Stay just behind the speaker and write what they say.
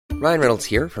Ryan Reynolds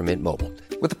here from Mint Mobile.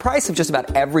 With the price of just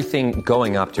about everything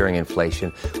going up during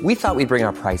inflation, we thought we'd bring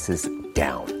our prices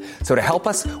down. So to help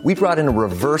us, we brought in a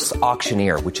reverse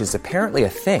auctioneer, which is apparently a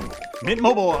thing. Mint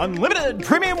Mobile Unlimited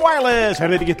Premium Wireless. How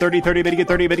to get 30, 30, bit to get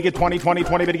 30, bit to get 20, 20,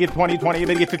 20, bit to get 20, 20,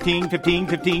 bit to get 15, 15,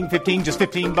 15, 15, just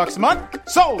 $15 a month?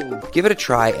 Sold! Give it a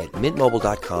try at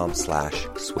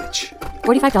mintmobile.com/switch.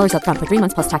 $45 up front for 3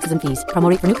 months plus taxes and fees. Promo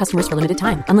rate for new customers for limited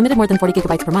time. Unlimited more than 40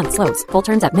 gigabytes per month. Slows full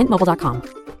terms at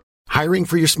mintmobile.com. Hiring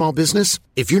for your small business?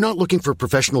 If you're not looking for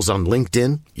professionals on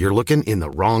LinkedIn, you're looking in the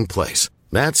wrong place.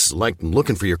 That's like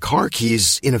looking for your car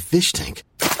keys in a fish tank.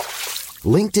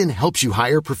 LinkedIn helps you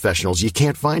hire professionals you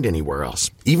can't find anywhere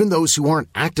else, even those who aren't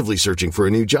actively searching for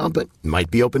a new job but might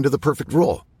be open to the perfect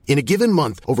role. In a given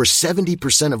month, over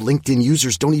 70% of LinkedIn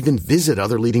users don't even visit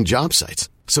other leading job sites.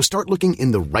 So start looking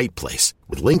in the right place.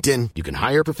 With LinkedIn, you can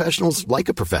hire professionals like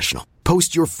a professional.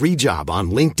 Post your free job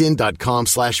on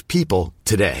linkedin.com/people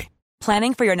today.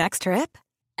 Planning for your next trip?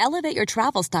 Elevate your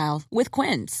travel style with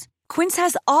Quince. Quince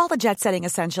has all the jet-setting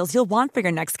essentials you'll want for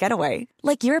your next getaway,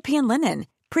 like European linen,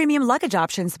 premium luggage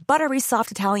options, buttery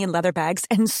soft Italian leather bags,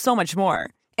 and so much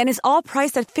more. And is all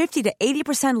priced at 50 to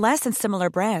 80% less than similar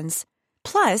brands.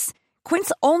 Plus,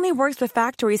 Quince only works with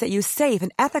factories that use safe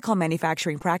and ethical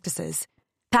manufacturing practices.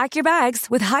 Pack your bags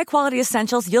with high-quality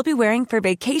essentials you'll be wearing for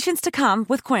vacations to come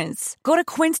with Quince. Go to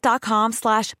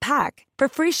quince.com/pack for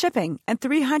free shipping and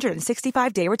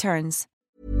 365-day returns.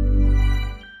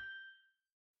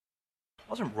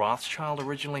 Wasn't Rothschild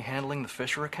originally handling the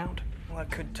Fisher account? Well, I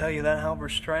could tell you that,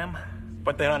 Halberstram,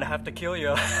 but then I'd have to kill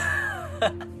you.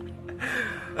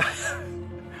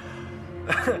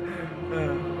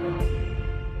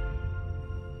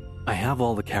 I have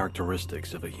all the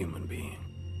characteristics of a human being.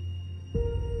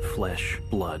 Flesh,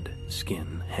 blood,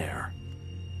 skin, hair.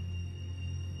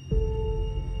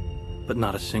 But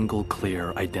not a single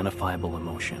clear, identifiable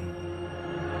emotion.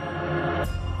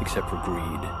 Except for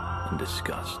greed and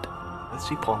disgust. Let's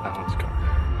see Paul Allen's card.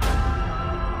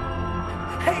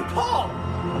 Hey, Paul!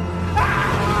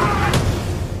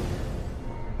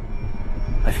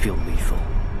 I feel lethal,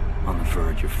 on the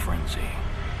verge of frenzy.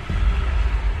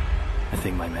 I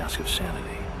think my mask of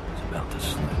sanity is about to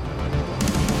slip.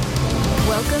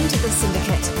 Welcome to The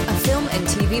Syndicate, a film and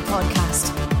TV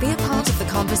podcast. Be a part of the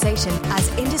conversation as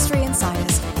industry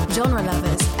insiders, genre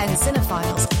lovers, and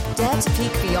cinephiles dare to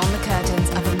peek beyond the curtains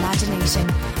of imagination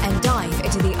and dive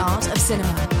into the art of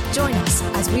cinema. Join us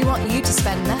as we want you to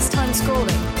spend less time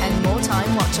scrolling and more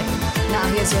time watching. Now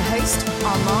here's your host,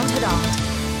 Armand Haddad.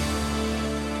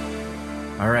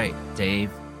 All right,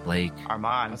 Dave, Blake.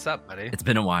 Armand. What's up, buddy? It's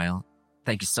been a while.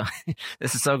 Thank you so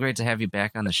This is so great to have you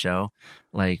back on the show.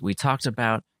 Like, we talked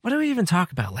about, what did we even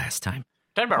talk about last time?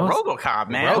 Talking about RoboCop,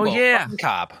 man. Oh, yeah.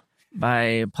 Cop.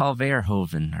 By Paul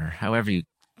Verhoeven, or however you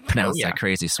pronounce that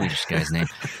crazy Swedish guy's name.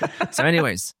 So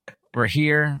anyways, we're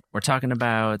here. We're talking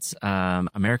about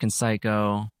American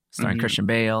Psycho, starring Christian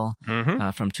Bale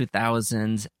from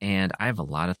 2000. And I have a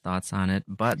lot of thoughts on it.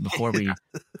 But before we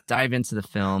dive into the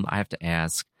film, I have to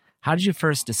ask, how did you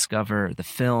first discover the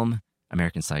film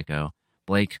American Psycho?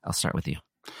 Blake, I'll start with you.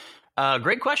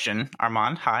 Great question,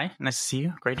 Armand. Hi, nice to see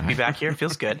you. Great to be back here.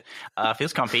 Feels good.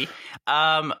 Feels comfy.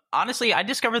 Honestly, I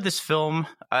discovered this film,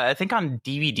 I think on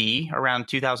DVD around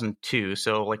 2002.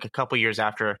 So like a couple years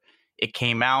after it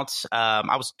came out.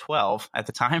 I was 12 at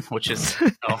the time, which is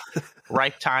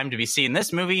ripe time to be seeing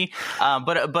this movie.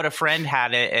 But a friend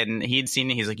had it and he'd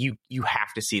seen it. He's like, you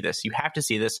have to see this. You have to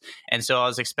see this. And so I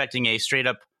was expecting a straight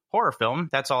up horror film.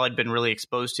 That's all I'd been really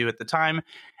exposed to at the time.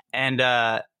 And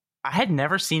I had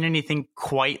never seen anything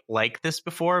quite like this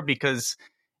before because,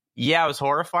 yeah, it was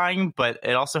horrifying, but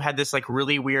it also had this like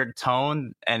really weird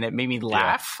tone and it made me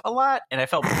laugh a lot. And I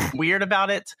felt weird about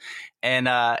it. And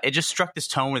it just struck this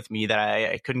tone with me that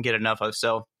I couldn't get enough of.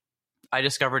 So I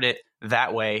discovered it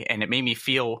that way and it made me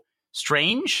feel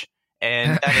strange.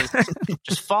 And that has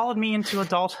just followed me into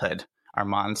adulthood.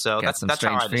 Armand, so that's strange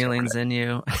how I feelings in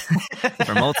you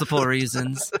for multiple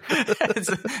reasons.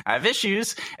 I have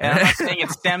issues, and I'm not saying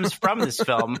it stems from this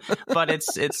film, but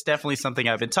it's definitely something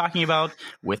I've been talking about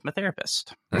with my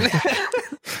therapist.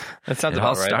 That sounds about right. It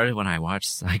all started when I watched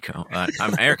Psycho,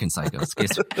 American Psycho.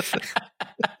 Excuse me.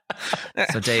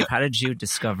 So, Dave, how did you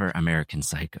discover American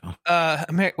Psycho?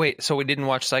 Wait, so we didn't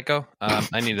watch Psycho?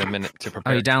 I need a minute to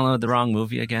prepare. Oh, you downloaded the wrong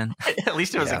movie again? At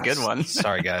least it was a good one.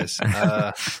 Sorry, guys.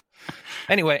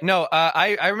 Anyway, no,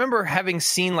 I remember having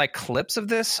seen like clips of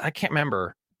this. I can't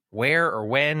remember where or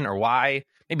when or why.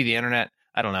 Maybe the internet.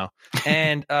 I don't know.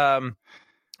 And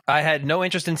I had no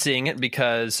interest in seeing it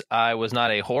because I was not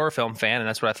a horror film fan, and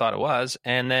that's what I thought it was.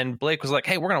 And then Blake was like,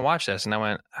 "Hey, we're going to watch this." And I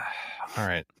went, "All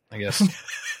right, I guess."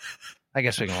 I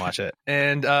guess we can watch it.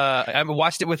 And I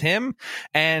watched it with him,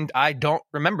 and I don't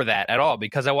remember that at all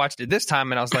because I watched it this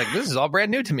time, and I was like, this is all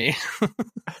brand new to me.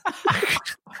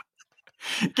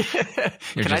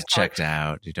 You're just checked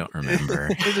out. You don't remember.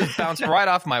 It just bounced right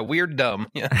off my weird dome.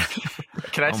 Yeah.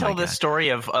 Can I tell this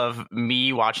story of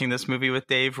me watching this movie with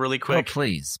Dave really quick? Oh,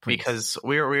 please. Because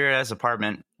we were at his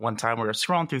apartment one time. We were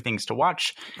scrolling through things to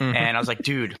watch, and I was like,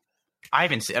 dude, I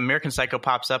haven't seen American Psycho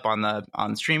pops up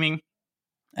on streaming.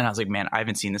 And I was like, man, I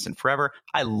haven't seen this in forever.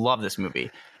 I love this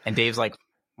movie. And Dave's like,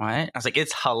 what? I was like,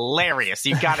 it's hilarious.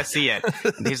 You got to see it.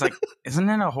 And he's like, isn't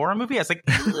it a horror movie? I was like,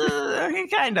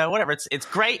 kind of, whatever. It's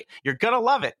great. You're going to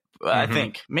love it. I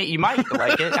think you might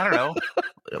like it. I don't know,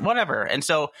 whatever. And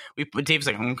so Dave's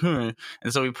like, and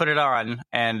so we put it on,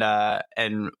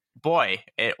 and boy,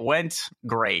 it went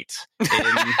great in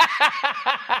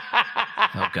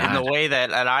the way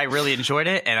that I really enjoyed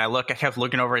it. And I kept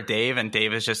looking over at Dave, and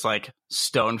Dave is just like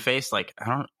stone faced, like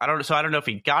I don't know if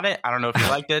he got it. I don't know if he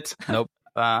liked it. Nope.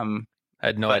 I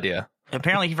had no idea.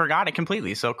 Apparently he forgot it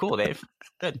completely. So cool, Dave.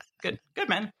 Good,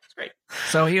 man. It's great.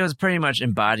 So he was pretty much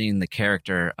embodying the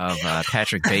character of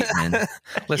Patrick Bateman.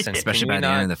 Listen, especially by the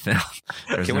end of the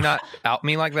film. Can we not out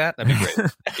me like that? That'd be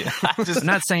great. I'm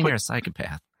not saying you're a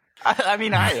psychopath. I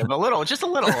mean, I am just a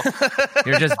little.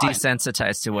 You're just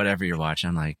desensitized to whatever you're watching.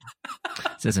 I'm like,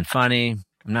 this isn't funny.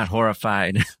 I'm not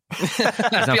horrified.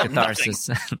 There's no catharsis.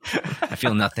 I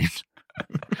feel nothing.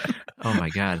 Oh my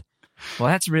God. Well,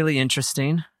 that's really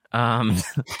interesting.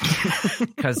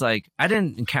 Because like I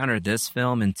didn't encounter this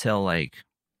film until like,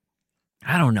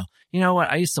 I don't know. You know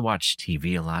what? I used to watch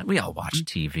TV a lot. We all watch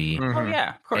TV. Mm-hmm. Oh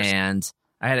yeah, of course. And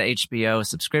I had an HBO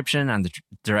subscription on the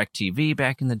DirecTV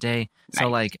back in the day. So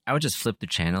like I would just flip the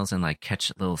channels and like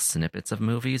catch little snippets of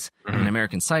movies. And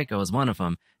American Psycho was one of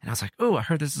them. And I was like, oh, I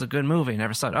heard this is a good movie. I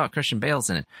never saw it. Oh, Christian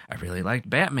Bale's in it. I really liked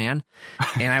Batman.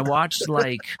 And I watched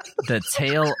like the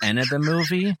tail end of the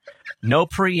movie. No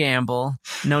preamble.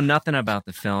 No nothing about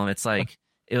the film. It's like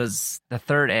it was the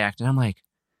third act. And I'm like,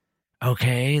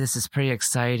 okay, this is pretty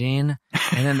exciting.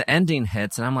 And then the ending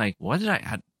hits. And I'm like, what did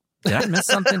I miss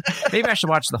something? Maybe I should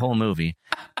watch the whole movie.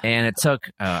 And it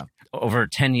took over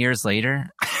 10 years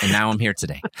later, and now I'm here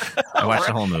today. I watched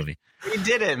the whole movie. You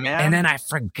did it, man. And then I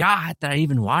forgot that I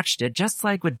even watched it, just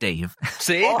like with Dave.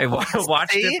 See? I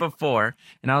watched it before,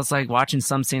 and I was like watching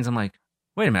some scenes. I'm like,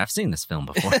 wait a minute, I've seen this film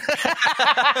before.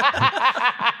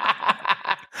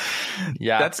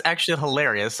 Yeah, that's actually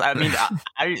hilarious. I mean,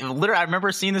 I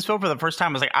remember seeing this film for the first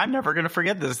time. I was like, I'm never going to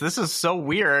forget this. This is so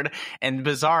weird and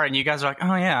bizarre. And you guys are like,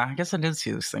 oh yeah, I guess I did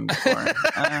see this thing before.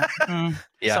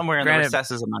 Somewhere in the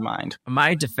recesses of my mind.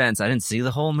 My defense, I didn't see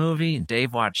the whole movie.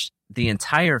 Dave watched the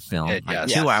entire film,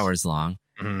 2 hours long,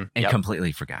 and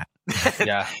completely forgot.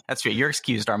 Yeah, that's right. You're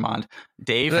excused, Armand.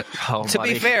 Dave, to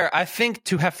be fair, I think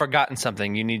to have forgotten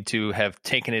something, you need to have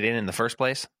taken it in the first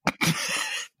place.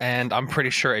 And I'm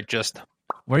pretty sure it just...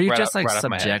 Were you just like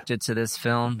subjected to this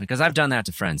film? Because I've done that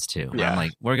to friends too. Yeah. I'm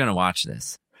like, we're going to watch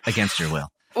this against your will.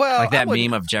 Well, like that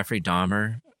meme of Jeffrey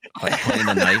Dahmer like putting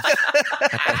the knife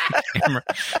at the camera.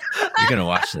 You're going to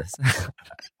watch this.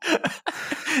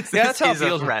 Yeah, that's how it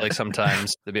feels like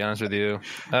sometimes, to be honest with you.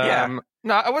 No,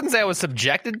 I wouldn't say I was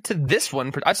subjected to this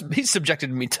one. He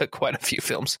subjected me to quite a few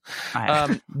films.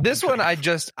 This one, I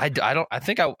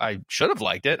think I should have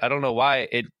liked it. I don't know why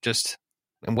it just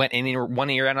went in one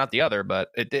ear and not the other, but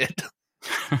it did.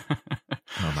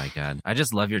 Oh my God. I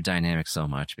just love your dynamic so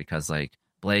much because like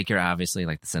Blake, you're obviously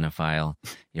like the cinephile.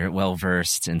 You're well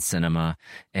versed in cinema.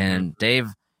 And Dave,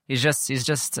 he's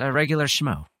just a regular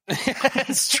schmo.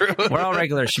 It's true. We're all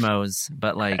regular schmoes,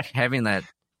 but like having that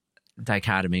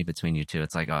dichotomy between you two,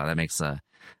 it's like, oh, that makes a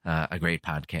great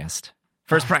podcast.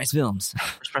 First Prize Films.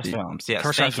 First Prize Films. Yes.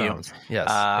 Thank you. Films. Yes.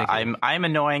 I'm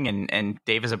annoying and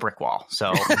Dave is a brick wall.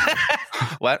 So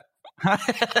what?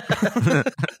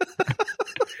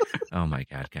 Oh my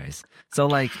God, guys. So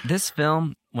like this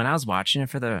film, when I was watching it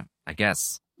for the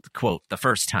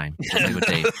first time with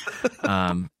Dave,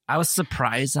 I was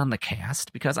surprised on the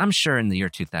cast because I'm sure in the year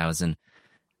 2000,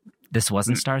 this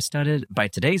wasn't star-studded. By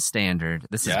today's standard,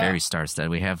 this is very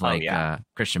star-studded. We have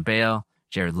Christian Bale,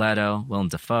 Jared Leto, Willem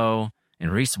Dafoe,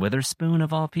 and Reese Witherspoon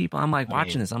of all people. I'm like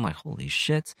watching this. I'm like, holy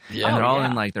shit. Yeah. And they're all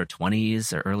in like their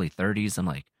 20s or early 30s. I'm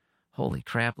like, holy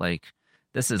crap. Like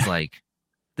this is like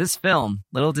this film,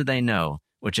 little did they know,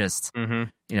 would just,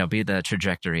 be the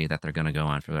trajectory that they're going to go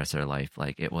on for the rest of their life.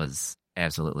 Like it was a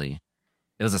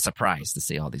surprise to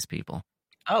see all these people.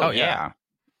 Oh yeah.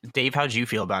 Dave, how'd you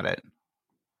feel about it?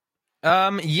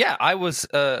 I was,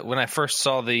 when I first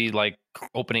saw the like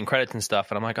opening credits and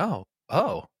stuff and I'm like,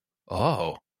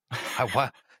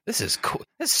 this is cool.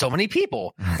 There's so many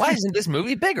people. Why isn't this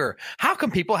movie bigger? How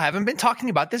come people haven't been talking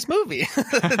about this movie?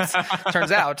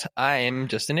 Turns out I am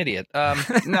just an idiot.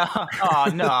 No,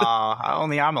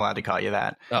 only I'm allowed to call you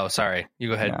that. Oh, sorry. You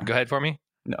go ahead. Yeah. Go ahead for me.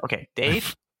 No, okay,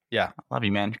 Dave. Yeah, I love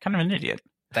you, man. You're kind of an idiot.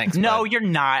 Thanks. No, bud. you're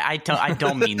not. I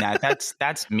don't mean that.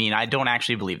 That's mean. I don't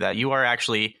actually believe that. You are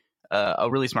actually a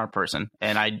really smart person,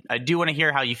 and I do want to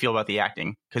hear how you feel about the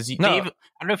acting because Dave. I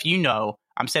don't know if you know.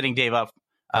 I'm setting Dave up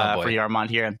for you, Armand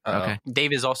here. Okay.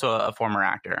 Dave is also a former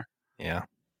actor. Yeah.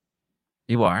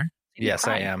 You are? Yes,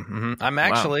 I am. Mm-hmm. I'm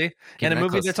actually in a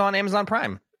movie that's on Amazon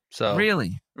Prime. So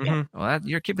really? Mm-hmm. Well,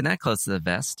 you're keeping that close to the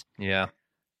vest. Yeah.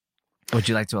 Would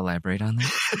you like to elaborate on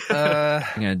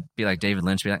that? You're gonna be like David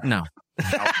Lynch, be like, no.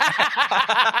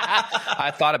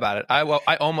 I thought about it.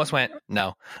 I almost went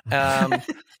no.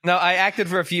 No, I acted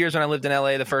for a few years when I lived in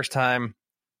LA the first time.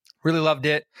 Really loved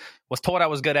it. Was told I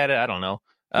was good at it. I don't know.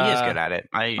 He is good at it.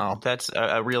 That's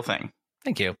a real thing.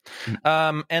 Thank you.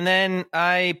 And then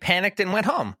I panicked and went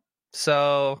home.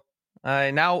 So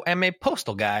I now am a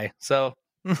postal guy. So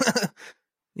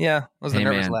yeah, it was a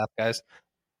nervous laugh, guys.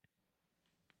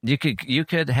 You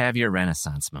could have your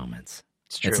Renaissance moments.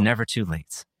 It's never too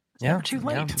late. Yeah, too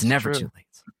late. It's never too late.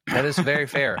 That is very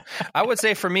fair. I would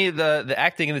say for me, the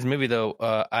acting in this movie, though,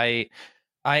 I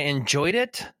enjoyed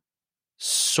it,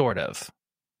 sort of,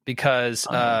 because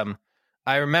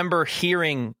I remember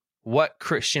hearing what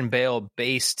Christian Bale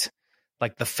based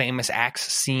like the famous axe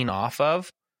scene off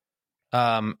of,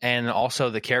 and also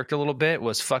the character a little bit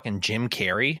was fucking Jim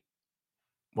Carrey.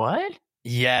 What?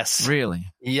 Yes.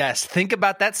 Really? Yes. Think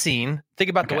about that scene.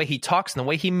 Think about the way he talks and the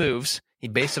way he moves. He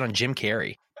based it on Jim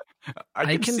Carrey.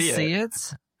 I can see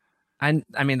it.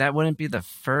 I mean, that wouldn't be the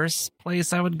first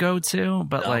place I would go to,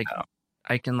 but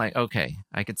I can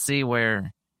I could see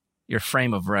where your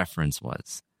frame of reference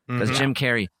was. Because Jim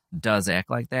Carrey does act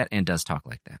like that and does talk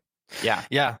like that. Yeah.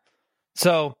 Yeah.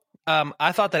 So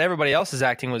I thought that everybody else's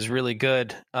acting was really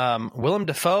good. Willem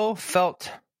Dafoe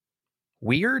felt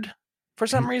weird for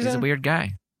some reason. He's a weird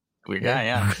guy. Weird guy,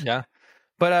 yeah. Yeah.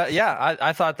 But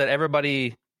I thought that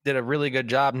everybody did a really good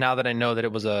job now that I know that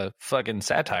it was a fucking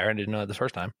satire. I didn't know it the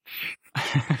first time.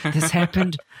 This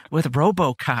happened with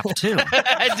RoboCop, too.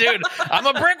 Dude, I'm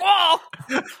a brick wall.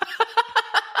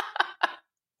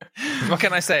 What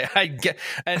can I say?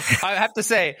 I have to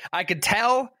say, I could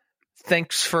tell.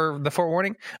 Thanks for the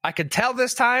forewarning. I could tell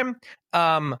this time,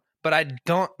 but I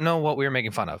don't know what we were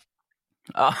making fun of.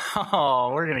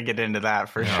 Oh, we're gonna get into that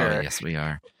for sure. Yes, we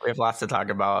are. We have lots to talk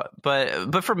about.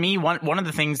 But for me, one of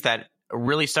the things that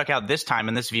really stuck out this time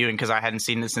in this viewing, because I hadn't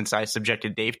seen this since I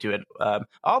subjected Dave to it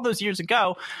all those years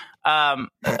ago.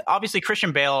 Obviously,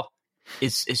 Christian Bale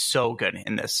is so good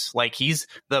in this. Like, he's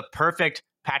the perfect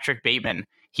Patrick Bateman.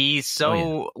 He's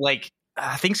so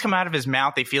things come out of his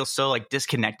mouth. They feel so like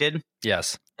disconnected.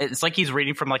 Yes. It's like he's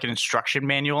reading from like an instruction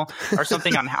manual or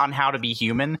something on how to be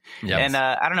human. Yes. And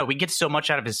I don't know. We get so much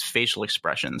out of his facial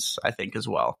expressions, I think, as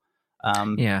well.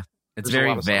 Yeah. It's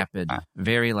very vapid,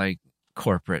 very like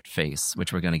corporate face,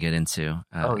 which we're going to get into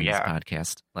in this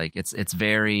podcast. Like it's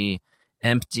very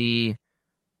empty,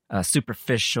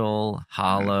 superficial,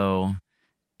 hollow,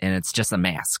 and it's just a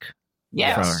mask.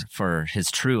 Yes. For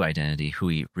his true identity, who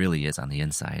he really is on the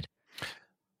inside.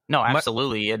 No,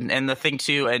 absolutely. And the thing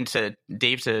too, and to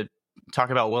Dave to talk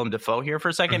about Willem Dafoe here for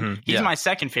a second, he's my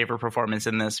second favorite performance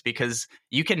in this, because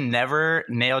you can never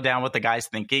nail down what the guy's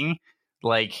thinking.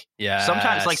 Like,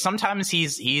 sometimes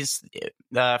he's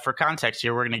for context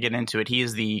here, we're going to get into it. He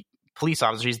is the police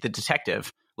officer. He's the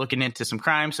detective looking into some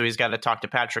crime. So he's got to talk to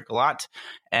Patrick a lot,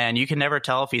 and you can never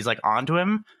tell if he's like onto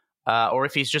him. Or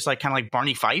if he's just like kind of like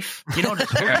Barney Fife, you know,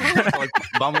 just like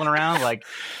bumbling around. Like,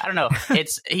 I don't know.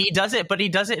 He does it, but he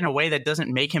does it in a way that doesn't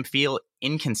make him feel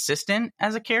inconsistent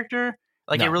as a character.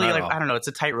 Like, it really, like, I don't know. It's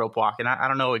a tightrope walk, and I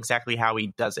don't know exactly how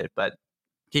he does it, but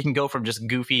he can go from just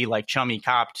goofy, like chummy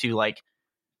cop to like,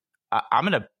 I'm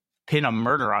gonna pin a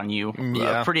murder on you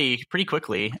pretty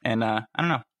quickly. And I don't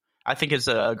know. I think it's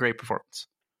a great performance.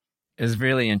 It was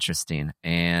really interesting,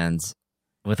 and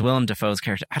with Willem Dafoe's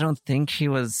character, I don't think he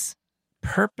was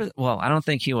I don't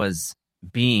think he was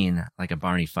being like a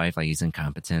Barney Fife, like he's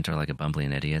incompetent or like a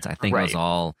bumbling idiot. I think it was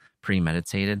all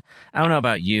premeditated. I don't know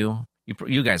about you.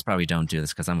 You guys probably don't do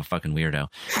this because I'm a fucking weirdo.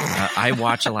 I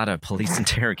watch a lot of police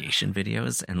interrogation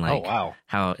videos, and like,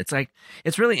 how it's like,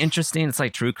 it's really interesting. It's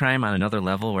like true crime on another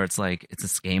level, where it's like, it's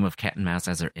this game of cat and mouse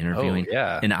as they're interviewing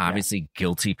an obviously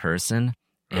guilty person.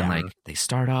 And like, they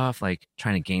start off like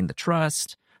trying to gain the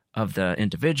trust of the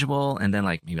individual, and then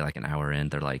like maybe like an hour in,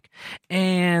 they're like,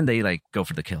 and they like go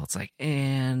for the kill. It's like,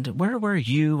 and where were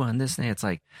you on this day? It's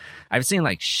like, I've seen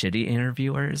like shitty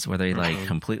interviewers where they like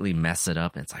completely mess it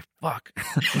up, and it's like, fuck.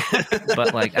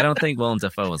 But like, I don't think Willem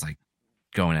Dafoe was like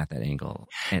going at that angle,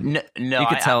 and no, you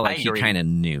could tell I like he kind of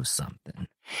knew something.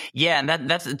 Yeah, and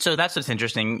that's what's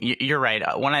interesting. You're right.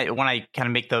 When I kind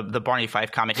of make the Barney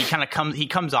Fife comment, he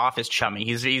comes off as chummy.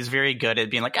 He's very good at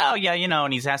being like, oh yeah,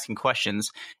 and he's asking questions.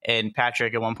 And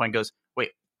Patrick at one point goes,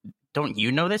 wait, don't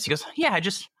you know this? He goes, yeah, I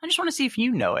just want to see if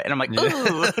you know it. And I'm like,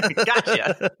 ooh,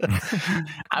 gotcha.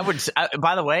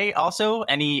 By the way, also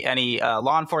any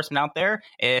law enforcement out there,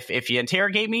 if you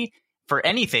interrogate me for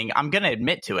anything, I'm gonna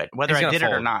admit to it, whether I did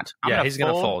it or not. He's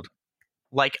gonna fold.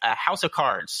 Like a house of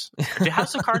cards. Do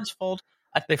house of cards fold?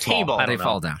 They table. Fall. They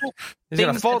fall down. He's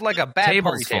going to fold like a bad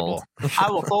party table. I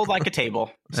will fold like a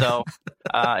table. So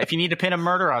if you need to pin a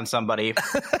murder on somebody,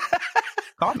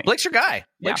 call me. Blake's your guy.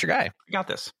 Blake's your guy. I got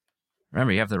this.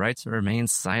 Remember, you have the right to remain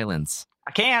silent.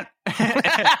 I can't.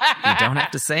 You don't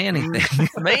have to say anything.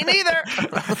 Me neither.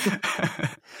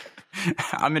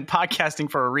 I'm in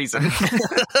podcasting for a reason.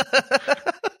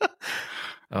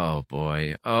 Oh,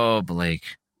 boy. Oh, Blake.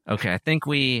 Okay, I think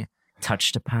we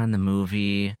touched upon the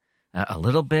movie a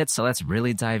little bit, so let's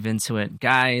really dive into it.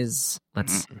 Guys,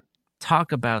 let's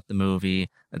talk about the movie.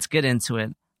 Let's get into it.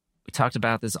 We talked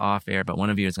about this off air, but one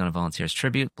of you is going to volunteer as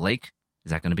tribute. Blake, is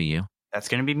that going to be you? That's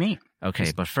going to be me.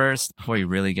 Okay, but first, before you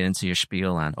really get into your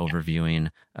spiel on overviewing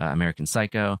American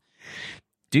Psycho,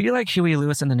 do you like Huey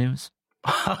Lewis in the News?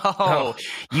 Oh,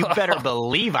 you better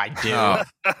believe I do. Oh,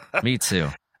 me too.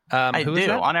 I do,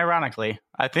 unironically.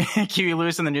 I think Huey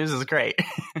Lewis in the News is great.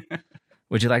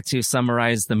 Would you like to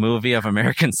summarize the movie of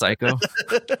American Psycho?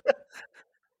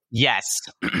 Yes.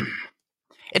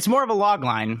 It's more of a log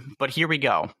line, but here we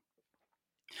go.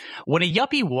 When a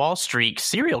yuppie Wall Street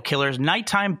serial killer's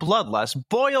nighttime bloodlust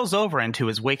boils over into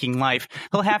his waking life,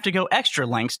 he'll have to go extra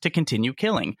lengths to continue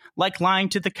killing, like lying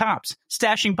to the cops,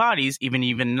 stashing bodies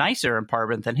even nicer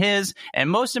apartment than his, and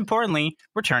most importantly,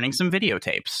 returning some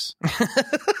videotapes.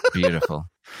 Beautiful.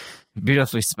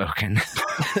 Beautifully spoken.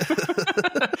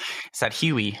 It's that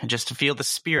Huey, just to feel the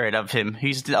spirit of him.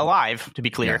 He's alive, to be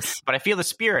clear, yes. But I feel the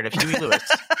spirit of Huey Lewis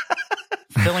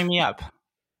filling me up.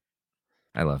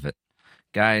 I love it.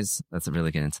 Guys, let's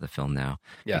really get into the film now.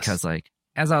 Yes. Because, like,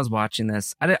 as I was watching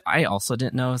this, I also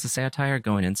didn't know it was a satire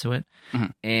going into it. Mm-hmm.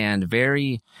 And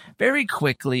very, very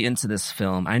quickly into this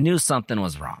film, I knew something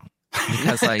was wrong.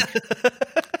 Because, like,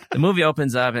 the movie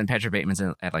opens up and Patrick Bateman's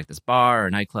at, like, this bar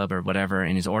or nightclub or whatever,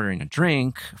 and he's ordering a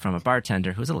drink from a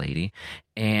bartender who's a lady.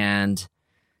 And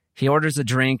he orders a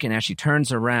drink, and as she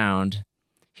turns around,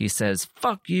 he says,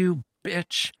 "Fuck you,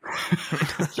 bitch.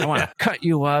 I want to cut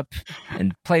you up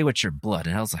and play with your blood."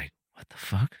 And I was like, what the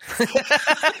fuck?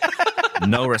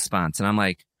 No response. And I'm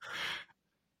like,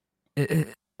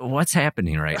 what's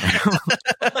happening right now?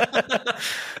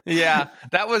 Yeah,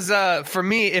 that was for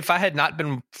me. If I had not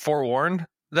been forewarned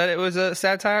that it was a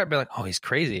satire, I'd be like, oh, he's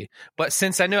crazy. But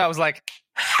since I knew, I was like,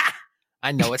 ha!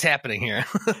 I know what's happening here.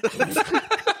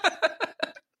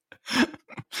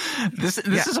 This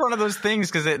is one of those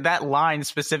things, because that line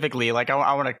specifically, like,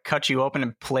 I want to cut you open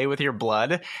and play with your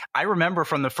blood. I remember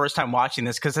from the first time watching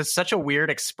this, because it's such a weird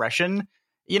expression,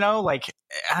 like,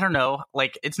 I don't know,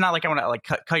 like, it's not like I want to like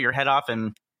cut your head off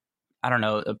and, I don't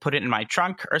know, put it in my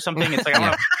trunk or something. It's like, I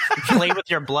want to play with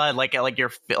your blood, like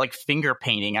your like finger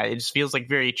painting. It just feels like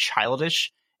very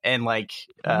childish and like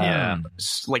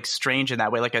like strange in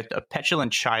that way, like a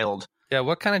petulant child. Yeah,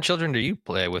 what kind of children do you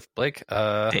play with, Blake?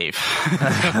 Dave.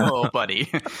 Oh, buddy.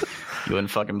 You wouldn't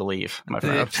fucking believe, my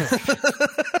friend.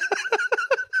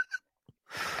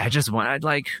 I'd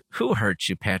like, who hurt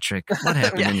you, Patrick? What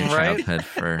happened in your childhood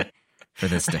for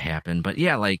this to happen? But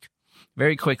yeah, like,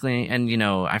 very quickly, and,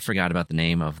 I forgot about the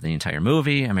name of the entire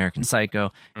movie, American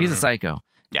Psycho. He's a psycho.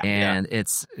 Yeah, and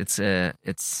it's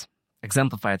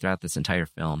exemplified throughout this entire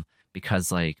film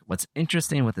because, like, what's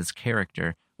interesting with his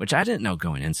character, which I didn't know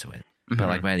going into it, but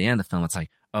like by the end of the film, it's like,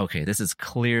 okay, this is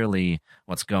clearly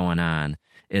what's going on.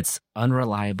 It's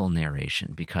unreliable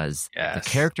narration because the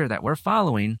character that we're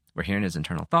following, we're hearing his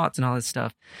internal thoughts and all this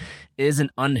stuff, is an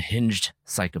unhinged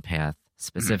psychopath,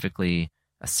 specifically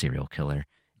a serial killer.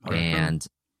 And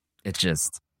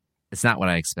it's not what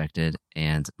I expected.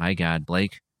 And my God,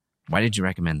 Blake, why did you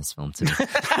recommend this film to me?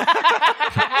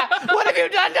 What have you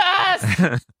done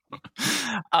to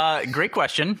us? Great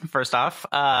question, first off.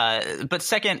 But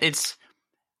second,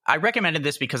 I recommended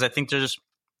this because I think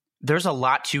there's a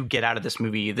lot to get out of this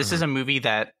movie. This is a movie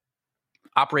that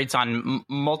operates on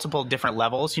multiple different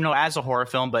levels, as a horror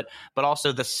film, but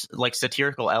also this like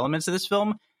satirical elements of this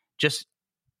film just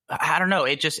I don't know.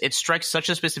 It strikes such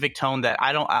a specific tone that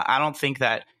I don't think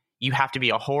that you have to be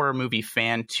a horror movie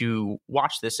fan to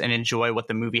watch this and enjoy what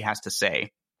the movie has to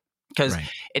say. Because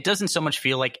it doesn't so much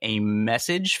feel like a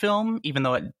message film, even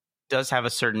though it does have a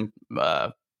certain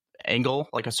angle,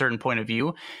 like a certain point of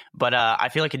view. But I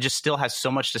feel like it just still has so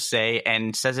much to say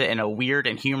and says it in a weird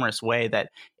and humorous way that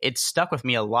it stuck with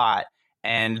me a lot.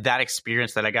 And that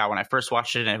experience that I got when I first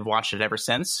watched it and have watched it ever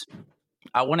since,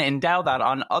 I want to endow that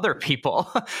on other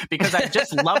people because I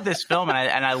just love this film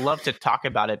and I love to talk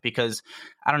about it because,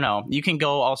 I don't know, you can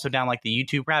go also down like the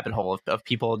YouTube rabbit hole of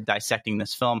people dissecting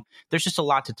this film. There's just a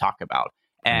lot to talk about.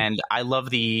 And I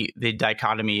love the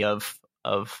dichotomy of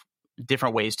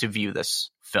different ways to view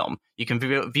this film. You can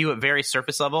view it very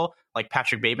surface level, like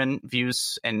Patrick Bateman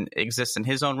views and exists in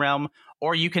his own realm,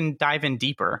 or you can dive in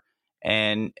deeper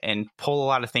and pull a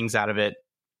lot of things out of it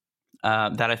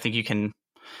that I think you can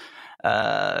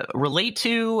relate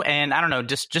to, and I don't know,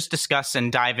 just discuss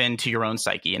and dive into your own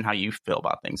psyche and how you feel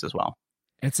about things as well.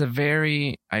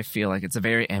 I feel like it's a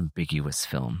very ambiguous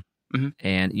film,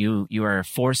 and you are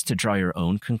forced to draw your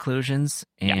own conclusions,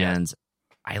 and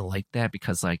I like that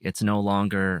because like it's no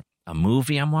longer a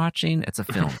movie I'm watching, it's a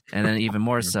film, and then even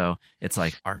more so, it's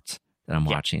like art that I'm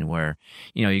watching, where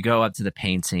you go up to the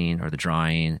painting or the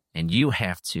drawing, and you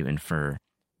have to infer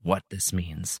what this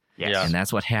means. And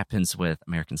that's what happens with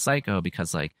American Psycho,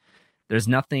 because like there's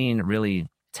nothing really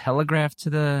telegraphed to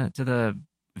the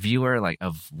viewer like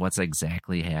of what's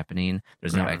exactly happening.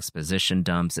 There's no exposition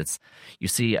dumps. It's you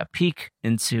see a peek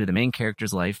into the main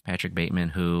character's life, Patrick Bateman,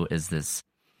 who is this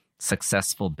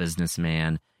successful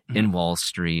businessman in Wall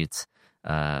Street,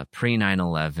 pre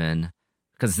 9/11,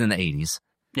 because it's in the 80s.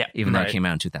 Even though it came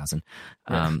out in 2000.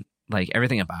 Like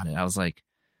everything about it, I was like,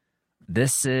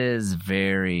 this is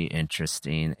very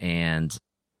interesting. And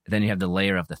then you have the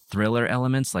layer of the thriller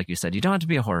elements. Like you said, you don't have to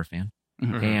be a horror fan.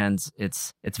 And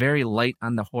it's very light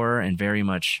on the horror and very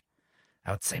much,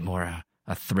 I would say, more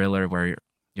a thriller where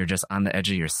you're just on the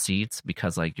edge of your seats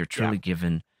because like you're truly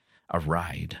given a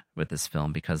ride with this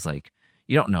film, because like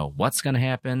you don't know what's going to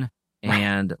happen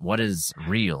and what is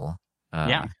real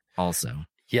also.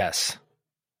 Yes.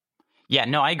 Yeah,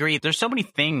 no, I agree. There's so many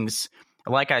things,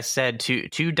 like I said,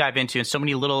 to dive into, and so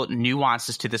many little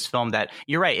nuances to this film that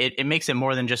you're right. It makes it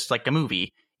more than just like a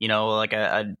movie, like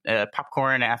a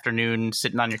popcorn afternoon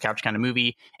sitting on your couch kind of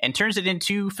movie, and turns it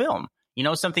into film.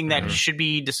 Something that should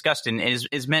be discussed and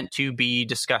is meant to be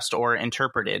discussed or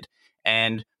interpreted.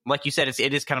 And like you said,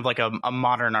 it is kind of like a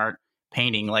modern art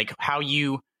painting. Like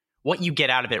what you get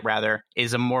out of it rather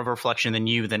is a more of a reflection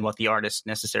than what the artist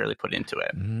necessarily put into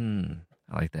it.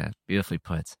 I like that. Beautifully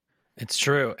put. It's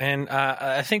true. And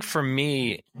I think for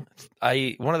me,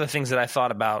 one of the things that I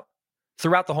thought about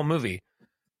throughout the whole movie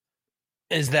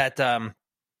is that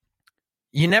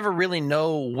you never really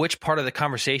know which part of the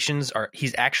conversations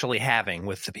he's actually having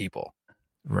with the people.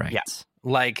 Right. Yeah.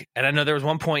 Like, and I know there was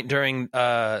one point during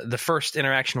the first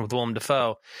interaction with Willem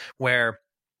Dafoe where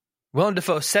Willem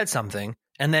Dafoe said something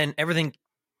and then everything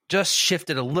just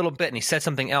shifted a little bit and he said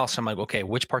something else. I'm like, okay,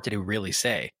 which part did he really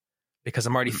say? Because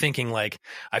I'm already thinking like,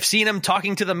 I've seen him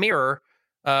talking to the mirror.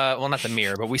 Well, not the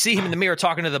mirror, but we see him in the mirror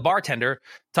talking to the bartender,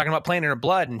 talking about playing in her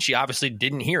blood, and she obviously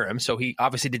didn't hear him, so he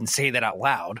obviously didn't say that out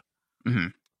loud.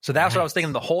 So that's what I was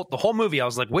thinking. The whole movie, I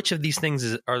was like, which of these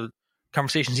things are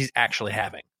conversations he's actually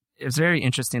having? It's very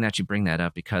interesting that you bring that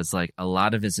up because like a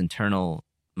lot of his internal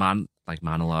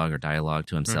monologue or dialogue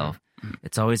to himself,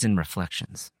 it's always in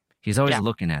reflections. He's always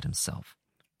looking at himself,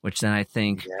 which then I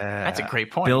think that's a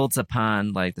great point. Builds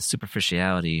upon like the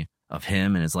superficiality of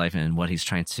him and his life and what he's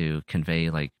trying to convey,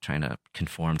 like trying to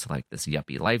conform to like this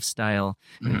yuppie lifestyle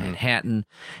in Manhattan.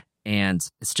 And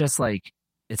it's just like,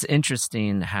 it's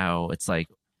interesting how it's like,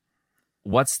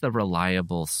 what's the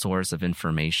reliable source of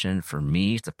information for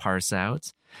me to parse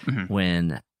out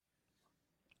when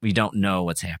we don't know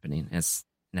what's happening? And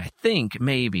I think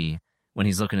maybe when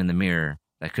he's looking in the mirror,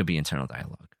 that could be internal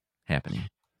dialogue happening.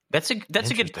 That's a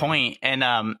good point. And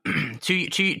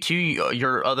to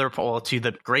your other, well, to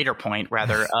the greater point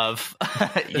rather of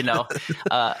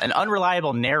an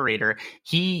unreliable narrator.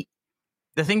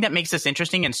 The thing that makes this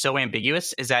interesting and so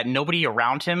ambiguous is that nobody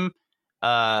around him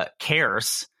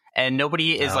cares. And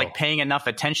nobody is like paying enough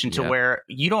attention to where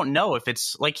you don't know if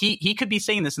it's like he could be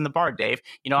saying this in the bar, Dave.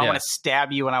 I want to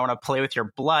stab you and I want to play with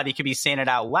your blood. He could be saying it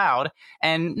out loud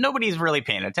and nobody's really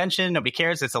paying attention. Nobody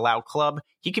cares. It's a loud club.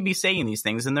 He could be saying these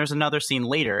things. And there's another scene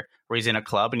later where he's in a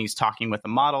club and he's talking with a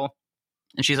model.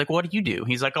 And she's like, "What do you do?"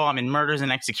 He's like, "Oh, I'm in murders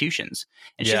and executions."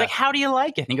 And she's like, "How do you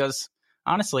like it?" And he goes,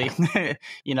 "Honestly," and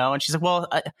she's like, "Well,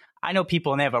 I know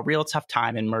people and they have a real tough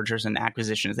time in mergers and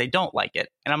acquisitions. They don't like it.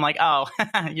 And I'm like, oh,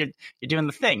 you're doing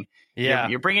the thing. Yeah.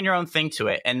 You're bringing your own thing to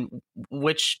it. And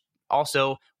which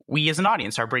also we as an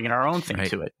audience are bringing our own thing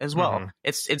to it as well.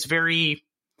 It's very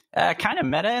kind of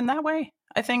meta in that way,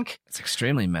 I think. It's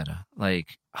extremely meta.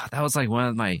 Like, that was like one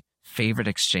of my favorite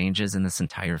exchanges in this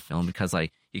entire film, because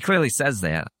like he clearly says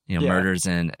that, murders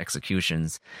and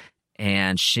executions.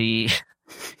 And she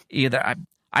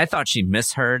I thought she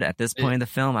misheard at this point in the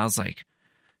film. I was like,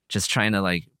 just trying to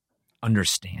like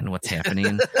understand what's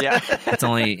happening. It's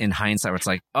only in hindsight where it's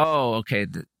like, oh, okay,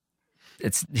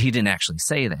 he didn't actually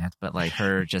say that, but like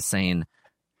her just saying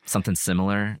something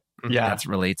similar that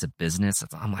relates to business.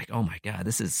 I'm like, oh my God,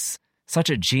 this is such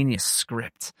a genius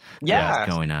script.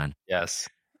 Going on. Yes.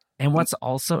 And what's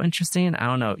also interesting, I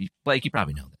don't know, Blake, you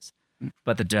probably know this,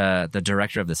 but the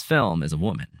director of this film is a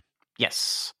woman.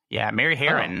 Yes. Yeah. Mary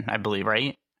Herron, I believe,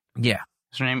 right? Yeah.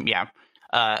 Is her name? Yeah.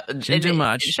 She didn't do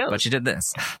much, but she did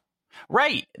this.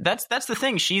 Right. That's the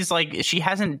thing. She's like, she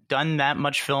hasn't done that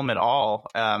much film at all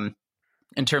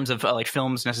in terms of like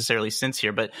films necessarily since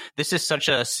here. But this is such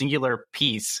a singular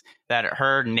piece that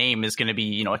her name is going to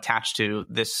be, attached to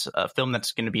this film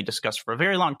that's going to be discussed for a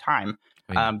very long time.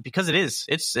 Because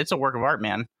it's a work of art,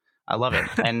 man. I love it.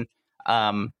 And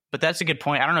but that's a good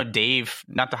point. I don't know, Dave,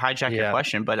 not to hijack your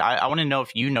question, but I want to know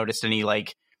if you noticed any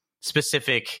like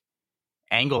specific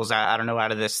angles, I don't know,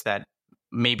 out of this that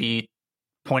maybe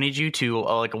pointed you to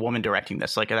like a woman directing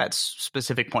this, like that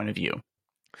specific point of view.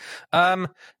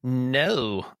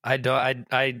 No, I don't.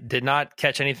 I did not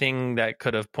catch anything that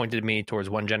could have pointed me towards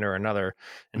one gender or another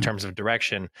in terms of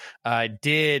direction. I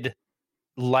did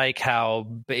like how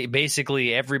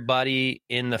basically everybody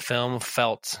in the film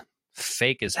felt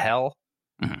fake as hell.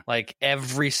 Like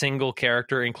every single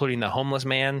character, including the homeless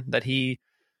man that he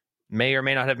may or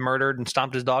may not have murdered and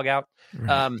stomped his dog out.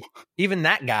 Even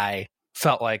that guy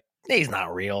felt like he's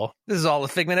not real. This is all a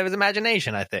figment of his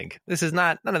imagination. I think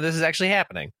none of this is actually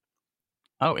happening.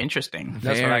 Oh, interesting.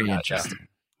 That's Very what I got. interesting.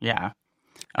 Yeah. Okay.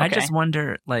 I just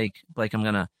wonder, like I'm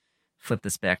gonna flip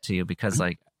this back to you because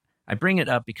like I bring it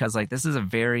up because like this is a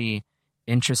very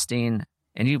interesting,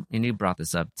 and you brought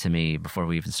this up to me before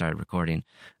we even started recording.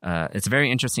 It's a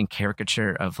very interesting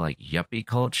caricature of like yuppie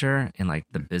culture and like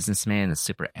the businessman, the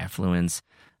super affluent,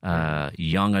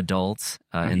 young adult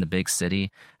in the big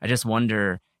city. I just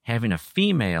wonder, having a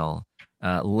female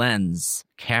lens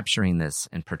capturing this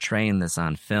and portraying this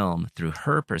on film through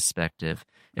her perspective,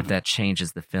 if that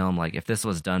changes the film. Like if this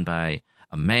was done by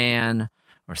a man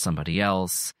or somebody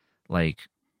else, like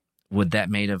would that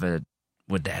make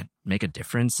a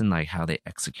difference in like how they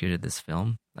executed this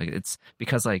film? Like it's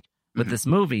because like with this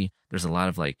movie, there's a lot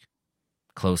of like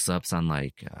close-ups on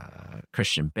like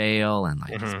Christian Bale and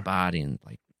like his body, and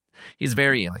like he's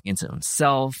very like into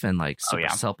himself and like super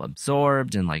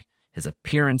self-absorbed, and like his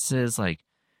appearances. Like,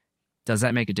 does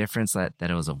that make a difference that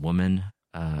it was a woman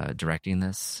directing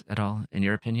this at all, in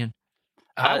your opinion?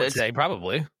 I would say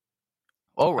probably.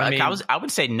 Oh, I mean, I would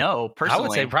say no, personally. I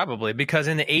would say probably, because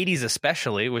in the 80s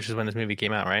especially, which is when this movie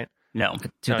came out, right? No.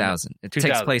 2000. It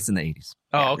takes place in the 80s.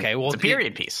 Oh, okay. Well, it's a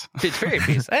period piece. It's a period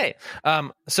piece. Hey.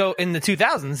 So in the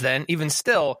 2000s then, even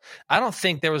still, I don't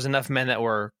think there was enough men that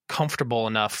were comfortable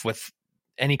enough with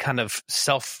any kind of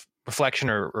self-reflection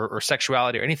or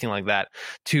sexuality or anything like that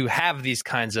to have these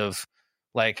kinds of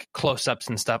like close-ups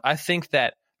and stuff. I think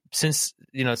that since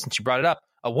you brought it up,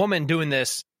 a woman doing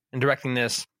this and directing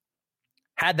this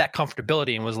had that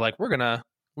comfortability and was like, we're going to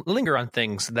linger on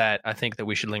things that I think that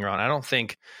we should linger on. I don't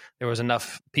think there was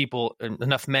enough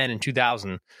men in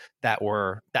 2000 that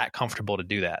were that comfortable to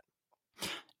do that.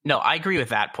 No, I agree with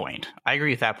that point.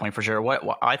 For sure. What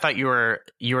I thought you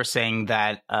were saying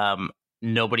that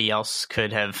nobody else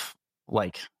could have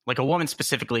like a woman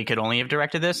specifically could only have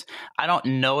directed this. I don't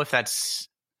know if that's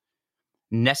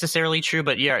necessarily true,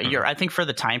 but I think for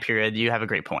the time period, you have a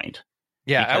great point.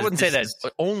 Yeah, I wouldn't say that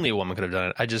only a woman could have done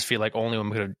it. I just feel like only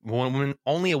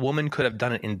a woman could have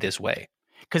done it in this way.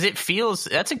 Because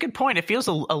that's a good point. It feels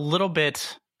a little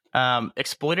bit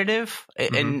exploitative,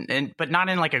 and but not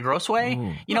in like a gross way.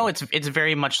 Ooh. It's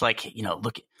very much like,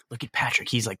 look at Patrick.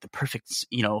 He's like the perfect,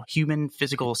 human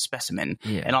physical specimen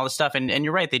and all this stuff. And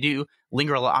you're right. They do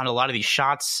linger on a lot of these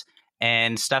shots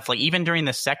and stuff. Like even during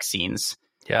the sex scenes,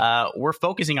 we're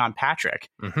focusing on Patrick.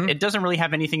 It doesn't really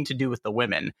have anything to do with the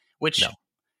women, which,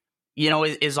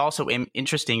 is also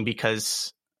interesting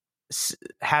because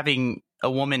having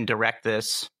a woman direct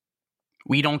this,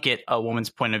 we don't get a woman's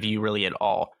point of view really at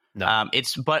all. No.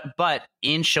 But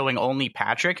in showing only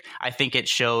Patrick, I think it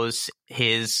shows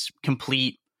his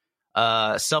complete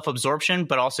self-absorption,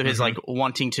 but also his like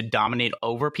wanting to dominate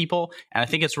over people. And I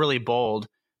think it's really bold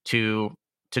to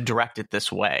direct it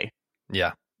this way.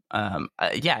 Yeah. I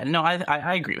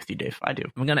agree with you, Dave. I do.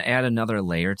 I'm going to add another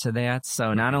layer to that.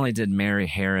 So not only did Mary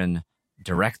Herron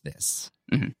direct this,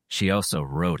 she also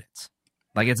wrote it.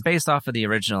 Like, it's based off of the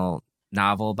original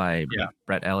novel by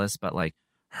Brett Ellis, but like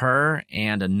her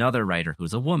and another writer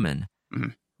who's a woman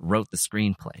wrote the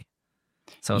screenplay.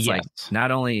 So it's like,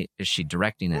 not only is she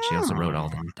directing it, she also wrote all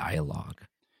the dialogue.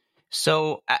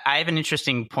 So I have an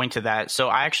interesting point to that. So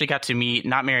I actually got to meet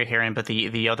not Mary Herron, but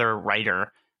the other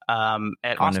writer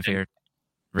at Austin.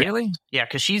 Really? Yeah,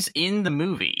 because she's in the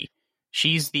movie.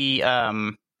 She's the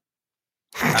I'm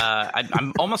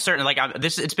almost certain. Like,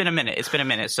 it's been a minute. It's been a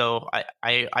minute. So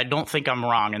I don't think I'm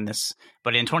wrong in this.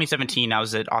 But in 2017, I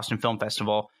was at Austin Film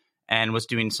Festival and was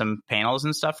doing some panels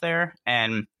and stuff there.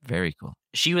 And very cool.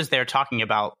 She was there talking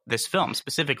about this film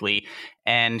specifically,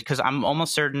 and because I'm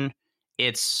almost certain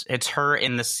it's her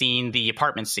in the scene, the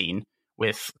apartment scene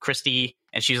with Christy,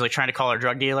 and she's like trying to call her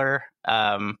drug dealer.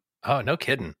 Oh, no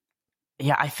kidding.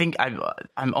 Yeah, I think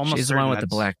I'm almost. She's the one with the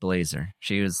black blazer.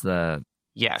 She was the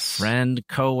friend,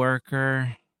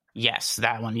 coworker. Yes,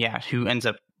 that one. Yeah, who ends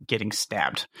up getting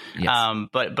stabbed. Yes.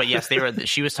 But yes, they were.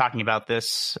 She was talking about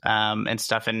this and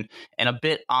stuff, and a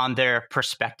bit on their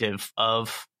perspective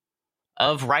of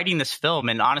writing this film,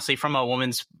 and honestly, from a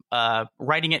woman's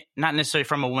writing it, not necessarily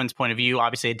from a woman's point of view,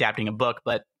 obviously adapting a book,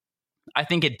 but I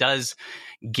think it does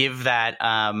give that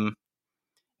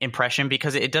impression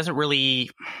because it doesn't really.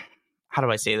 How do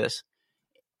I say this?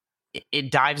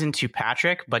 It dives into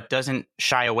Patrick, but doesn't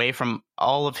shy away from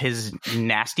all of his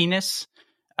nastiness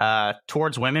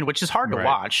towards women, which is hard to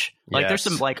watch. Like, there's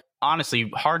some, like,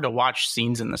 honestly hard to watch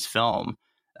scenes in this film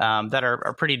that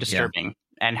are pretty disturbing,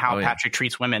 and how Patrick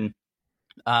treats women.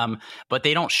 But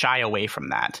they don't shy away from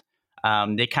that.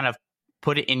 They kind of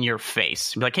put it in your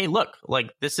face. Be like, hey, look,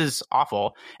 like, this is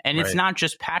awful. And it's not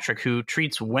just Patrick who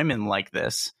treats women like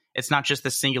this. It's not just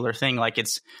the singular thing. Like,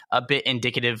 it's a bit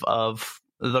indicative of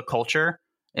the culture,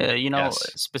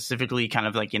 specifically kind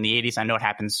of like in the 80s. I know it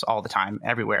happens all the time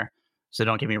everywhere, so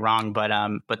don't get me wrong. But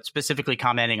specifically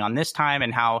commenting on this time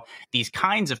and how these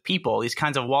kinds of people, these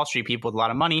kinds of Wall Street people with a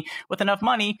lot of money, with enough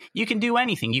money, you can do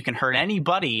anything. You can hurt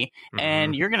anybody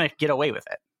and you're going to get away with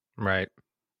it. Right.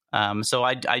 So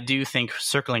I do think,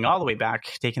 circling all the way back,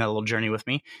 taking a little journey with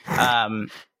me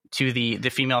to the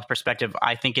female perspective,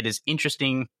 I think it is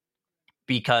interesting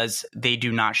because they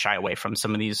do not shy away from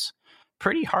some of these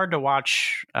pretty hard to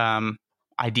watch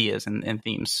ideas and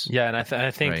themes. Yeah, and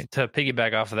I think to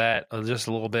piggyback off of that just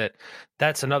a little bit,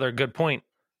 that's another good point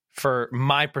for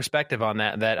my perspective on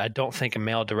that I don't think a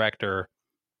male director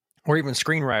or even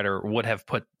screenwriter would have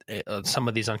put some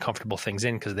of these uncomfortable things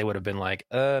in, because they would have been like,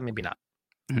 maybe not.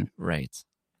 Right.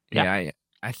 Yeah,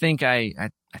 I think I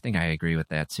agree with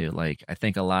that too. Like, I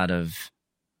think a lot of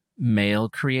male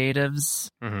creatives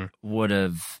would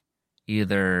have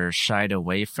either shied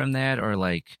away from that or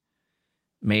like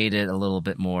made it a little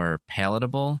bit more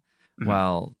palatable,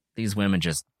 while these women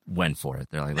just went for it.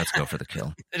 They're like, let's go for the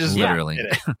kill. Just literally.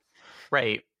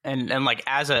 Right. And like,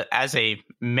 as a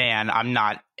man, I'm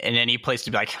not in any place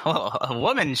to be like, oh, a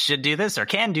woman should do this or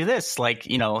can do this. Like,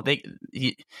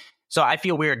 so I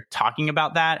feel weird talking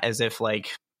about that as if like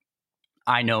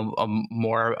I know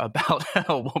more about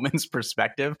a woman's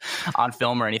perspective on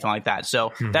film or anything like that.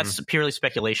 So that's purely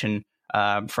speculation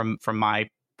from my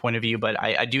point of view. But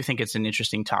I do think it's an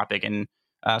interesting topic and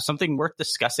something worth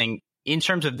discussing in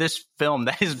terms of this film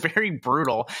that is very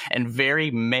brutal and very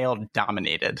male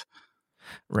dominated.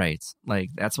 Right.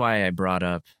 Like, that's why I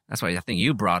think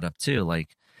you brought up too.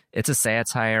 Like, it's a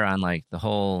satire on like the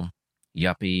whole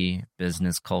yuppie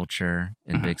business culture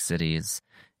in big cities.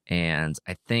 And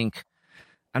I think,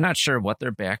 I'm not sure what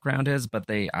their background is, but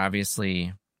they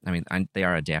obviously, they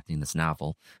are adapting this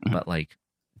novel, but like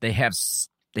they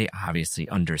obviously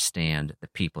understand the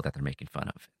people that they're making fun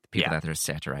of, the people that they're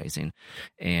satirizing.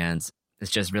 And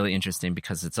it's just really interesting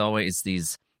because it's always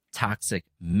these toxic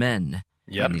men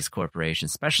in these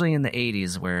corporations, especially in the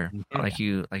 80s where like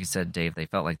you said, Dave, they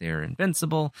felt like they were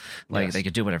invincible, like they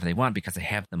could do whatever they want because they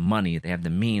have the money, they have the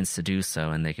means to do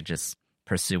so, and they could just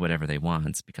pursue whatever they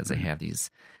want because they have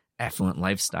these affluent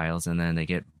lifestyles. And then they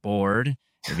get bored,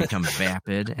 they become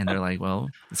vapid, and they're like, well,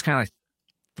 it's kind of like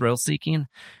thrill seeking,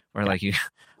 where like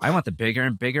I want the bigger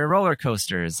and bigger roller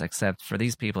coasters, except for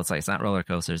these people, it's like, it's not roller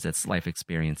coasters, it's life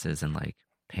experiences and like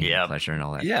pain and pleasure and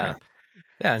all that crap.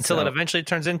 Yeah, until it eventually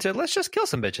turns into, let's just kill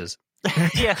some bitches.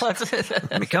 Let's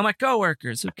become my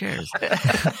coworkers. Who cares?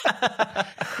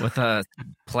 With a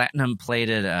platinum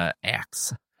plated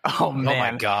axe. Oh man! Oh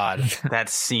my god, that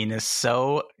scene is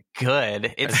so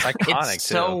good. It's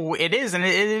iconic. It is, and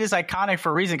it is iconic for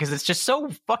a reason because it's just so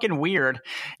fucking weird.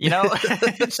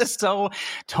 It's just so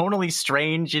tonally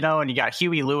strange. And you got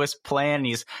Huey Lewis playing, and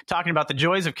he's talking about the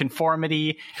joys of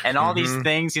conformity and all these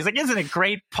things. He's like, "Isn't it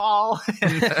great, Paul?"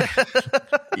 I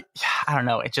don't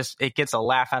know. It gets a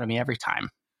laugh out of me every time.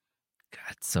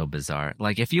 God, it's so bizarre.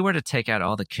 Like, if you were to take out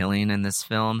all the killing in this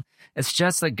film, it's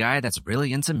just a guy that's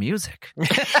really into music. He's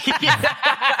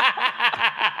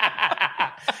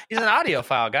an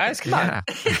audiophile, guys. Come on.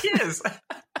 He is.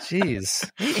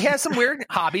 Jeez. He has some weird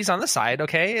hobbies on the side,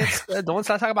 okay? Don't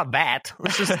start talking about that.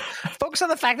 Let's just focus on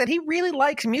the fact that he really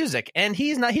likes music, and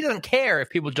he doesn't care if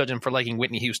people judge him for liking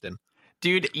Whitney Houston.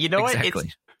 Dude, you know Exactly. what?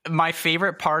 It's my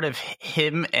favorite part of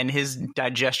him and his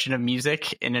digestion of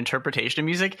music and interpretation of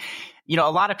music. A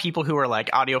lot of people who are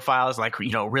like audiophiles, like,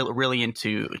 really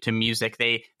into music,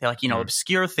 they like,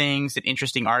 obscure things and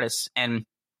interesting artists. And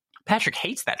Patrick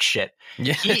hates that shit.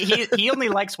 Yeah. He only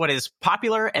likes what is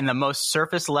popular and the most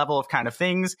surface level of kind of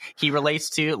things he relates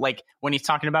to. Like when he's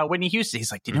talking about Whitney Houston,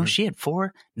 he's like, "Do you know she had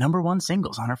 4 #1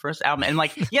 singles on her first album?" And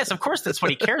like, yes, of course, that's what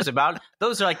he cares about.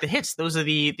 Those are like the hits. Those are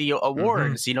the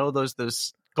awards.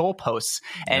 Those goalposts.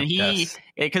 And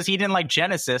because he didn't like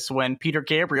Genesis when Peter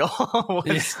Gabriel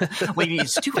was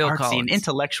he's too artsy and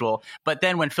intellectual. But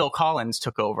then when Phil Collins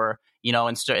took over,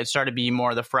 and it started being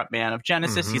more the front man of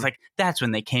Genesis, he's like, that's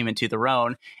when they came into their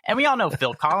own. And we all know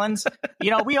Phil Collins.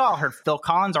 We all heard Phil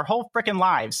Collins our whole freaking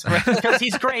lives because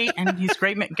he's great, and he's a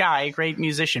great guy, great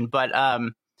musician, but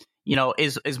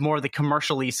is more the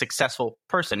commercially successful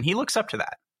person. He looks up to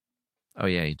that. Oh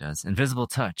yeah, he does. Invisible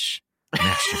Touch.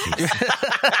 Masterpiece.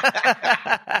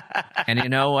 And you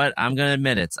know what? I'm going to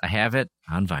admit it. I have it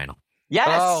on vinyl. Yes.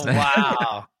 Oh,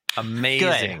 wow.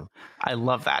 Amazing. Good. I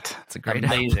love that. It's a great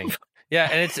amazing. album. Yeah,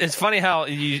 and it's funny how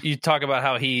you talk about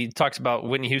how he talks about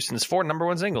Whitney Houston's 4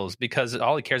 #1 singles because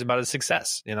all he cares about is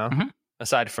success,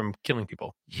 aside from killing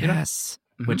people. Yes.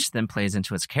 Which then plays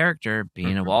into his character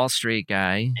being a Wall Street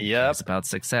guy. Yep. It's about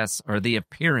success or the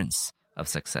appearance of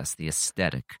success, the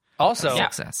aesthetic. Also,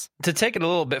 success. To take it a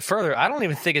little bit further, I don't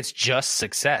even think it's just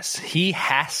success. He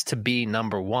has to be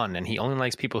 #1, and he only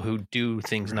likes people who do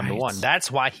things #1. That's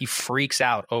why he freaks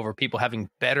out over people having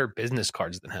better business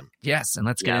cards than him. Yes, and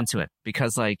let's get into it.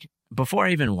 Because, like, before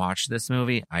I even watched this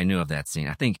movie, I knew of that scene.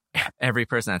 I think every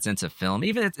person that's into film,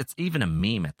 even it's even a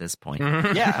meme at this point,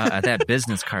 that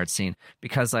business card scene.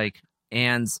 Because, like,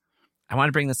 and I want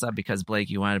to bring this up because,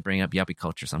 Blake, you want to bring up yuppie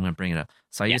culture, so I'm going to bring it up.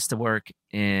 So I used to work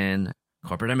in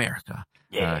corporate America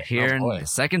here in the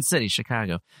second city,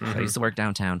 Chicago. So I used to work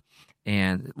downtown,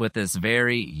 and with this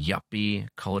very yuppie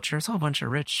culture, it's a whole bunch of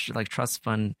rich, like, trust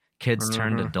fund kids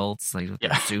turned adults, like, with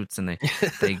their suits, and they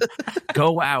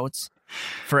go out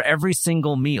for every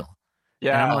single meal.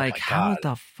 Yeah, and I'm like, how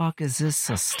the fuck is this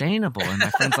sustainable? And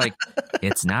my friend's like,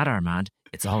 it's not, Armand.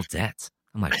 It's all debt.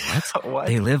 I'm like, what?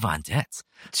 They live on debt.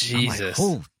 Jesus. I'm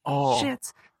like, holy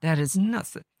shit. That is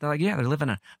nuts. They're like, yeah, they're living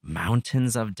on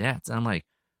mountains of debt. And I'm like,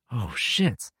 oh,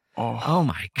 shit. Oh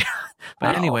my God.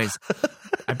 But anyways,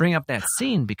 I bring up that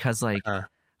scene because, like,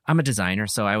 I'm a designer,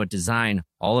 so I would design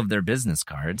all of their business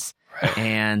cards.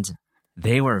 And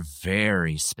they were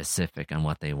very specific on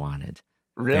what they wanted.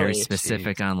 Really? Very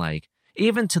specific on, like,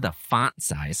 even to the font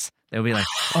size. They would be like,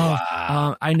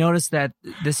 I noticed that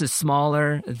this is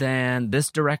smaller than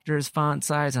this director's font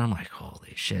size. And I'm like,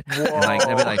 holy shit. Like,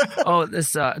 they'd be like, oh,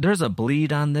 this there's a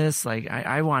bleed on this. Like,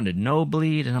 I wanted no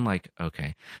bleed. And I'm like,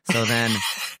 okay. So then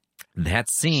that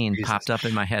scene popped up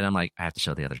in my head. I'm like, I have to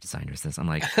show the other designers this. I'm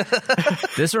like,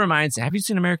 this reminds, have you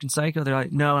seen American Psycho? They're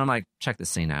like, no. And I'm like, check this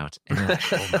scene out. And they're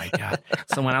like, oh my God.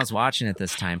 So when I was watching it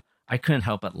this time, I couldn't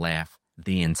help but laugh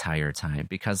the entire time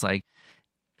because, like,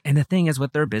 and the thing is,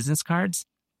 with their business cards,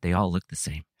 they all look the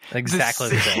same. Exactly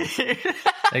the same.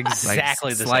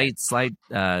 Exactly the same. Slight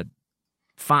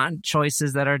font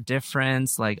choices that are different.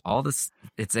 Like, all this,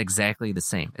 it's exactly the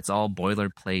same. It's all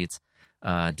boilerplate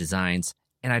designs.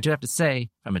 And I do have to say,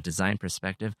 from a design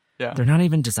perspective, they're not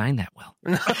even designed that well.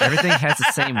 Everything has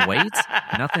the same weight.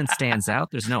 Nothing stands out.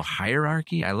 There's no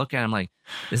hierarchy. I look at them like,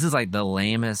 this is like the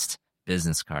lamest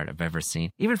business card I've ever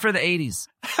seen, even for the 80s.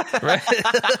 Right?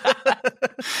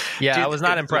 Yeah, dude, I was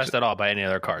not impressed at all by any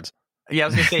of their cards. Yeah, I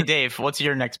was gonna say, Dave, what's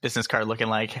your next business card looking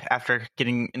like after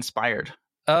getting inspired?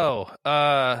 Probably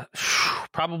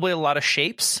a lot of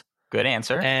shapes. Good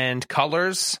answer. And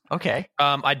colors. Okay.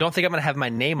 I don't think I'm gonna have my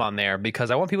name on there because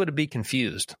I want people to be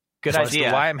confused. Good idea.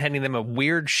 That's why I'm handing them a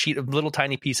weird sheet of little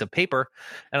tiny piece of paper,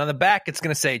 and on the back it's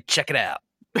gonna say, check it out.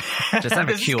 Just have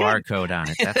a QR code on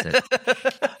it. That's it.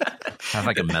 Have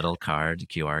like a metal card,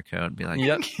 QR code. Be like,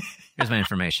 here's my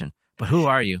information. But who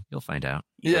are you? You'll find out.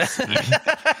 Yeah.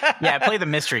 Yeah, play the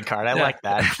mystery card. I like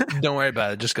that. Don't worry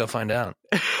about it. Just go find out.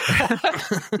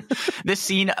 This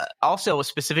scene, also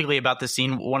specifically about this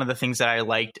scene, one of the things that I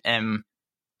liked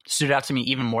stood out to me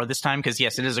even more this time, because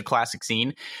yes, it is a classic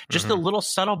scene. Just the little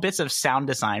subtle bits of sound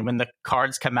design when the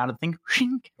cards come out of the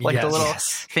thing, like the little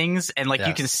things, and like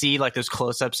you can see like those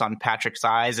close-ups on Patrick's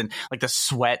eyes and like the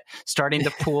sweat starting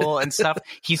to pool and stuff.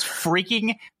 He's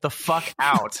freaking the fuck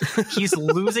out. He's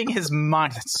losing his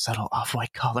mind. That subtle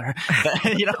off-white color,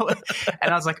 you know.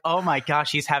 And I was like, oh my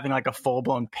gosh, he's having like a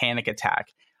full-blown panic attack,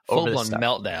 full-blown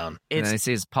meltdown. And then I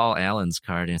see his Paul Allen's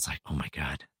card, and it's like, oh my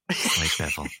god. White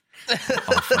bevel,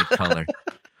 off-white color.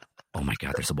 Oh my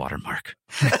god, there's a watermark.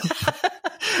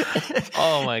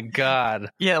 Oh my god.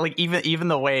 Yeah, like even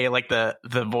the way like the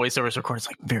voiceovers recorded, it's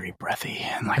like very breathy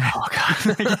and like, oh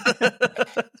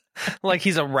god. Like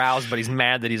he's aroused, but he's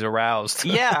mad that he's aroused.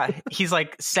 Yeah, he's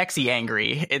like sexy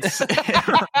angry. It's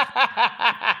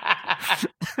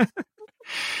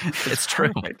it's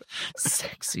true.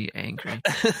 Sexy angry.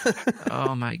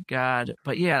 Oh my god.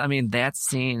 But yeah, I mean, that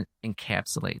scene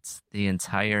encapsulates the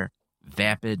entire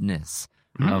vapidness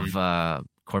of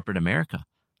corporate America,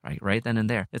 right then and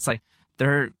there. It's like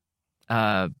they're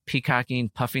peacocking,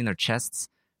 puffing their chests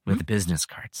with business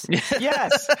cards.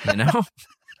 Yes. You know?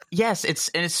 Yes,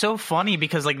 it's so funny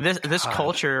because like this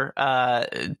culture,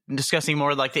 discussing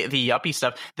more like the yuppie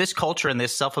stuff, this culture and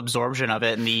this self-absorption of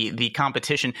it and the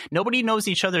competition, nobody knows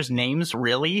each other's names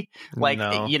really.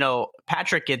 Like, you know,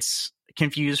 Patrick gets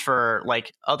confused for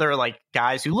like other like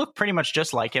guys who look pretty much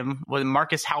just like him, with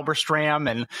Marcus Halberstram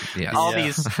and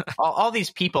all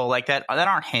these people like that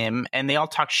aren't him, and they all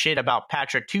talk shit about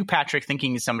Patrick to Patrick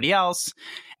thinking he's somebody else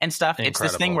and stuff. Incredible. It's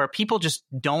this thing where people just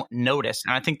don't notice,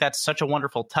 and I think that's such a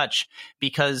wonderful touch,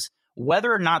 because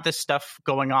whether or not this stuff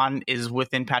going on is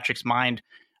within Patrick's mind,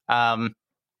 to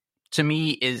me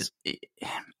is,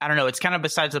 I don't know, it's kind of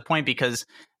besides the point, because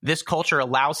this culture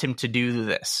allows him to do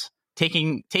this.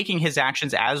 Taking his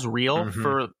actions as real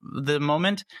for the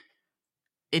moment,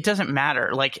 it doesn't matter.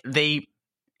 Like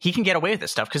he can get away with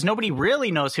this stuff because nobody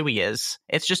really knows who he is.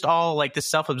 It's just all like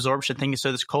this self-absorption thing.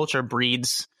 So this culture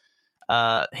breeds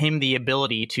him the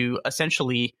ability to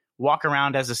essentially walk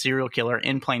around as a serial killer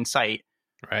in plain sight,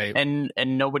 right? And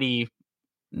nobody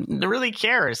really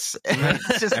cares.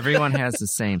 It's just... Everyone has the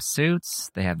same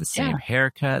suits. They have the same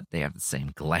haircut. They have the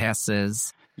same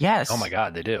glasses. Yes. Oh my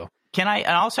God, they do. I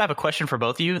also have a question for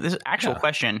both of you. This is an actual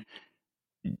question.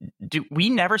 Do we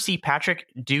never see Patrick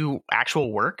do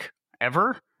actual work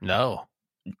ever? No.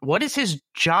 What is his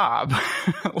job?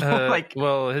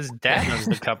 Well, his dad owns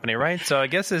the company, right? So I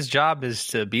guess his job is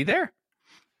to be there.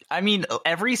 I mean,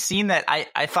 every scene that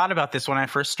I thought about this when I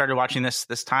first started watching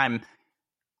this time.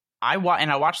 I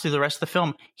watched through the rest of the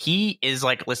film. He is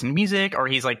like listening to music, or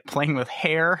he's like playing with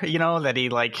hair, you know, that he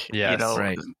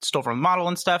stole from a model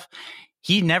and stuff.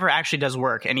 He never actually does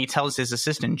work, and he tells his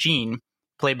assistant Jean,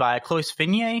 played by Chloe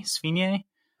Sevigny.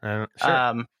 Sure.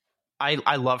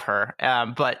 I love her,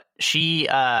 but she's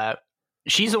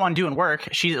the one doing work.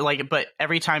 She's like, but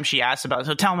every time she asks about it,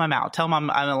 so tell him I'm out. Tell him I'm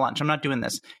at lunch. I'm not doing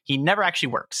this. He never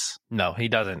actually works. No, he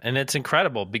doesn't, and it's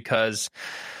incredible because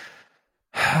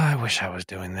I wish I was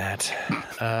doing that.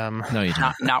 No, you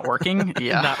don't. Not working.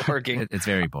 Yeah, not working. It's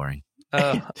very boring.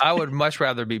 I would much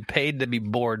rather be paid to be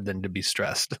bored than to be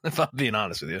stressed, if I'm being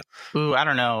honest with you. Ooh, I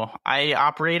don't know. I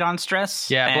operate on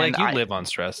stress. Yeah, Blake, you live on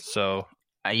stress, so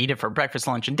I eat it for breakfast,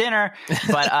 lunch, and dinner,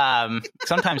 but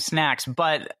sometimes snacks.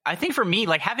 But I think for me,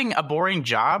 like having a boring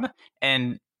job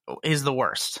is the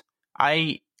worst.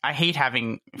 I hate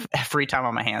having free time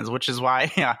on my hands, which is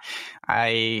why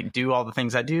I do all the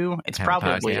things I do. It's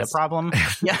probably a problem.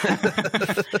 Yeah.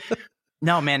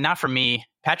 No, man, not for me.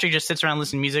 Patrick just sits around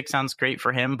listening to music. Sounds great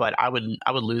for him, but I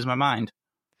would lose my mind.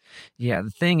 Yeah, the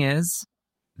thing is,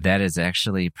 that is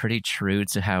actually pretty true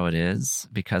to how it is,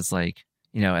 because, like,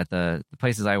 you know, at the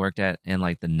places I worked at, and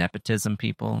like the nepotism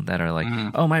people that are like,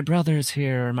 oh, my brother's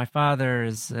here, or my father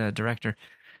is a director.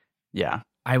 Yeah.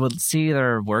 I would see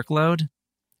their workload,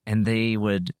 and I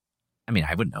would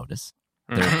notice.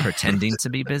 They're pretending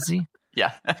to be busy.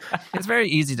 Yeah. It's very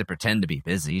easy to pretend to be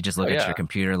busy. You just look at your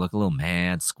computer, look a little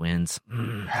mad, squints.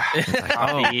 Yeah.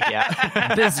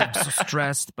 Busy, so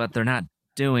stressed, but they're not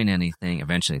doing anything.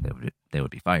 Eventually they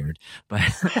would be fired, but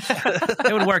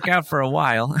it would work out for a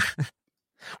while.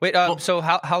 Wait, so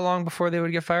how long before they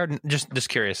would get fired? Just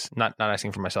curious, not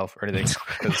asking for myself or anything.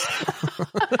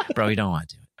 Bro, you don't want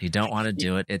to do it. You don't want to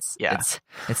do it. It's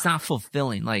not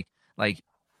fulfilling. Like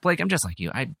Blake, I'm just like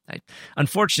you. I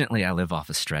unfortunately I live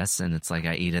off of stress, and it's like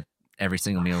I eat it every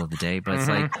single meal of the day. But it's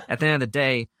like at the end of the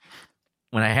day,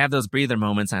 when I have those breather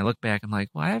moments and I look back, I'm like,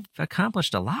 well, I've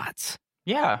accomplished a lot.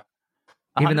 Yeah.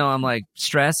 Even though I'm like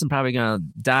stressed and probably going to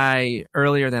die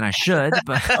earlier than I should.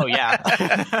 But oh, yeah.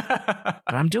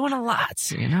 But I'm doing a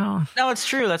lot, you know? No, it's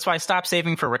true. That's why I stopped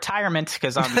saving for retirement,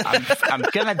 because I'm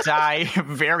going to die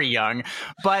very young,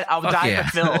 but I'll die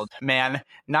fulfilled, man.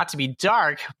 Not to be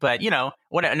dark, but, you know,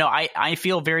 I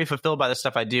feel very fulfilled by the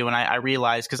stuff I do. And I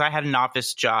realized, because I had an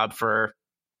office job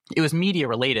it was media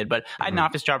related, but I had an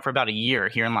office job for about a year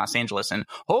here in Los Angeles, and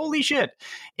holy shit,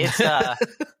 it's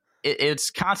it's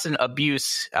constant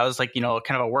abuse. I was like, you know,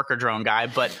 kind of a worker drone guy,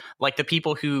 but like the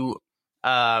people who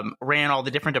ran all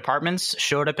the different departments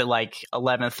showed up at like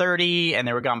 11:30 and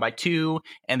they were gone by 2,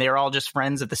 and they were all just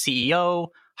friends of the CEO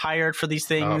hired for these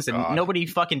things, and nobody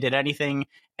fucking did anything,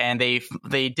 and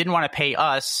they didn't want to pay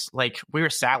us. Like, we were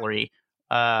salary,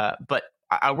 but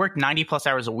I worked 90 plus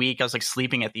hours a week. I was like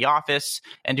sleeping at the office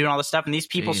and doing all this stuff. And these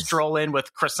people stroll in with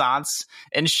croissants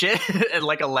and shit at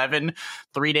like 11,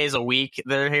 3 days a week.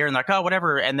 They're here and they're like, oh,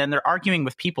 whatever. And then they're arguing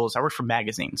with people. I work for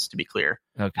magazines, to be clear.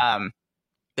 Okay.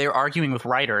 They're arguing with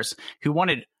writers who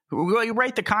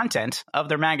write the content of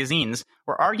their magazines.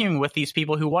 We're arguing with these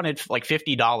people who wanted like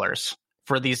 $50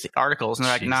 for these articles. And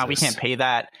they're like, nah, we can't pay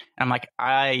that. And I'm like,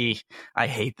 I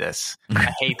hate this.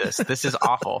 I hate this. This is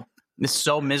awful. It's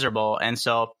so miserable. And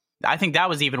so I think that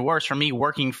was even worse for me,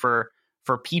 working for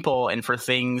people and for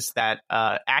things that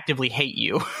actively hate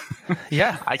you.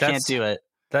 Yeah. I can't do it.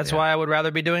 That's why I would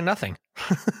rather be doing nothing.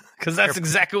 Because that's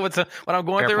exactly what I'm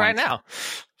going through right now.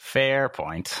 Fair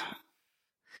point.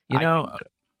 You know,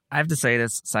 I have to say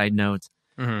this, side note.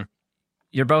 Mm-hmm.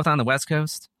 You're both on the West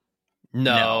Coast?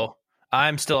 No.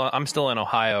 I'm still in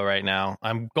Ohio right now.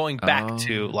 I'm going back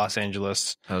to Los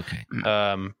Angeles. Okay. In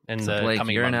the Blake,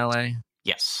 coming you're months. in LA?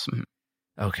 Yes.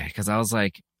 Okay, because I was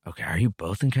like, okay, are you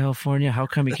both in California? How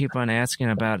come you keep on asking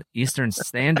about Eastern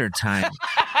Standard Time?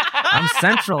 I'm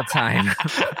Central Time.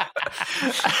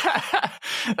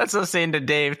 That's what I was saying to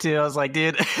Dave too. I was like,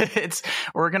 dude,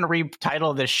 we're gonna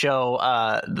retitle this show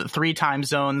the 3 Time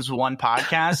Zones 1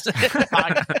 podcast.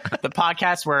 The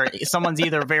podcast where someone's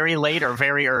either very late or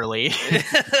very early.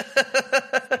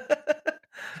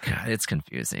 God, it's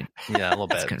confusing. Yeah, a little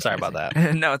bit. Sorry about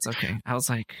that. No, it's okay. I was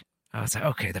like,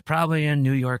 okay, they're probably in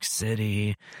New York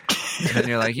City. And then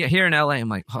you're like, yeah, here in LA. I'm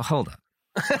like, hold up.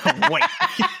 Wait.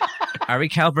 Are we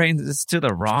calibrating this to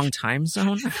the wrong time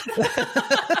zone?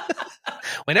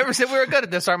 We never said we were good at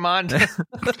this, Armand.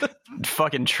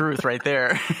 Fucking truth right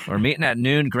there. We're meeting at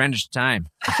noon Greenwich time.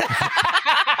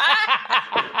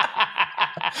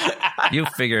 You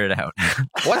figure it out.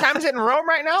 What time is it in Rome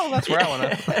right now? That's where I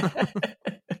want to.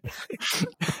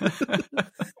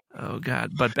 Oh,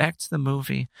 God. But back to the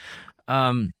movie.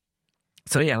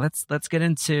 So yeah, let's get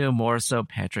into more so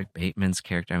Patrick Bateman's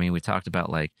character. I mean, we talked about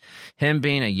like him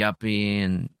being a yuppie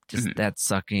and just that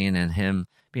sucking, and him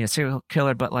being a serial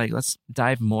killer, but like let's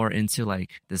dive more into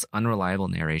like this unreliable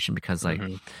narration, because like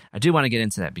I do want to get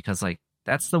into that, because like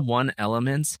that's the one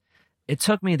element. It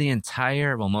took me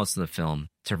most of the film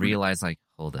to realize like,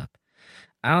 hold up,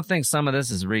 I don't think some of this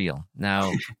is real.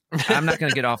 Now, I'm not going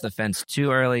to get off the fence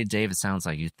too early. Dave, it sounds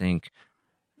like you think,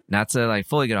 not to like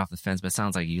fully get off the fence, but it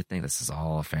sounds like you think this is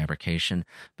all a fabrication.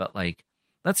 But like,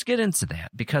 let's get into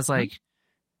that, because like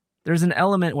there's an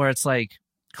element where it's like,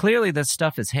 clearly this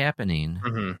stuff is happening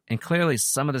and clearly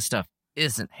some of the stuff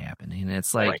isn't happening. And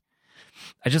it's like,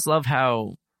 I just love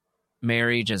how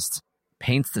Mary just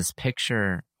paints this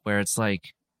picture where it's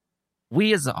like,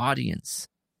 we as the audience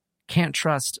can't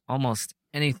trust almost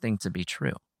anything to be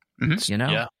true, you know?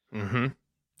 Yeah.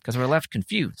 Because we're left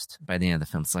confused by the end of the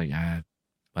film. It's like,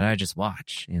 what I just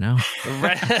watch, you know?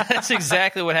 Right. That's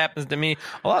exactly what happens to me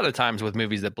a lot of times with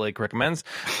movies that Blake recommends.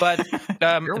 But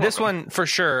this one, for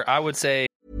sure, I would say.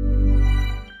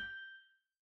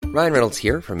 Ryan Reynolds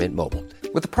here from Mint Mobile.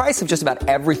 With the price of just about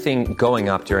everything going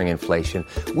up during inflation,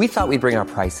 we thought we'd bring our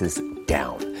prices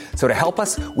down. So to help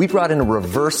us, we brought in a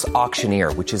reverse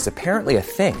auctioneer, which is apparently a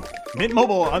thing. Mint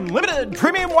Mobile Unlimited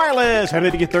Premium Wireless. How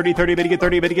to get 30, 30, how to get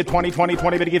 30, how to get 20, 20,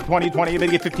 20, how to get 20, 20, how to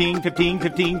get 15, 15,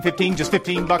 15, 15, just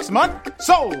 $15 a month?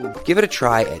 Sold! Give it a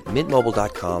try at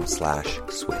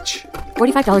mintmobile.com/switch.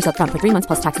 $45 up front for 3 months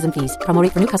plus taxes and fees. Promo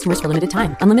rate for new customers for limited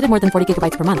time. Unlimited more than 40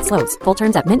 gigabytes per month. Slows full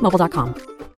terms at mintmobile.com.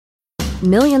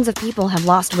 Millions of people have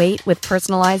lost weight with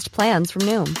personalized plans from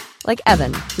Noom. Like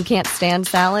Evan, who can't stand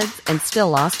salads and still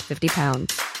lost 50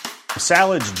 pounds.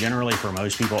 Salads generally for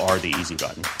most people are the easy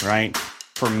button, right?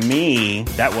 For me,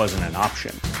 that wasn't an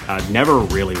option. I never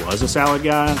really was a salad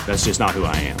guy. That's just not who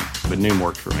I am. But Noom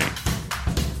worked for me.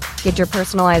 Get your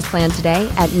personalized plan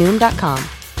today at Noom.com.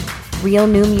 Real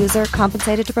Noom user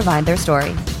compensated to provide their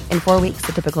story. In 4 weeks,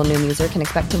 the typical Noom user can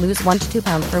expect to lose 1 to 2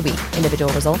 pounds per week.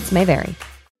 Individual results may vary.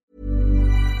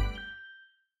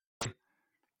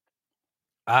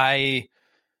 I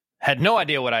had no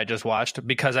idea what I just watched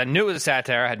because I knew it was a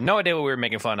satire. I had no idea what we were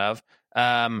making fun of.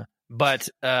 But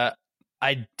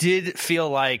I did feel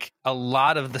like a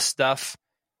lot of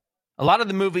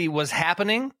the movie was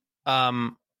happening.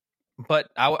 But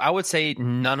I would say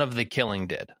none of the killing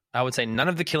did.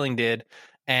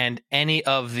 And any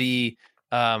of the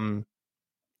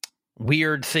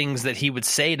weird things that he would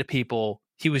say to people,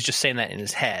 he was just saying that in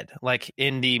his head. Like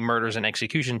in the murders and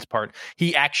executions part,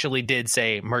 he actually did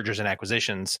say mergers and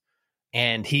acquisitions,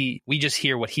 and we just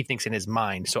hear what he thinks in his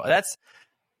mind. So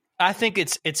I think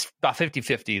it's about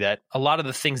 50-50 that a lot of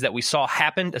the things that we saw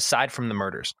happened aside from the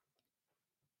murders.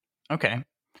 Okay.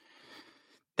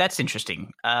 That's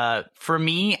interesting. For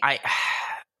me, I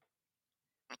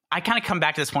kind of come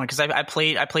back to this point because I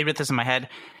played with this in my head.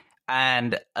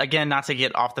 And again, not to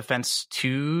get off the fence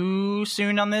too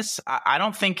soon on this, I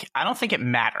don't think it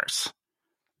matters.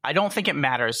 I don't think it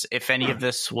matters if any of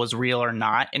this was real or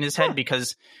not in his head,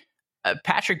 because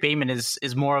Patrick Bateman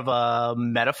is more of a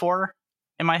metaphor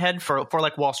in my head for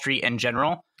like Wall Street in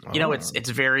general. You know, it's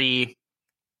very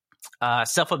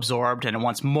self-absorbed, and it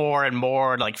wants more and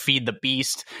more, like feed the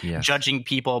beast, judging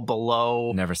people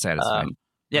below. Never satisfied.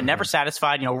 Never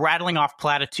satisfied, you know, rattling off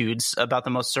platitudes about the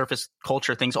most surface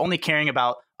culture things, only caring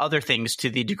about other things to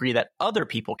the degree that other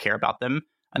people care about them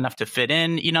enough to fit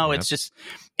in. You know, it's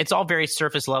all very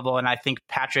surface level. And I think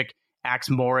Patrick acts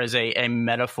more as a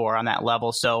metaphor on that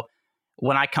level. So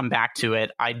when I come back to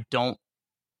it, I don't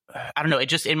know. It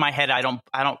just, in my head, I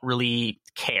don't really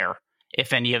care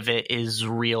if any of it is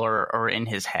real or in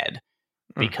his head,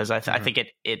 because I think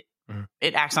it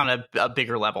acts on a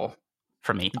bigger level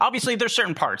for me. Obviously, there's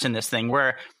certain parts in this thing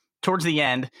where towards the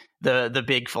end, the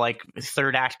big like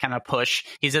third act kind of push,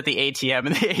 he's at the ATM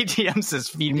and the ATM says,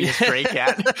 "Feed me a stray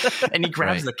cat," and he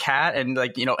grabs the cat and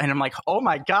like, you know, and I'm like, oh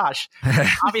my gosh.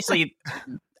 Obviously,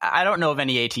 I don't know of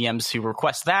any ATMs who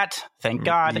request that. Thank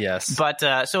God. Yes.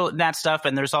 But so that stuff,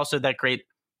 and there's also that great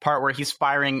part where he's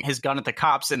firing his gun at the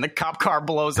cops and the cop car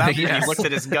blows up and he looks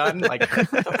at his gun like,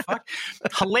 what the fuck?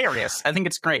 Hilarious. I think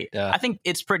it's great. Yeah. I think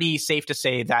it's pretty safe to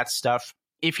say that stuff,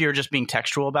 if you're just being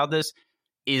textual about this,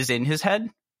 is in his head.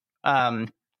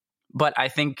 But I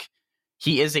think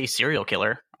he is a serial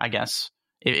killer, I guess.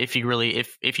 If you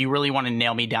really want to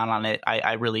nail me down on it,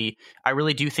 I really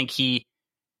do think he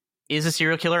is a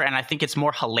serial killer, and I think it's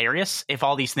more hilarious if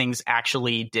all these things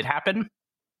actually did happen.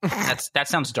 That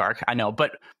sounds dark, I know,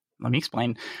 but let me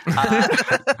explain.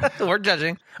 We're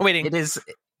judging. Waiting.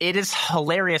 It is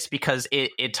hilarious because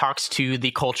it talks to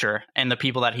the culture and the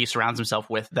people that he surrounds himself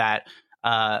with. That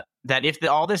if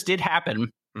all this did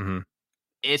happen,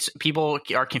 it's people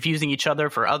are confusing each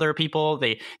other for other people.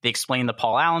 They explain the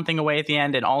Paul Allen thing away at the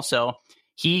end, and also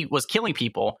he was killing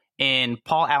people in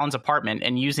Paul Allen's apartment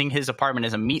and using his apartment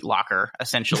as a meat locker,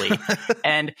 essentially.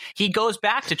 And he goes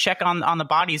back to check on the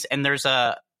bodies, and there's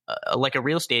a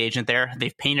real estate agent there.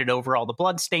 They've painted over all the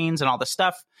blood stains and all the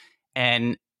stuff.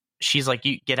 And she's like,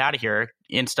 "You get out of here,"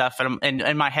 and stuff. And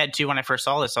in my head too, when I first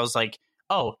saw this, I was like,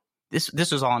 oh, this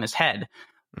was all in his head.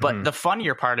 But the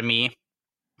funnier part of me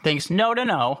thinks, no,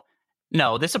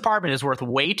 this apartment is worth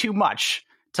way too much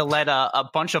to let a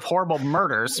bunch of horrible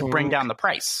murders bring down the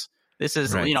price. This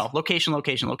is, you know, location.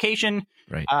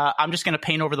 Right. I'm just going to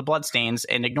paint over the bloodstains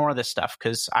and ignore this stuff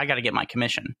because I got to get my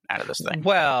commission out of this thing.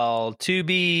 Well, to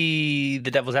be the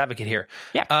devil's advocate here,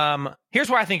 here's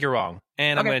where I think you're wrong,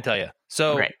 and I'm going to tell you.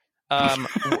 So,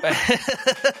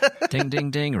 ding,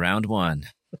 ding, ding, round one.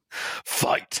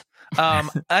 Fight.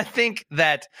 I think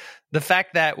that the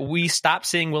fact that we stopped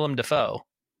seeing Willem Dafoe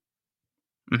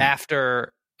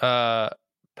after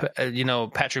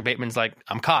Patrick Bateman's like,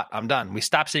 "I'm caught, I'm done." We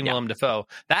stopped seeing Willem Dafoe.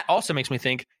 That also makes me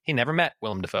think he never met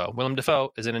Willem Dafoe. Willem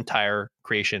Dafoe is an entire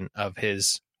creation of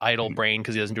his idle brain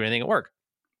because he doesn't do anything at work.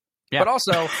 Yeah. But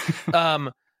also,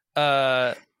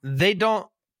 they don't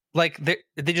like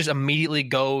they just immediately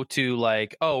go to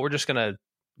like, oh, we're just gonna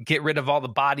get rid of all the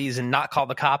bodies and not call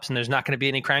the cops, and there's not going to be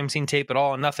any crime scene tape at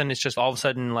all, and nothing. It's just all of a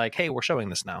sudden like, hey, we're showing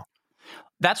this now.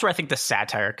 That's where I think the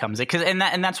satire comes in,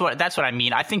 and that's what I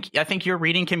mean. I think your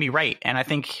reading can be right, and I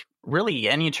think really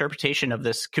any interpretation of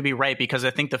this could be right, because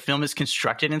I think the film is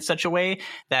constructed in such a way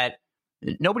that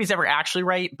nobody's ever actually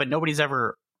right, but nobody's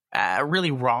ever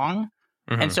really wrong.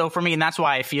 And so for me, and that's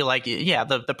why I feel like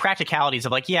the practicalities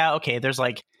of like, okay, there's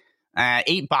like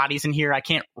 8 bodies in here, I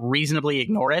can't reasonably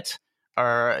ignore it,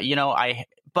 or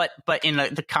but in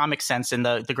the comic sense, in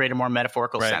the greater, more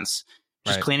metaphorical sense.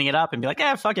 Just cleaning it up and be like,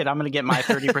 fuck it, I'm going to get my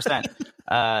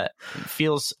 30%.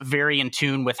 Feels very in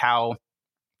tune with how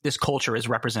this culture is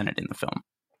represented in the film.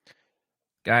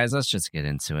 Guys, let's just get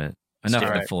into it. Enough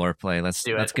of the foreplay.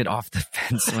 Let's get off the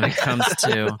fence when it comes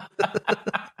to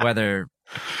whether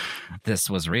this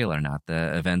was real or not.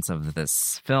 The events of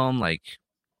this film, like,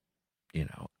 you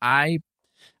know, I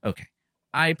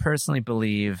personally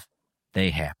believe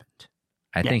they happened.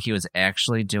 I think he was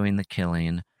actually doing the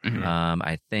killing. Mm-hmm.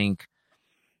 I think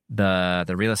the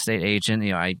real estate agent,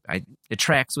 you know, it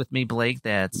tracks with me, Blake,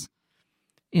 that,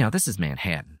 you know, this is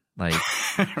Manhattan. Like,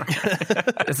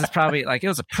 this is probably, like, it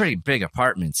was a pretty big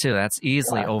apartment too. That's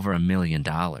easily over $1 million.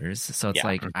 So it's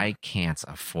like, I can't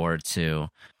afford to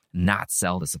not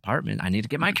sell this apartment. I need to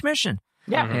get my commission.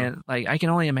 Yeah. And like, I can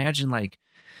only imagine like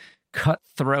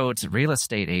cutthroat real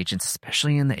estate agents,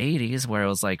 especially in the 80s, where it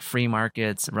was like free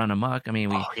markets run amok. I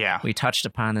mean, we touched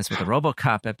upon this with the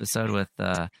RoboCop episode with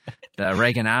the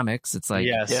Reaganomics. It's like,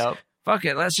 fuck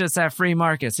it, let's just have free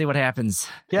market, see what happens.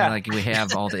 Yeah. And like, we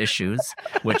have all the issues,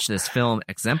 which this film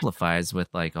exemplifies with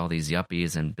like all these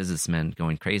yuppies and businessmen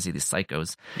going crazy, these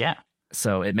psychos. Yeah.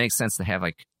 So it makes sense to have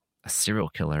like a serial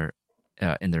killer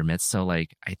in their midst. So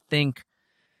like, I think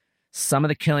some of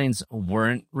the killings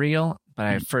weren't real, but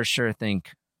I for sure think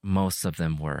most of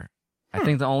them were. I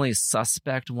think the only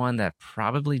suspect one that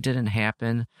probably didn't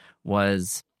happen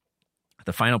was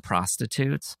the final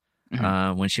prostitute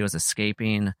when she was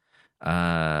escaping.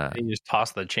 He just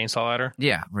tossed the chainsaw at her?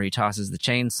 Yeah, where he tosses the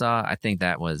chainsaw. I think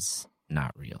that was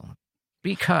not real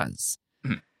because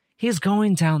he's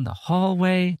going down the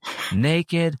hallway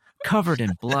naked, covered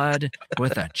in blood,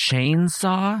 with a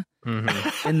chainsaw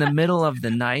in the middle of the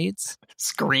night.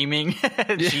 Screaming.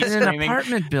 She's in an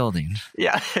apartment building.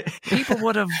 Yeah. People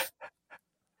would have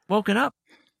woken up.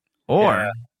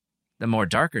 Or the more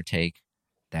darker take,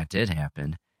 that did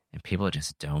happen. And people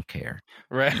just don't care.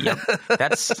 Right. Yep.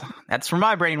 That's where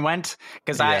my brain went.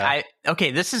 Because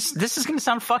this is going to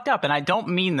sound fucked up, and I don't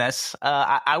mean this.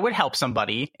 I would help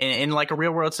somebody in like a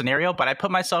real world scenario, but I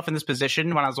put myself in this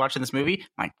position when I was watching this movie.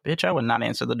 I'm like, bitch, I would not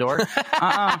answer the door.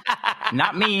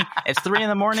 Not me. It's 3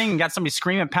 a.m. and got somebody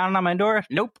screaming, pounding on my door.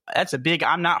 Nope. That's a big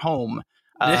I'm not home.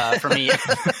 For me.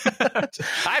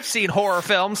 I've seen horror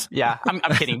films. Yeah, I'm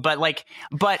kidding. But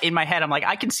in my head, I'm like,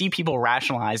 I can see people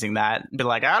rationalizing that. Be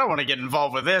like, I don't want to get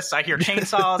involved with this. I hear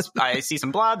chainsaws. I see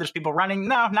some blood. There's people running.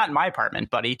 No, not in my apartment,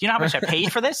 buddy. Do you know how much I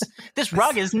paid for this? This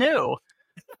rug is new.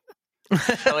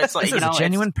 So it's like, this is a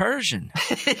genuine Persian.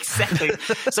 Exactly.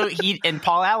 So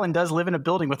Paul Allen does live in a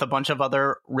building with a bunch of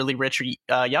other really rich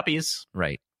yuppies.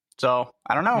 Right. So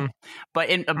I don't know, but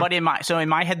in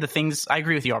my head, the things I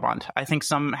agree with you, Armand. I think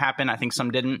some happened. I think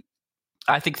some didn't.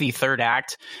 I think the third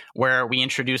act where we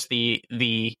introduce the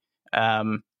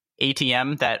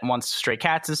ATM that wants stray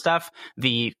cats and stuff,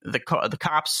 the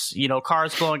cops,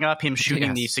 cars blowing up, him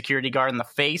shooting the security guard in the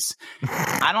face.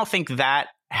 I don't think that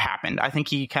happened. I think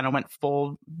he kind of went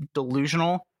full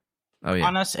delusional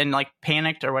on us and like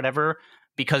panicked or whatever.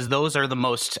 Because those are the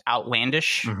most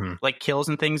outlandish like kills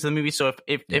and things in the movie. So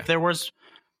if there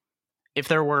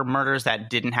were murders that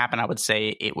didn't happen, I would say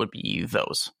it would be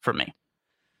those for me.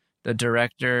 The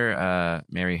director,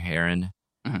 Mary Herron,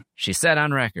 she said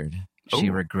on record she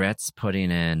regrets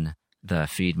putting in the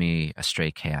 "feed me a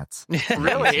stray cat."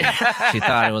 Really? She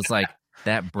thought it was like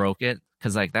that broke it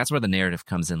because like that's where the narrative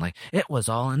comes in. Like it was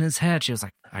all in his head. She was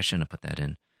like, I shouldn't have put that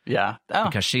in. Yeah.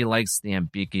 Because she likes the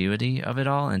ambiguity of it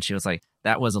all. And she was like,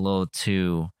 that was a little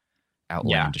too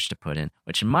outlandish to put in,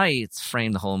 which might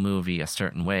frame the whole movie a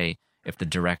certain way if the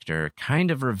director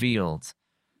kind of revealed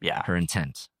her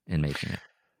intent in making it.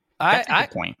 That's a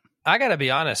good point. I got to be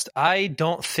honest. I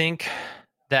don't think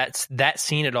that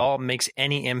scene at all makes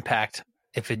any impact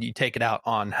if you take it out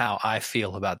on how I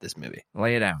feel about this movie.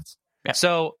 Lay it out. Yeah.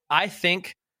 So I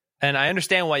think... And I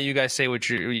understand why you guys say what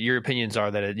your opinions are,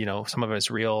 that some of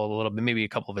it's real, a little bit, maybe a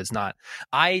couple of it's not.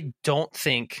 I don't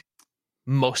think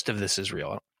most of this is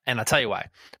real. And I'll tell you why.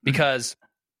 Because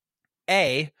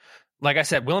like I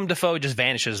said, Willem Dafoe just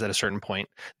vanishes at a certain point.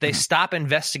 They stop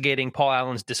investigating Paul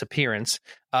Allen's disappearance.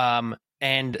 And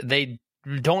they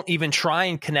don't even try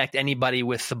and connect anybody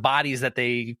with the bodies that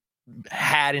they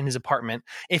had in his apartment.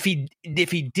 If he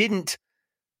didn't,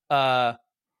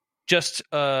 just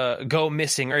go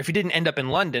missing, or if he didn't end up in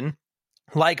London,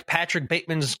 like Patrick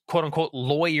Bateman's quote-unquote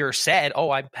lawyer said,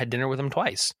 I had dinner with him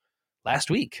twice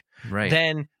last week. Right.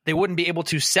 Then they wouldn't be able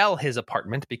to sell his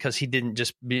apartment because he didn't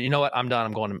just be, you know what, I'm done,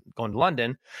 I'm going to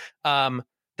London. The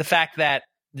fact that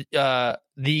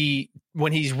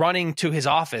when he's running to his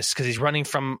office, because he's running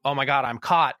from, oh my God, I'm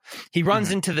caught, he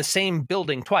runs into the same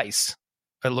building twice,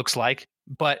 it looks like,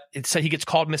 but he gets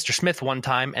called Mr. Smith one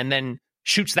time and then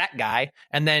shoots that guy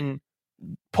and then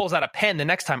pulls out a pen the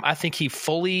next time. I think he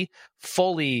fully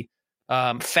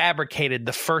fabricated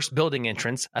the first building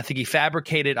entrance. I think he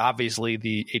fabricated, obviously,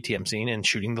 the ATM scene and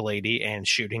shooting the lady and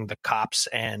shooting the cops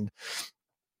and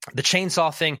the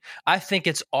chainsaw thing. I think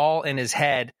it's all in his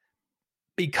head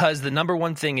because the number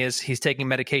one thing is he's taking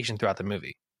medication throughout the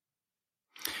movie.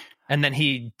 And then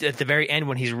he, at the very end,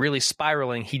 when he's really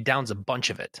spiraling, he downs a bunch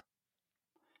of it.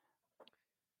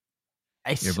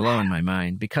 You're blowing my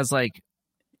mind because, like,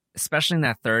 especially in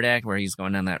that third act where he's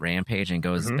going on that rampage and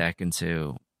goes back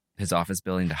into his office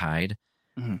building to hide,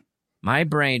 my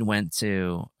brain went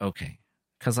to, okay,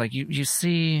 because, like, you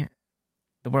see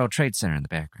the World Trade Center in the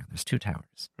background. There's 2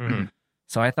 towers.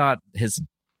 So I thought his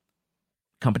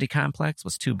company complex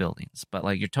was 2 buildings. But,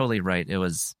 like, you're totally right. It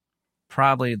was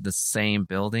probably the same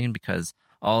building because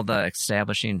all the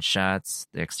establishing shots,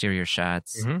 the exterior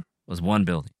shots, was 1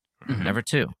 building, never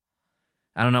 2.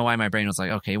 I don't know why my brain was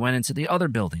like, okay, went into the other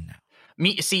building now.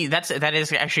 That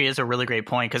is actually a really great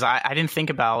point because I didn't think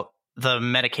about the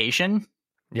medication.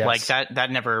 Yes. Like that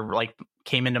never like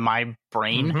came into my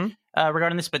brain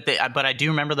regarding this, but I do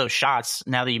remember those shots.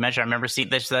 Now that you mentioned, I remember seeing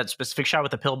that specific shot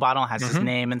with the pill bottle has his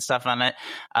name and stuff on it.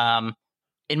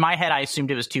 In my head, I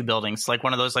assumed it was 2 buildings, like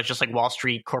one of those, like just like Wall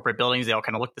Street corporate buildings. They all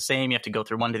kind of look the same. You have to go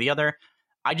through one to the other.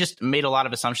 I just made a lot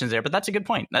of assumptions there, but that's a good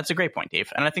point. That's a great point,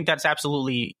 Dave. And I think that's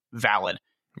absolutely valid.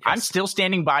 Yes. I'm still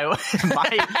standing by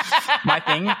my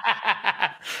thing,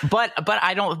 but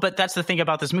that's the thing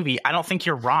about this movie. I don't think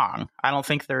you're wrong. I don't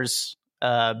think there's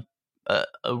a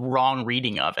wrong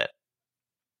reading of it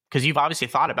because you've obviously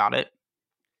thought about it.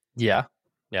 Yeah.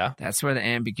 That's where the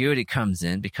ambiguity comes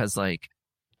in because, like,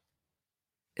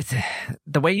 it's,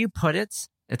 the way you put it,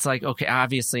 it's like, okay,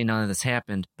 obviously none of this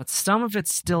happened, but some of it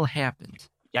still happened.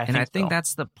 Yeah, I think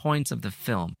that's the point of the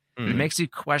film. It makes you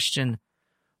question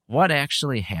what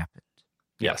actually happened.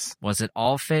 Yes. Was it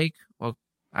all fake? Well,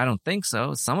 I don't think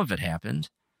so. Some of it happened.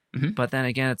 But then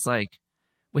again, it's like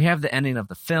we have the ending of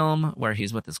the film where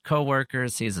he's with his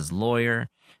coworkers, he's his lawyer,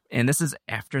 and this is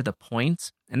after the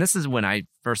point. And this is when I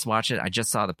first watched it. I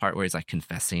just saw the part where he's like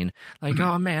confessing, like,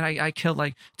 oh man, I killed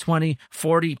like 20,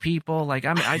 40 people. Like,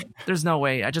 there's no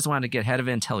way. I just wanted to get ahead of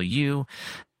it and tell you.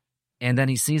 And then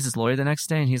he sees his lawyer the next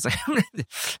day and he's like,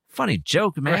 funny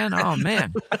joke, man. Oh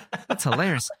man, that's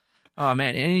hilarious. Oh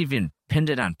man, and he even pinned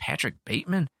it on Patrick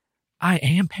Bateman. I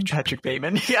am Patrick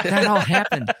Bateman. Yeah. That all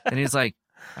happened. And he's like,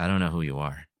 I don't know who you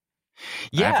are.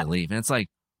 Yeah. I have to leave. And it's like,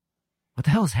 what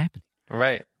the hell is happening?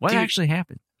 Right. What actually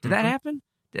happened? Did that happen?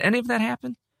 Did any of that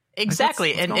happen?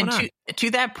 Exactly. Like, and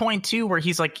to that point too, where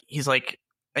he's like,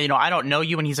 you know, I don't know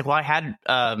you. And he's like, well, I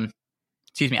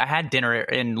had dinner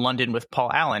in London with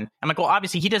Paul Allen. I'm like, well,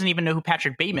 obviously he doesn't even know who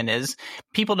Patrick Bateman is.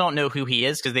 People don't know who he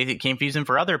is because they confuse him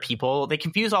for other people. They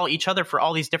confuse each other for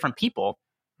all these different people.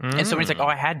 And so when he's like, oh,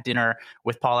 I had dinner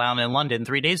with Paul Allen in London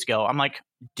 3 days ago. I'm like,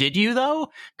 did you though?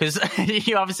 Because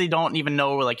you obviously don't even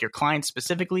know like your client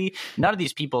specifically. None of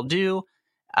these people do.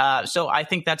 So I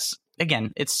think that's,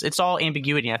 again, it's all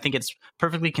ambiguity. I think it's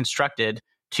perfectly constructed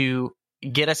to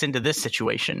get us into this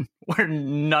situation where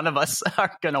none of us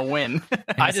are going to win.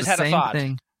 I just had a thought.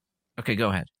 Thing. Okay, go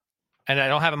ahead. And I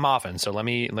don't have them often, so let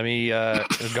me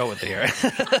go with it here.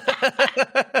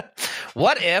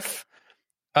 What if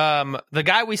the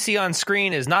guy we see on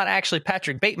screen is not actually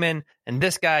Patrick Bateman, and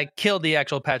this guy killed the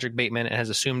actual Patrick Bateman and has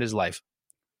assumed his life?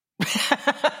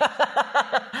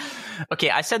 Okay,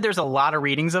 I said there's a lot of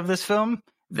readings of this film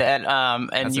that, and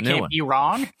that's you can't be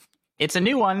wrong. It's a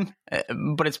new one,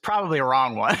 but it's probably a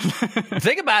wrong one.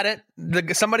 Think about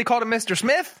it. Somebody called him Mr.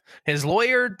 Smith. His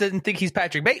lawyer didn't think he's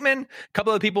Patrick Bateman. A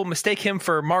couple of people mistake him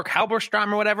for Mark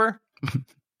Halberstrom or whatever.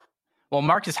 Well,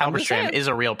 Marcus Halberstrom is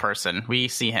a real person. We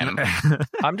see him.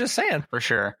 I'm just saying. For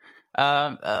sure.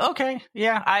 Okay.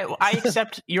 Yeah, I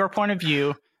accept your point of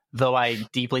view, though I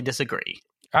deeply disagree.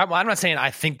 I'm not saying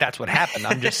I think that's what happened.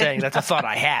 I'm just saying that's a thought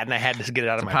I had, and I had to get it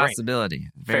out of my brain. Possibility.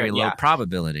 Very low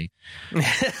probability.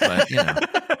 But, you know.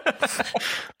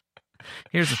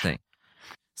 Here's the thing.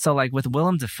 So, like, with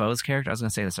Willem Dafoe's character, I was going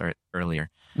to say this earlier,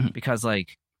 because,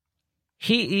 like,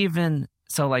 he's,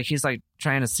 like,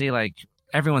 trying to see, like,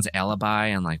 everyone's alibi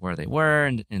and, like, where they were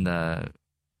and in the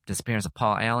disappearance of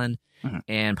Paul Allen.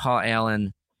 And Paul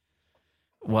Allen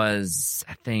was,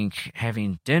 I think,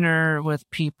 having dinner with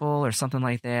people or something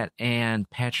like that, and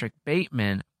Patrick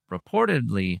Bateman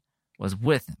reportedly was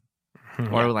with him.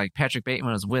 Or, like, Patrick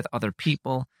Bateman was with other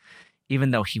people,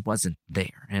 even though he wasn't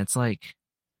there. And it's like,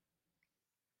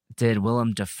 did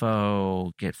Willem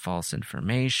Dafoe get false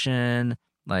information?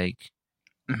 Like,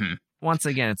 once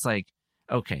again, it's like,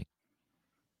 okay,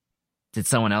 did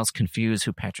someone else confuse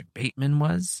who Patrick Bateman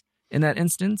was in that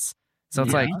instance? So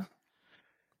it's like,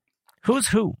 who's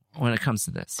who when it comes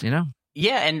to this, you know?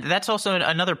 Yeah, and that's also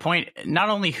another point. Not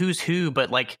only who's who, but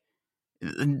like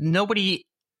nobody.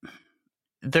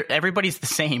 Everybody's the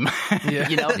same. Yeah.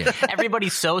 You know,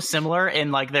 everybody's so similar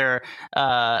in like their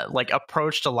like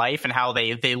approach to life and how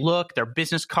they look, their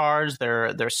business cards,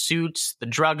 their suits, the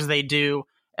drugs they do,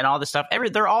 and all this stuff.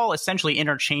 They're all essentially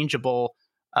interchangeable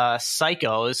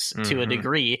psychos to a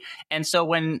degree. And so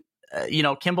when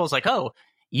Kimball's like, "Oh,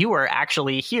 you were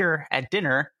actually here at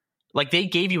dinner," like they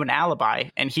gave you an alibi,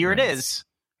 and here it is,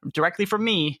 directly from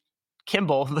me.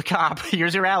 Kimball, the cop,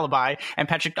 here's your alibi. And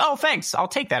Patrick, oh, thanks. I'll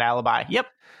take that alibi. Yep,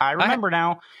 I remember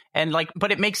now. And like,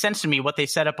 but it makes sense to me what they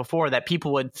set up before, that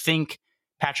people would think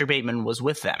Patrick Bateman was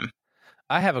with them.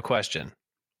 I have a question.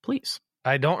 Please.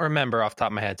 I don't remember off the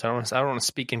top of my head, so I don't want to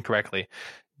speak incorrectly.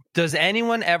 Does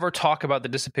anyone ever talk about the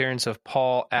disappearance of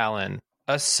Paul Allen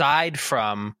aside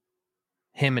from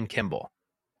him and Kimball?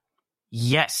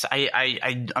 Yes,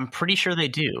 I'm pretty sure they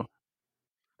do.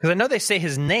 Because I know they say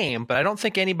his name, but I don't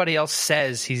think anybody else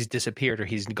says he's disappeared or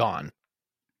he's gone.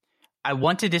 I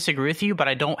want to disagree with you, but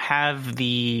I don't have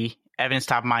the evidence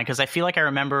top of mind, because I feel like I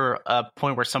remember a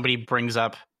point where somebody brings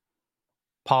up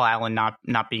Paul Allen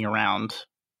not being around.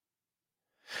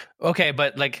 Okay,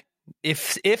 but like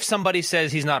if somebody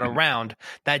says he's not around,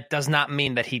 that does not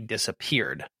mean that he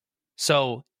disappeared.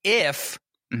 So if,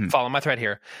 follow my thread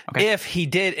here, if he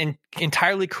did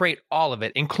entirely create all of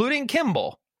it, including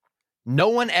Kimball, no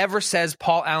one ever says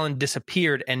Paul Allen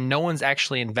disappeared, and no one's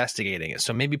actually investigating it.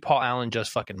 So maybe Paul Allen just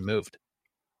fucking moved.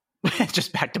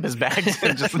 Just packed up his bags.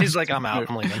 And he's like, I'm out.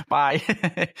 I'm leaving. Bye.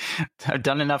 I've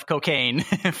done enough cocaine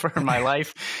for my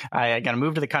life. I got to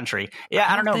move to the country.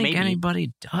 Yeah, I don't know. Think maybe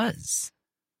anybody does.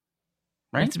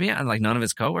 Right? To be honest, like none of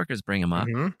his coworkers bring him up.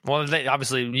 Well, they,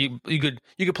 obviously, you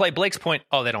could play Blake's point.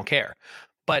 Oh, they don't care.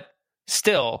 But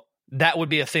still, that would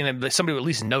be a thing that somebody would at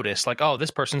least notice. Like, oh,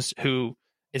 this person's who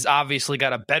is obviously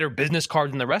got a better business card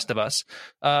than the rest of us.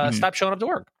 Stop showing up to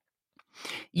work.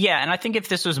 Yeah, and I think if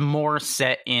this was more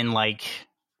set in like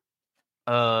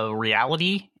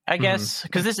reality, I guess,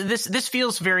 because this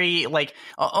feels very like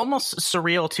almost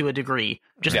surreal to a degree.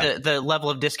 Just the level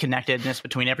of disconnectedness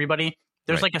between everybody.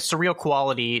 There's like a surreal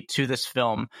quality to this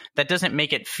film that doesn't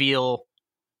make it feel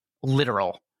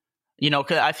literal. You know,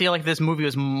 'cause I feel like this movie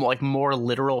was more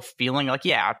literal feeling. Like,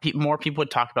 yeah, more people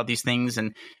would talk about these things,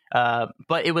 and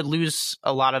but it would lose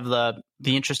a lot of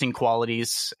the interesting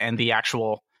qualities and the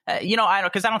actual. I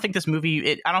don't think this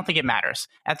movie. I don't think it matters.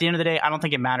 At the end of the day, I don't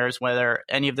think it matters whether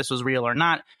any of this was real or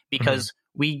not, because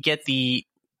we get the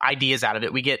ideas out of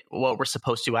it. We get what we're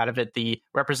supposed to out of it. The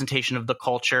representation of the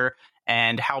culture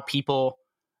and how people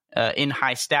in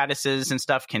high statuses and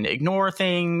stuff can ignore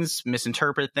things,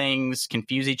 misinterpret things,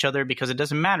 confuse each other because it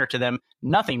doesn't matter to them.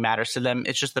 Nothing matters to them.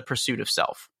 It's just the pursuit of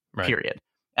self, period.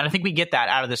 And I think we get that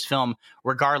out of this film,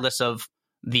 regardless of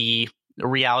the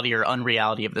reality or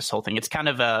unreality of this whole thing. It's kind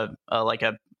of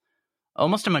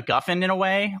almost a MacGuffin in a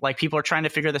way. Like, people are trying to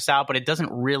figure this out, but it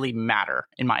doesn't really matter,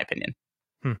 in my opinion.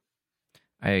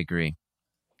 I agree.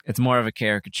 It's more of a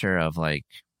caricature of like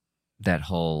that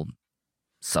whole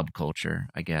subculture,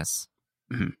 I guess.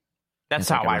 That's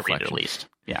how I read it, at least.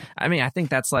 Yeah. I mean, I think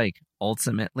that's like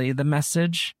ultimately the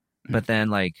message, but then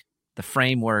like the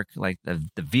framework, like the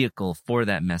vehicle for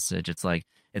that message, it's like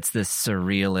it's this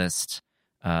surrealist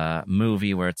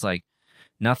movie where it's like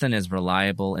nothing is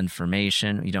reliable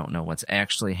information. You don't know what's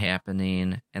actually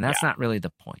happening, and that's not really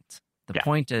the point. The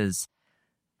point is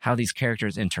how these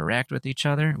characters interact with each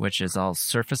other, which is all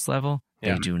surface level.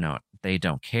 They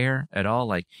don't care at all.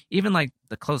 Like, even like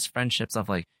the close friendships of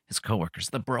like his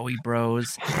coworkers, the broy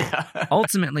bros.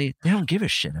 Ultimately, they don't give a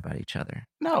shit about each other.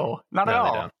 No, not at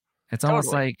all. It's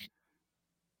almost like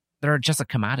they're just a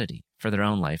commodity for their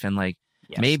own life. And like,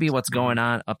 maybe what's going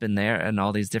on up in there and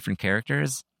all these different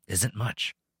characters isn't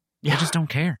much. They just don't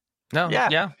care. No,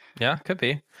 yeah, could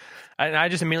be. I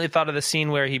just immediately thought of the scene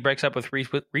where he breaks up with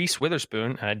Reese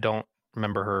Witherspoon. I don't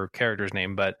remember her character's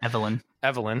name, but Evelyn.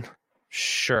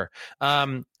 Sure.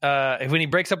 When he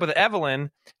breaks up with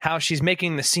Evelyn, how she's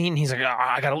making the scene, he's like,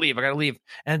 I gotta leave. And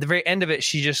at the very end of it,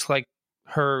 she just like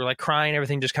her like crying,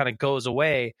 everything just kind of goes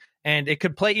away. And it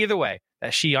could play either way,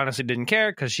 that she honestly didn't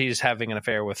care because she's having an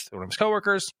affair with one of his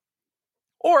coworkers,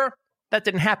 or that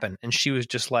didn't happen and she was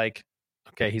just like,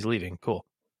 okay, he's leaving. Cool.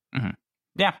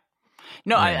 Yeah.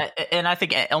 No, I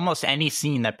think almost any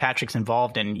scene that Patrick's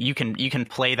involved in, you can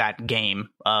play that game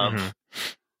of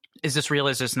is this real?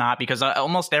 Is this not? Because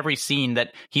almost every scene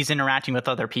that he's interacting with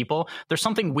other people, there's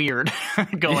something weird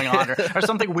going on, or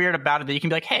something weird about it that you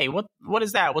can be like, hey, what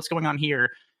is that? What's going on here?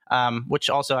 Which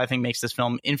also I think makes this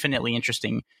film infinitely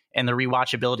interesting, and the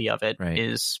rewatchability of it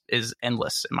is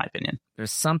endless, in my opinion.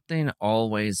 There's something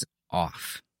always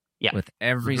off Yeah. With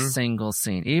every single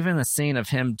scene, even the scene of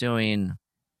him doing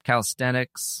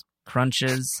calisthenics,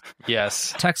 crunches.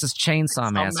 Yes. Texas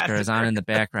Chainsaw Massacre is on in the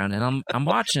background, and I'm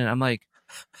watching it. I'm like,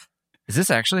 is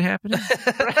this actually happening?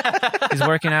 He's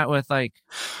working out with like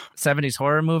 70s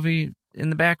horror movie in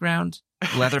the background,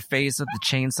 Leatherface with the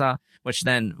chainsaw, which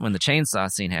then when the chainsaw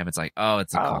scene happens, like, oh,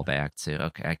 it's a callback to,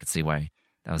 okay, I could see why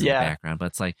that was in the background, but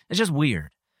it's like, it's just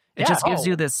weird. It just gives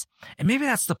you this, and maybe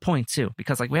that's the point too,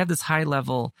 because like we have this high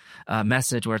level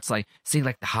message where it's like, see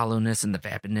like the hollowness and the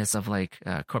vapidness of like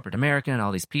corporate America and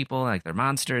all these people, like they're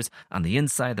monsters on the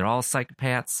inside, they're all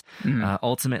psychopaths,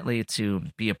 ultimately to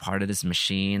be a part of this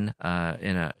machine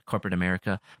in a corporate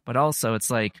America. But also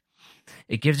it's like,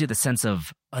 it gives you the sense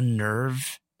of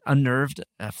unnerved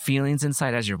feelings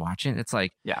inside as you're watching. It's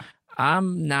like,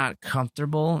 I'm not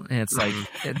comfortable, and it's like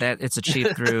that. It's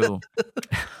achieved through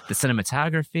the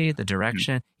cinematography, the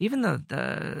direction, even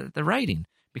the writing.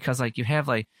 Because like you have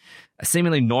like a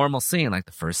seemingly normal scene, like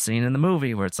the first scene in the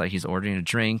movie, where it's like he's ordering a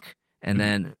drink, and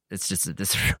then it's just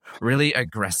this really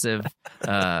aggressive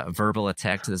verbal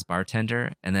attack to this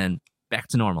bartender, and then back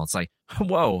to normal. It's like,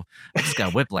 whoa, I just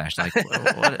got whiplash. Like,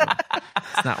 what?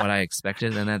 It's not what I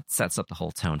expected, and that sets up the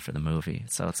whole tone for the movie.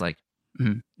 So it's like,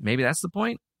 maybe that's the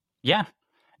point. Yeah.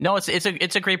 No, it's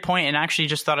a great point, and I actually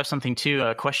just thought of something too,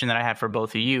 a question that I have for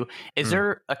both of you. Is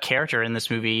there a character in this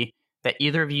movie that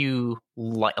either of you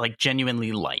like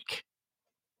genuinely like?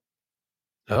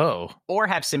 Oh. Or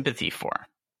have sympathy for?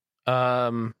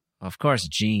 Of course,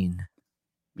 Jean.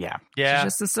 Yeah. She's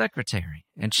just the secretary,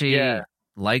 and she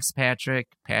likes Patrick.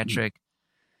 Patrick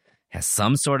has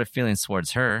some sort of feelings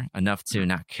towards her, enough to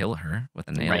not kill her with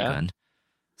a nail gun.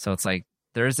 So it's like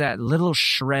there's that little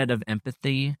shred of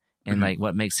empathy and like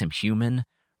what makes him human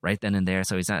right then and there.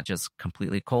 So he's not just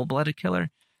completely cold-blooded killer.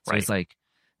 So he's like,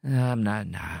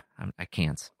 I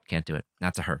can't do it.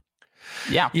 Not to her.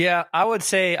 Yeah. Yeah, I would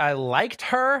say I liked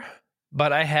her,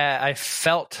 but I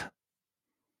felt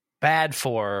bad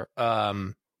for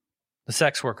the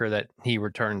sex worker that he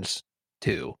returns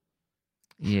to.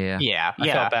 Yeah. I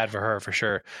felt bad for her for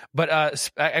sure. But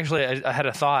actually, I had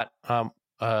a thought,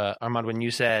 Armand, when you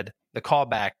said the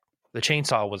callback, the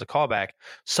chainsaw was a callback.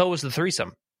 So was the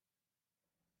threesome.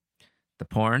 The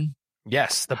porn?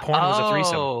 Yes, the porn was a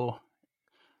threesome. Oh,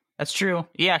 that's true.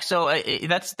 Yeah, so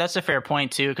that's a fair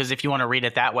point too, because if you want to read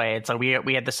it that way, it's like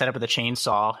we had the setup of the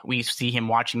chainsaw. We see him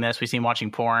watching this. We see him watching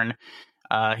porn.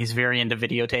 He's very into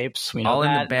videotapes. We know all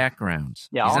that. In the background.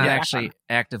 Yeah, he's not actually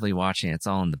actively watching it. It's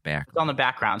all in the background. It's on the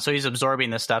background. So he's absorbing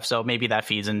this stuff. So maybe that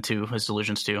feeds into his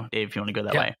delusions too, Dave, if you want to go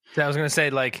that way. I was going to say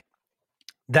like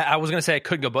that. I was going to say it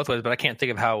could go both ways, but I can't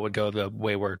think of how it would go the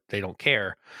way where they don't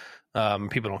care.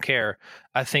 People don't care.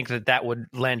 I think that would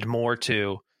lend more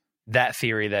to that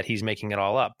theory that he's making it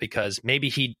all up, because maybe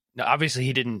he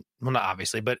didn't. Well, not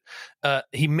obviously, but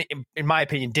he, in my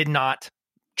opinion, did not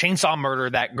chainsaw murder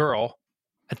that girl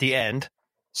at the end.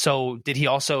 So did he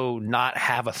also not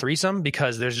have a threesome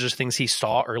because there's just things he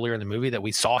saw earlier in the movie that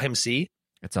we saw him see?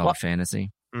 It's all a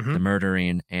fantasy. The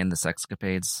murdering and the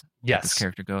sexcapades that this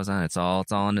character goes on. It's all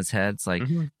in his head. It's like,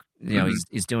 you know,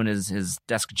 he's doing his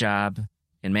desk job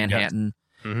in Manhattan,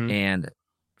 and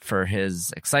for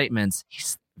his excitement,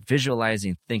 he's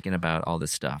visualizing, thinking about all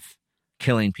this stuff,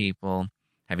 killing people,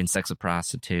 having sex with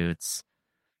prostitutes.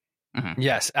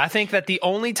 Yes, I think that the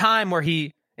only time where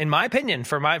he, in my opinion,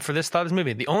 for this thought of this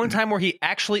movie, the only time where he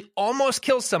actually almost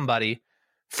kills somebody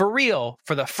for real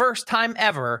for the first time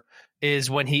ever is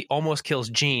when he almost kills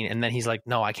Jean, and then he's like,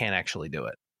 "No, I can't actually do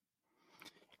it."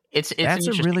 It's that's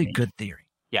a really good theory.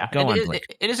 Yeah, Go on,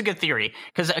 Blake. It is a good theory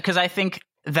because I think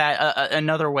that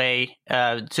another way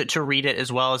to read it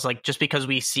as well is like, just because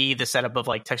we see the setup of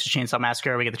like Texas Chainsaw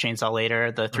Massacre, we get the chainsaw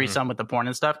later, the threesome with the porn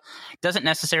and stuff, doesn't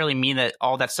necessarily mean that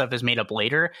all that stuff is made up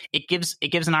later. It gives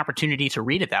an opportunity to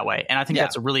read it that way, and I think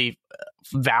that's a really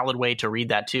valid way to read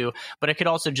that too. But it could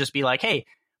also just be like, hey,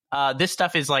 this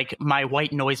stuff is like my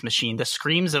white noise machine. The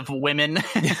screams of women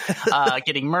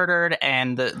getting murdered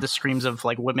and the screams of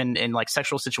like women in like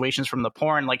sexual situations from the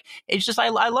porn. Like, it's just, I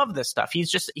love this stuff. He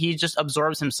just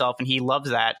absorbs himself and he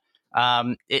loves that.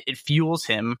 It fuels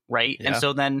him. Right. Yeah. And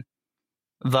so then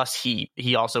thus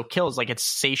he also kills, like it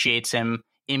satiates him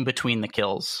in between the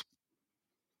kills.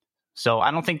 So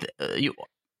I don't think I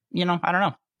don't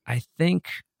know. I think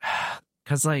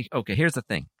because like, okay, here's the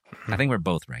thing. I think we're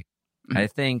both right. I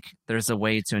think there's a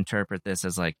way to interpret this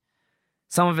as like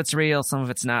some of it's real, some of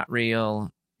it's not real.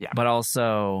 Yeah. But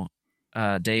also,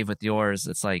 Dave, with yours,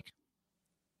 it's like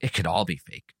it could all be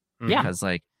fake. Yeah. Because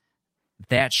like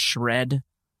that shred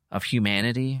of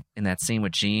humanity in that scene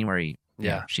with Jean where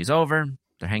she's over,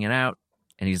 they're hanging out,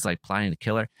 and he's like plotting to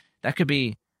kill her. That could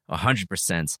be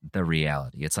 100% the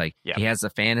reality. It's like he has a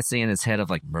fantasy in his head of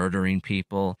like murdering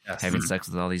people, having sex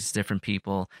with all these different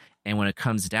people. And when it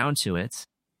comes down to it,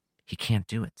 he can't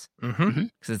do it.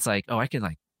 Because it's like, oh, I can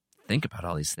like think about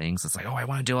all these things. It's like, oh, I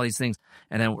want to do all these things.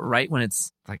 And then right when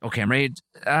it's like, okay, I'm ready.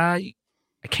 I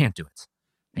can't do it.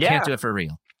 I can't do it for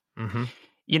real.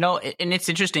 You know, and it's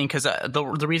interesting because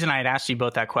the reason I had asked you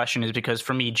both that question is because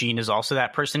for me, Jean is also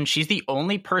that person. She's the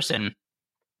only person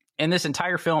in this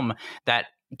entire film that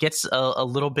gets a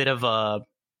little bit of a,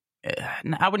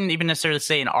 I wouldn't even necessarily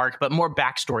say an arc, but more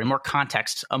backstory, more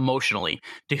context emotionally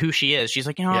to who she is. She's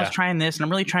like, you know, I was trying this and I'm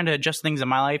really trying to adjust things in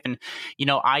my life. And, you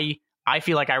know, I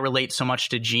feel like I relate so much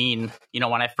to Jean, you know,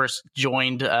 when I first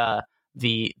joined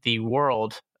the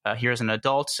world here as an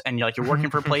adult, and you're working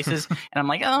for places, and I'm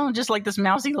like, oh, just like this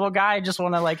mousy little guy. I just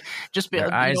want to just be.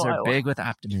 Your eyes are big with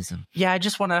optimism. Yeah, I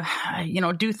just want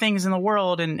to, do things in the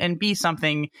world and be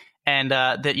something. And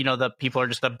that, the people are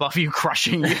just above you,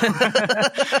 crushing you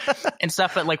and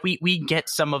stuff. But like we get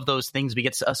some of those things. We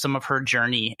get some of her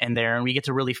journey in there, and we get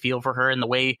to really feel for her and the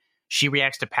way she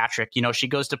reacts to Patrick. You know, she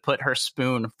goes to put her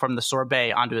spoon from the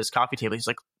sorbet onto his coffee table. He's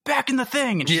like, back in the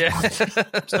thing. And she's like,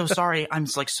 I'm so sorry. I'm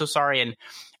just like, so sorry. And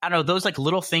I don't know, those like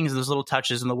little things, those little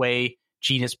touches and the way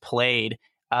Jean is played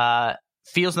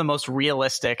feels the most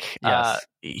realistic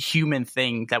human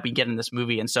thing that we get in this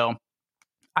movie. And so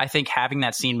I think having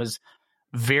that scene was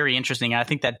very interesting. And I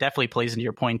think that definitely plays into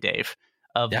your point, Dave,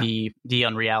 of the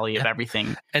unreality of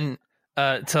everything. And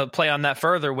to play on that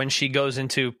further, when she goes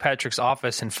into Patrick's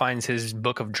office and finds his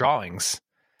book of drawings.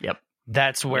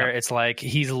 That's where it's like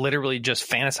he's literally just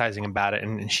fantasizing about it.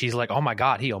 And she's like, oh, my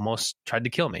God, he almost tried to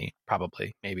kill me.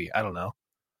 Probably. Maybe. I don't know.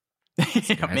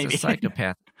 Maybe. A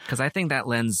psychopath. Because I think that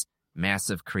lends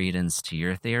massive credence to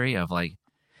your theory of like,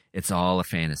 it's all a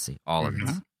fantasy. All of it.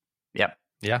 Yep.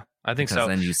 Yeah, I think because so.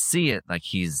 Then you see it like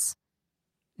he's,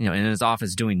 in his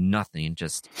office doing nothing,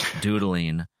 just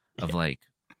doodling of like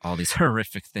all these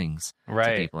horrific things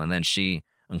to people. And then she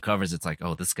uncovers it's like,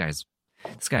 oh, this guy has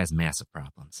massive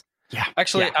problems. Yeah.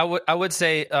 Actually, I would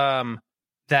say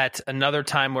that another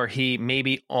time where he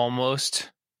maybe almost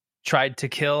tried to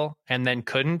kill and then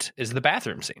couldn't is the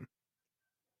bathroom scene.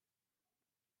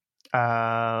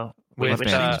 Where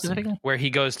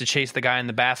he goes to chase the guy in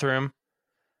the bathroom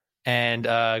and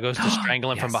goes to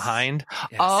strangle him from behind.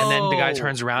 Yes. And then the guy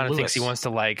turns around and thinks he wants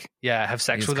to have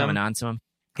sex with him. Coming on to him.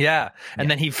 Yeah,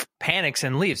 and then he panics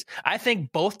and leaves. I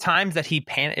think both times that he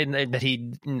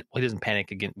doesn't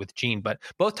panic again with Jean, but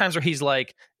both times where he's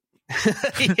like,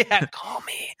 yeah, call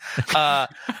me.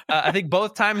 I think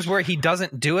both times where he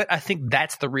doesn't do it, I think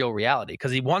that's the real reality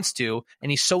because he wants to, and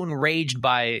he's so enraged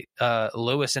by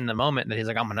Lewis in the moment that he's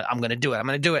like, I'm gonna do it, I'm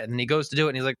gonna do it, and he goes to do it,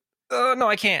 and he's like, oh no,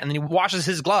 I can't, and then he washes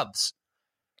his gloves.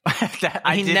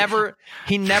 He never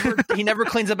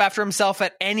cleans up after himself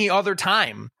at any other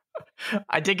time.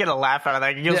 I did get a laugh out of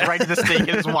that. He goes right to the sink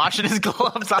and is washing his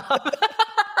gloves off.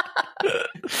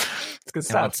 It's good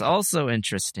stuff. It's also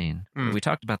interesting. We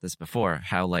talked about this before,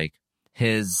 how like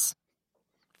his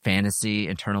fantasy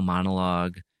internal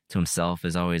monologue to himself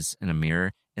is always in a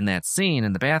mirror. In that scene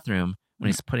in the bathroom when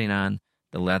he's putting on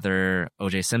the leather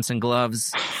O.J. Simpson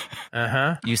gloves,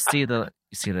 you see the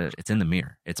it's in the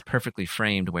mirror. It's perfectly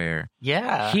framed where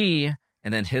he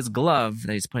and then his glove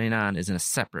that he's putting on is in a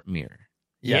separate mirror.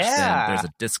 Yes. Then there's a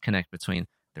disconnect between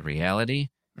the reality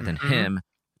and then him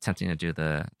attempting to do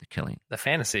the killing. The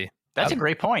fantasy. That's a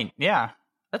great point. Yeah.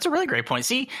 That's a really great point.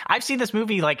 See, I've seen this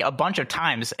movie like a bunch of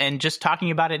times, and just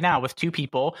talking about it now with two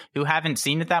people who haven't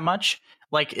seen it that much,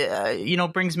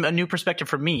 brings a new perspective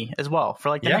for me as well for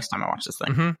like the next time I watch this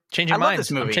thing. Changing I minds. love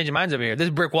this movie. I'm changing minds over here. This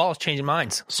brick wall is changing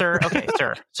minds. Sir, okay,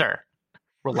 sir.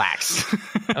 Relax.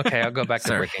 Okay, I'll go back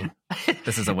to bricking.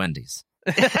 This is a Wendy's.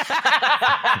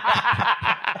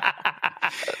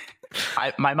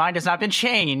 My mind has not been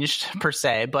changed per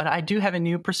se, but I do have a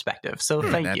new perspective. So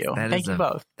thank you. Thank you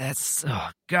both. That's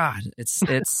God. It's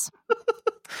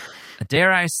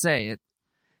dare I say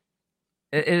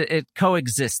it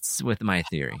coexists with my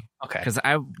theory. Okay. Because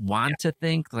I want to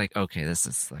think like, okay, this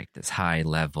is like this high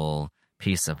level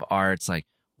piece of art. It's like,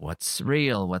 what's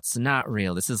real? What's not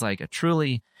real? This is like a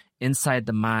truly inside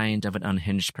the mind of an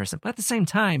unhinged person. But at the same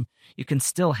time, you can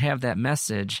still have that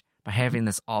message by having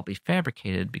this all be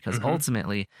fabricated because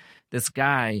ultimately this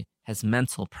guy has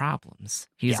mental problems.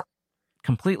 He's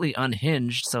completely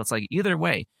unhinged. So it's like either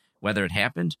way, whether it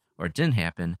happened or it didn't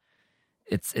happen,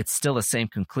 it's still the same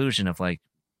conclusion of like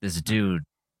this dude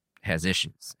has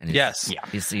issues. And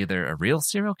he's either a real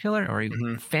serial killer or he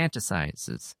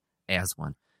fantasizes as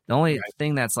one. The only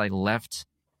thing that's like left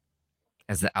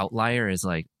as the outlier is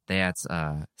like that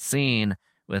scene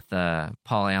with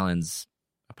Paul Allen's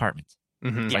apartment.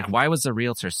 Mm-hmm. Like, why was the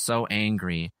realtor so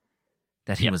angry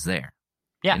that he was there?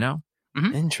 Yeah. You know?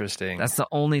 Mm-hmm. Interesting. That's the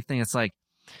only thing. It's like,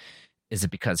 is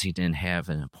it because he didn't have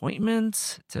an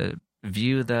appointment to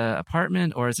view the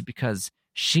apartment? Or is it because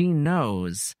she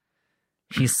knows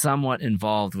he's somewhat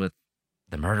involved with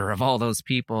the murder of all those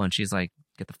people? And she's like,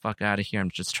 get the fuck out of here. I'm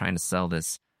just trying to sell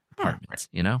this apartment,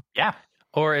 you know? Yeah.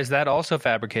 Or is that also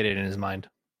fabricated in his mind?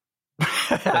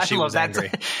 I love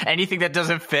that. Anything that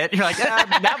doesn't fit, you're like,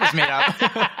 that was made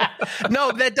up.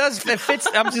 No, that fits.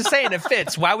 I'm just saying it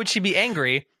fits. Why would she be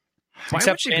angry?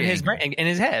 Except in his brain, in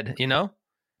his head, you know,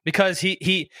 because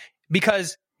he's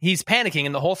panicking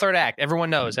in the whole third act. Everyone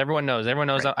knows.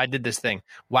 Right. I did this thing.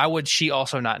 Why would she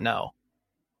also not know?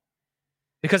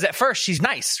 Because at first she's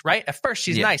nice, right? At first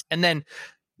she's nice, and then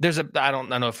I don't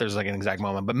know if there's like an exact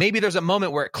moment, but maybe there's a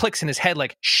moment where it clicks in his head,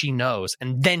 like she knows,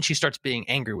 and then she starts being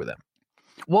angry with him.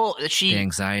 Well, the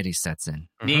anxiety sets in.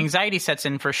 The anxiety sets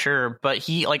in for sure, but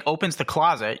he like opens the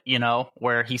closet, you know,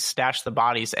 where he stashed the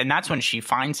bodies, and that's when she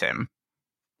finds him.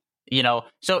 You know,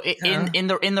 so in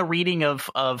the reading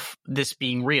of this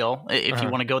being real, if you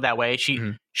want to go that way,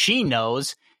 she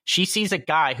knows. She sees a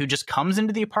guy who just comes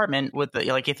into the apartment with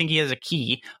I think he has a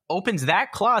key, opens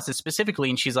that closet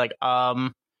specifically, and she's like,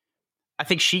 I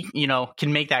think she, you know,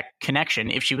 can make that connection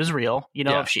if she was real. You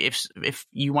know, if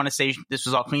you want to say this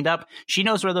was all cleaned up, she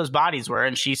knows where those bodies were,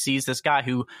 and she sees this guy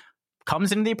who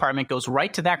comes into the apartment, goes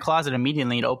right to that closet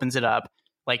immediately, and opens it up.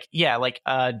 Like, you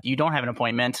don't have an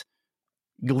appointment,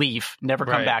 leave, never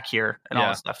come back here, and all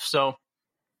that stuff. So,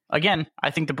 again,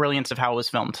 I think the brilliance of how it was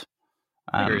filmed.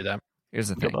 I agree with that. Here's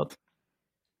the thing.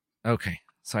 Okay,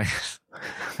 so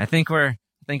I think we're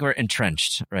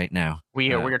entrenched right now.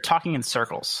 We are talking in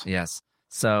circles. Yes.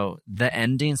 So the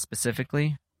ending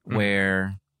specifically,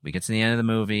 where we get to the end of the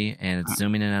movie and it's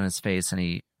zooming in on his face and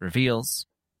he reveals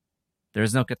there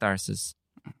is no catharsis.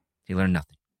 He learned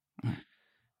nothing.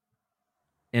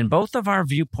 In both of our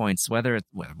viewpoints, whether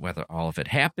all of it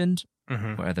happened,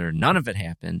 whether none of it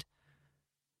happened,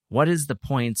 what is the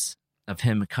point of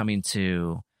him coming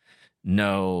to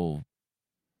know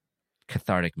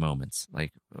cathartic moments?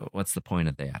 Like, what's the point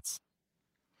of that?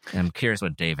 I'm curious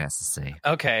what Dave has to say.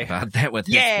 Okay, about that with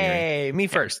his theory. Me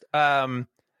first.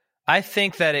 I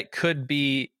think that it could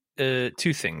be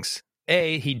two things.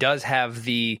 A, he does have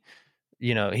he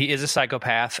is a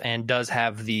psychopath and does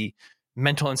have the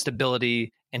mental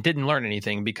instability and didn't learn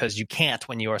anything, because you can't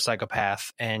when you are a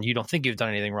psychopath and you don't think you've done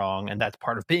anything wrong, and that's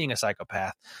part of being a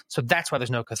psychopath. So that's why there's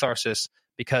no catharsis,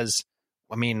 because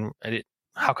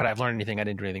how could I have learned anything? I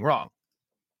didn't do anything wrong.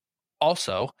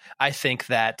 Also, I think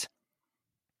that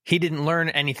he didn't learn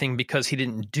anything because he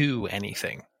didn't do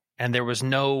anything. And there was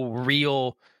no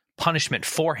real punishment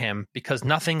for him because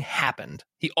nothing happened.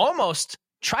 He almost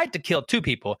tried to kill 2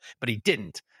 people, but he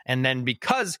didn't. And then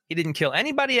because he didn't kill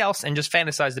anybody else and just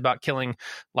fantasized about killing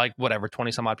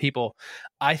 20 some odd people,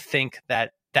 I think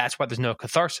that that's why there's no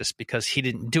catharsis, because he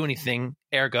didn't do anything,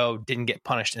 ergo didn't get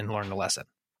punished and learn the lesson.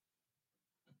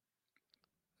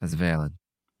 That's valid.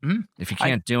 Mm-hmm. If you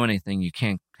can't do anything, you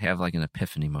can't have an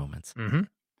epiphany moment. Mm-hmm.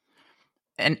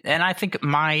 And I think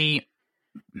my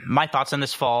thoughts on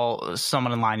this fall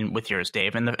somewhat in line with yours,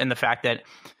 Dave, and the fact that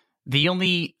the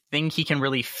only thing he can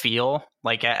really feel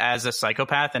as a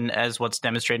psychopath, and as what's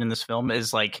demonstrated in this film,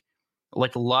 is like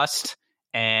lust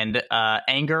and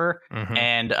anger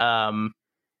and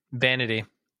vanity.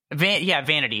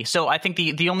 Vanity. So I think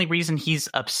the only reason he's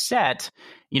upset,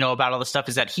 about all this stuff,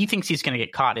 is that he thinks he's going to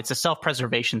get caught. It's a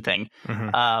self-preservation thing,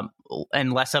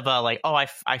 and less of a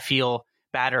I feel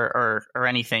bad or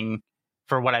anything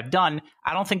for what I've done.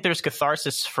 I don't think there's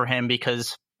catharsis for him,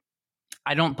 because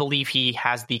I don't believe he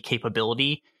has the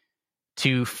capability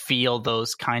to feel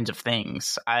those kinds of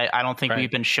things. I don't think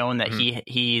we've been shown that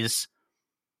he's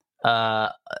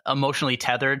emotionally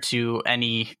tethered to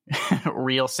any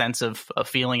real sense of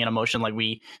feeling an emotion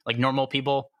like normal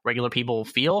people, regular people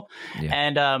feel. Yeah.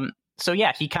 And so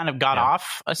he kind of got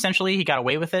off. Essentially, he got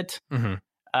away with it.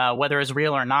 Whether it's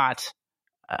real or not,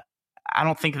 I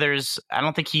don't think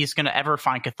he's going to ever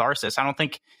find catharsis. I don't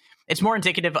think it's more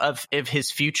indicative of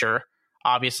his future,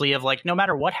 obviously, of no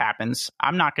matter what happens,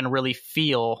 I'm not going to really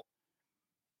feel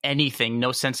anything,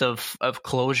 no sense of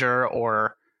closure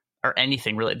or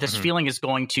anything really. This feeling is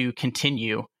going to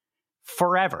continue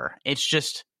forever. It's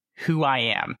just who I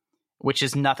am, which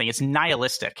is nothing. It's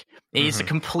nihilistic. It's a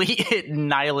complete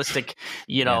nihilistic,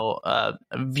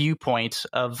 viewpoint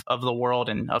of the world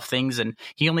and of things. And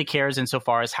he only cares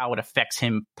insofar as how it affects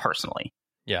him personally.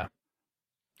 Yeah.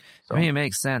 So. It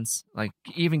makes sense.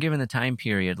 Even given the time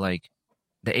period,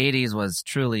 the 80s was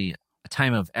truly a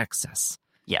time of excess.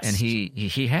 Yes. And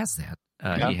he has that.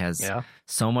 He has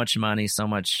so much money, so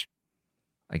much,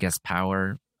 I guess,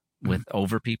 power with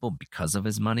over people because of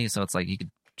his money. So it's like he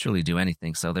could truly do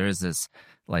anything. So there is this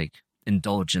like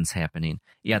indulgence happening.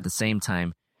 Yeah, at the same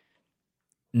time,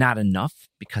 not enough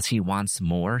because he wants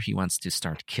more. He wants to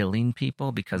start killing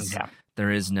people because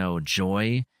there is no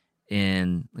joy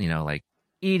in, like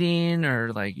eating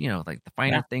or like, like the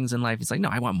finer things in life. He's like, no,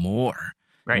 I want more.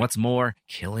 Right. What's more?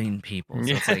 Killing people.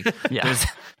 So it's like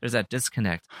there's that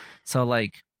disconnect. So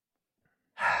like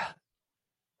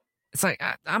it's like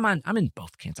I'm in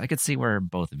both camps. I could see where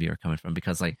both of you are coming from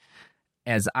because like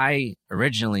as I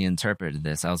originally interpreted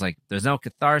this, I was like, there's no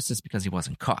catharsis because he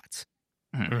wasn't caught.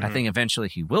 Mm-hmm. I think eventually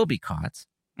he will be caught.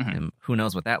 Mm-hmm. And who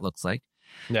knows what that looks like.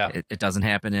 Yeah, it doesn't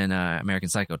happen in American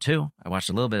Psycho 2. I watched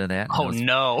a little bit of that.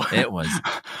 No. It was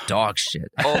dog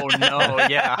shit. Oh, no,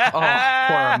 yeah. Oh,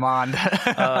 poor Armand.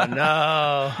 Oh,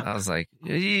 no. I was like,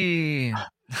 it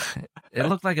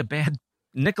looked like a bad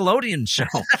Nickelodeon show.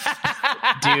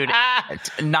 Dude,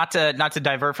 not to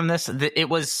divert from this, it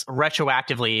was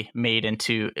retroactively made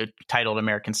into titled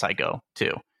American Psycho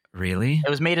 2. Really? It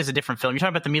was made as a different film. You're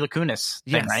talking about the Mila Kunis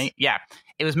thing, right? Yeah.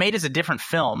 It was made as a different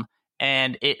film,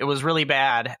 and it was really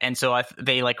bad. And so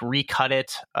they like recut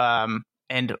it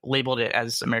and labeled it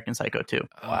as American Psycho 2.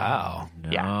 Wow. No.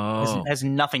 Yeah. It has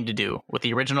nothing to do with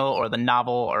the original or the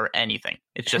novel or anything.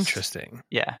 It's just interesting.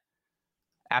 Yeah.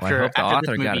 I hope the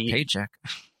author got a paycheck.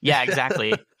 Yeah,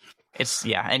 exactly.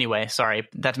 Anyway, sorry.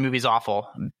 That movie's awful.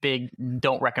 Big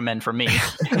don't recommend for me.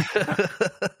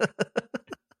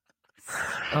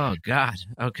 Oh, God.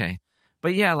 Okay.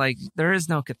 But yeah, like there is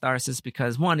no catharsis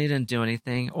because one, he didn't do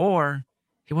anything or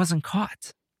he wasn't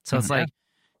caught. So it's like,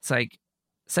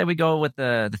 say we go with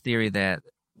the theory that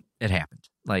it happened.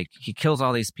 Like he kills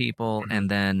all these people and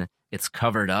then it's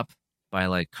covered up by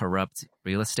like corrupt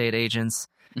real estate agents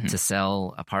to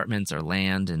sell apartments or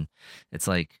land. And it's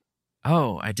like,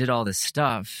 oh, I did all this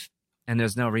stuff and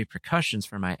there's no repercussions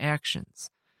for my actions.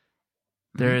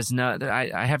 There is no,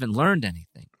 I haven't learned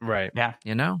anything. Right. Yeah.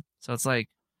 So it's like,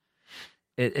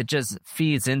 it just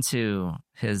feeds into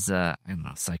his,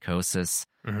 psychosis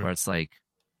where it's like,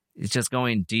 it's just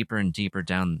going deeper and deeper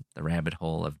down the rabbit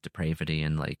hole of depravity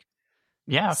and like,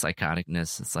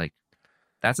 psychoticness. It's like,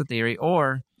 that's a theory.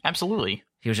 Or absolutely,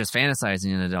 he was just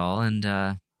fantasizing it all and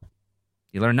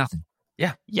you learn nothing.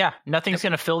 Yeah. Yeah. Nothing's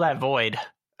going to fill that void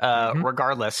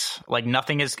regardless. Like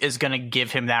nothing is going to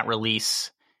give him that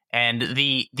release. And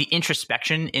the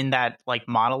introspection in that like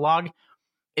monologue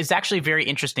is actually very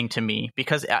interesting to me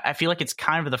because I feel like it's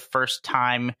kind of the first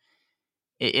time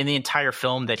in the entire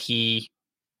film that he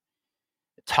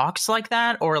talks like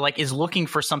that or like is looking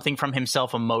for something from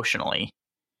himself emotionally,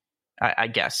 I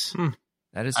guess.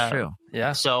 That is true.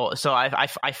 Yeah. So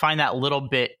I find that a little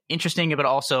bit interesting, but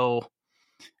also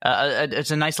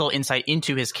it's a nice little insight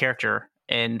into his character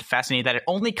and fascinating that it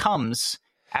only comes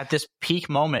at this peak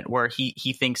moment where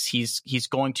he thinks he's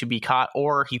going to be caught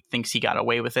or he thinks he got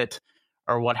away with it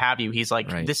or what have you. He's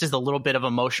like, This is the little bit of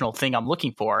emotional thing I'm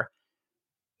looking for,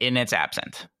 and it's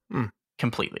absent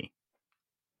completely.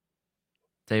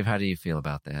 Dave, how do you feel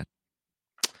about that?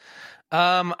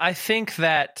 I think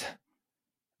that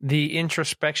the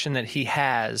introspection that he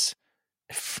has,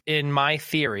 in my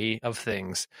theory of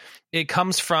things, it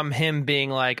comes from him being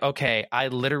like, okay, I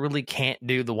literally can't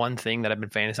do the one thing that I've been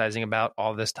fantasizing about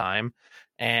all this time.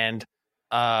 And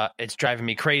it's driving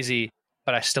me crazy,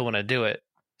 but I still want to do it.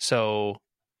 So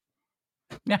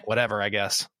whatever, I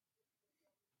guess.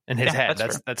 In his head,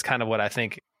 that's kind of what I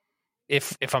think.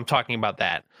 If I'm talking about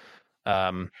that,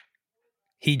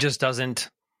 he just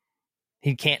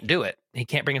he can't do it. He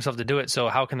can't bring himself to do it. So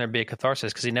how can there be a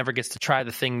catharsis? Because he never gets to try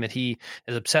the thing that he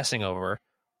is obsessing over.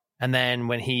 And then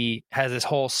when he has this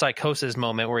whole psychosis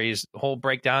moment where he's whole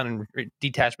breakdown and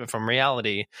detachment from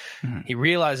reality, he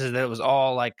realizes that it was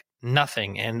all like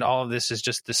nothing. And all of this is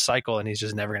just this cycle and he's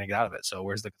just never going to get out of it. So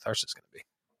where's the catharsis going to be?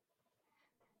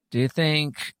 Do you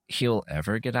think he'll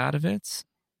ever get out of it?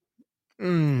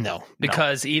 No,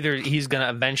 because either he's going to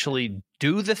eventually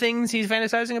do the things he's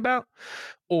fantasizing about,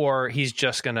 or he's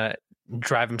just going to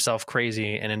drive himself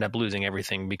crazy and end up losing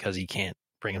everything because he can't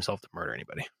bring himself to murder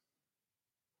anybody.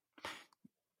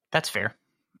 That's fair.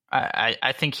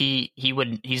 I think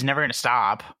he's never going to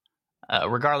stop,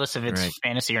 regardless if it's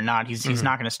fantasy or not. He's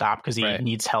not going to stop because he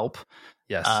needs help.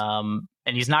 Yes. And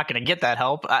he's not going to get that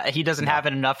help. He doesn't have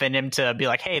it enough in him to be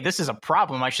like, hey, this is a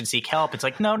problem. I should seek help. It's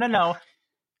like, no.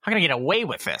 I'm going to get away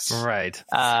with this. Right.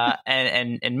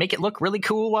 And make it look really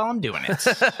cool while I'm doing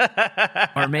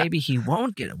it. Or maybe he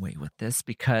won't get away with this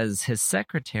because his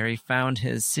secretary found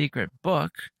his secret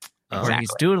book where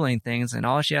he's doodling things, and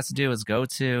all she has to do is go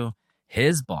to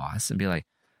his boss and be like,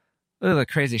 Look at the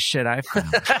crazy shit I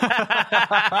found.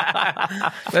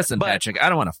 Listen, Patrick, I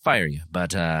don't want to fire you,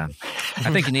 but I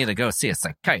think you need to go see a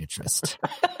psychiatrist.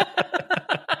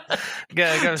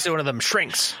 Gotta see one of them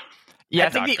shrinks. Yeah, I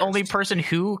think the only person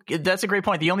who, that's a great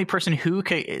point. The only person who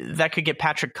that could get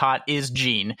Patrick caught is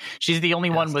Jean. She's the only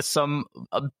one with some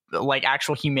like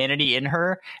actual humanity in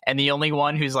her. And the only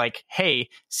one who's like, hey,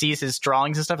 sees his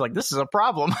drawings and stuff like, this is a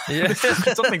problem. Yeah.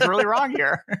 Something's really wrong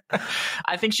here.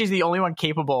 I think she's the only one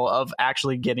capable of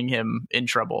actually getting him in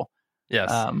trouble. Yes.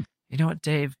 You know what,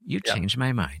 Dave? You changed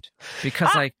my mind. Because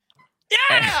I did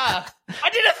a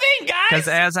thing, guys. Because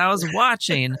as I was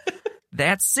watching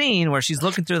that scene where she's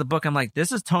looking through the book, I'm like,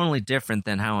 this is totally different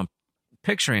than how I'm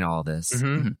picturing all this.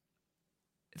 Mm-hmm.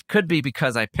 It could be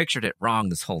because I pictured it wrong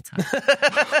this whole time.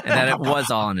 And that it was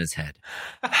all in his head.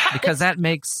 Because that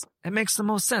makes the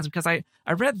most sense. Because I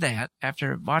read that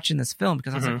after watching this film,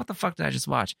 because I was like, what the fuck did I just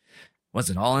watch? Was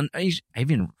it all in... I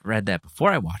even read that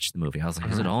before I watched the movie. I was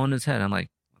like, is it all in his head? I'm like,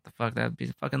 what the fuck? That'd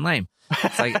be fucking lame.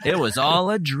 It's like, it was all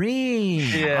a dream.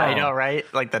 Yeah, I know, right?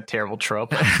 Like that terrible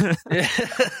trope.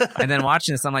 And then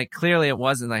watching this, I'm like, clearly it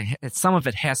wasn't. Like, some of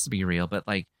it has to be real, but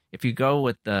like, if you go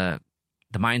with the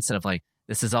mindset of like,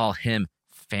 this is all him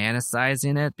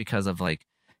fantasizing it because of like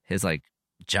his like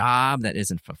job that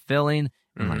isn't fulfilling,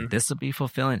 and like this will be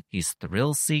fulfilling. He's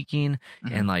thrill seeking,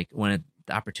 and like when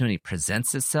the opportunity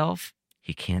presents itself,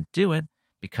 he can't do it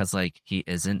because like he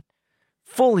isn't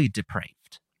fully depraved.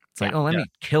 It's like, let me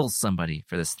kill somebody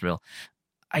for this thrill.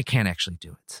 I can't actually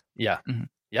do it. Yeah.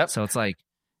 Yep. So it's like,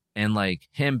 and like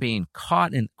him being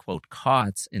caught in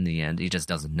the end, he just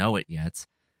doesn't know it yet.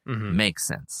 Makes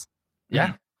sense.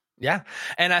 Yeah. Yeah.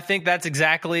 And I think that's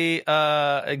exactly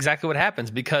what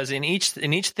happens, because in each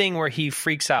thing where he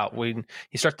freaks out, when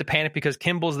he starts to panic because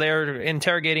Kimball's there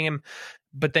interrogating him,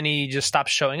 but then he just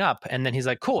stops showing up, and then he's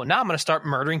like, cool, now I'm going to start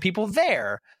murdering people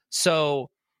there. So,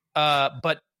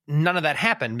 but none of that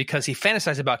happened because he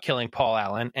fantasized about killing Paul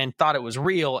Allen and thought it was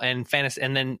real, and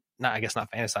then not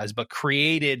fantasized, but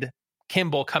created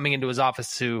Kimball coming into his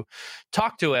office to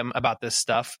talk to him about this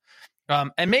stuff.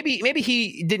 And maybe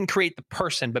he didn't create the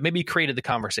person, but maybe he created the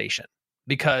conversation,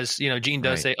 because, you know, Gene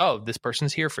does say, oh, this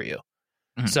person's here for you.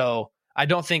 So I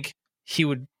don't think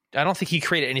he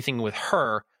created anything with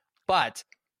her, but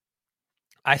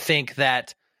I think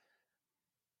that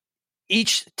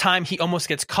each time he almost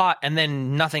gets caught and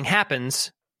then nothing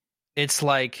happens, it's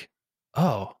like,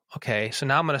 oh, okay, so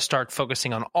now I'm going to start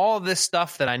focusing on all this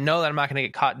stuff that I know that I'm not going to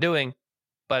get caught doing,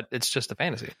 but it's just a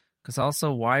fantasy. Because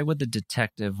also, why would the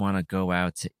detective want to go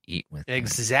out to eat with him?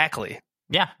 Exactly.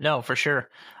 Yeah, no, for sure.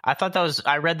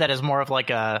 I read that as more of like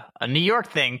a New York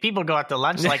thing. People go out to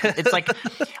lunch. Like, it's like,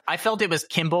 I felt it was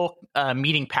Kimball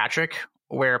meeting Patrick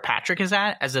where Patrick is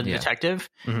at as a detective,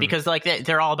 because like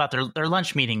they're all about their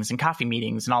lunch meetings and coffee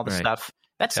meetings and all this stuff.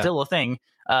 That's still a thing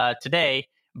today.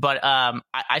 But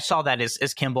I saw that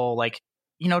as Kimball, like,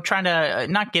 you know, trying to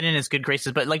not get in his good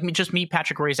graces, but like just meet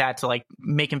Patrick where he's at to like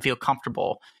make him feel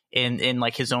comfortable in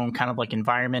like his own kind of like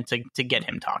environment to get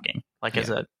him talking, like as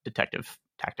a detective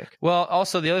tactic. Well,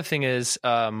 also the other thing is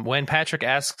when Patrick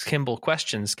asks Kimball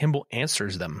questions, Kimball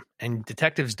answers them, and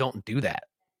detectives don't do that.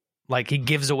 Like, he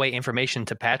gives away information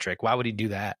to Patrick. Why would he do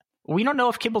that? We don't know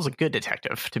if Kimball's a good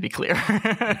detective, to be clear.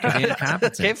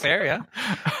 Okay, fair, yeah.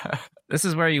 This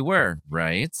is where you were,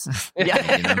 right?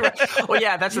 Yeah. You know? Well,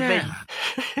 yeah, that's the thing.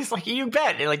 It's like, you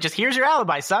bet. Like, just here's your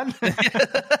alibi, son.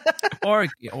 or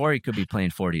he could be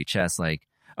playing 4D chess, like,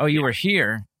 oh, you were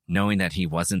here, knowing that he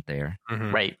wasn't there.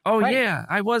 Right. Oh, right. Yeah,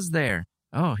 I was there.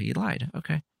 Oh, he lied.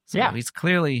 Okay. So he's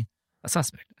clearly a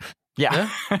suspect. Yeah.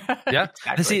 Yeah.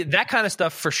 Exactly. See, that kind of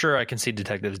stuff for sure I can see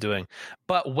detectives doing.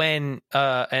 But when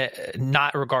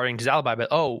not regarding his alibi, but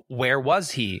where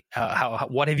was he?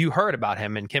 What have you heard about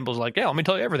him? And Kimball's like, yeah, let me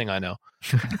tell you everything I know.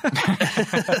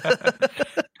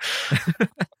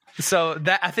 So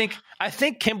that I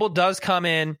think Kimball does come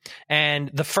in, and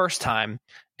the first time,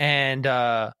 and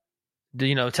tell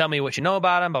me what you know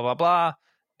about him, blah blah blah.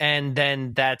 And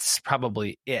then that's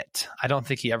probably it. I don't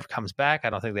think he ever comes back. I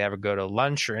don't think they ever go to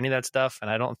lunch or any of that stuff. And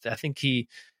I think he,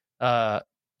 the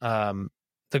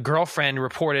girlfriend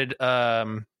reported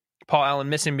Paul Allen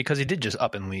missing because he did just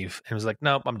up and leave and was like,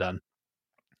 nope, I'm done.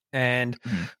 And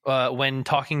when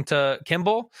talking to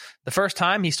Kimball, the first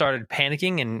time he started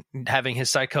panicking and having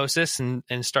his psychosis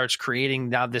and starts creating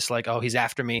now this like, oh, he's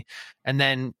after me. And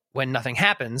then when nothing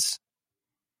happens,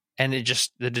 and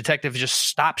the detective just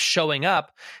stops showing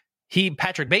up,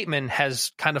 Patrick Bateman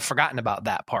has kind of forgotten about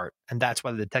that part. And that's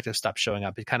why the detective stops showing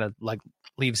up. He kind of like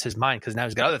leaves his mind because now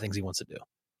he's got other things he wants to do.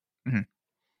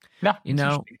 Yeah. You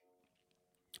know,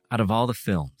 out of all the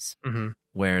films,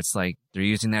 where it's like they're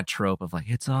using that trope of like,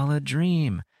 it's all a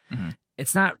dream. Mm-hmm.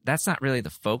 That's not really the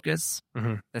focus.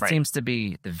 Mm-hmm. That seems to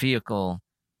be the vehicle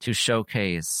to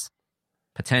showcase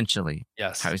potentially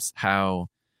how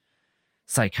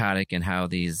psychotic and how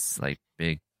these like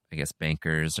big, I guess,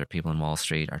 bankers or people in Wall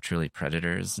Street are truly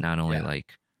predators, not only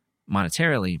like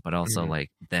monetarily, but also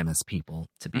like them as people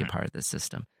to be a part of this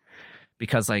system.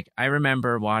 Because like I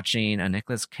remember watching a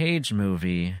Nicolas Cage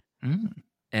movie, and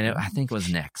I think it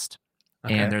was Next.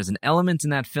 Okay. And there's an element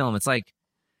in that film. It's like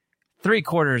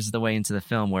 3/4 of the way into the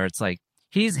film where it's like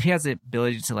he has the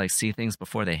ability to like see things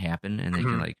before they happen, and they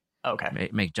can like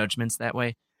make judgments that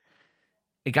way.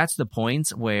 It got to the point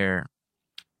where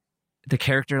the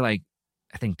character like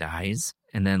I think dies,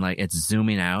 and then like it's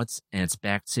zooming out, and it's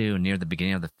back to near the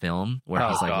beginning of the film where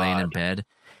he's like laying in bed.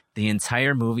 The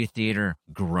entire movie theater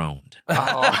groaned. Like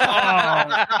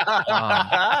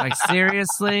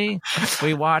seriously,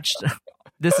 we watched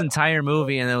this entire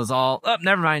movie, and it was all,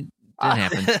 never mind, didn't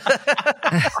happen.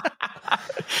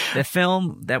 The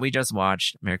film that we just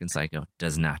watched, American Psycho,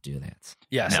 does not do that.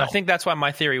 Yes, no. I think that's why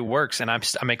my theory works, and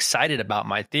I'm excited about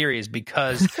my theories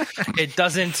because it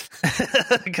doesn't.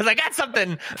 Because I got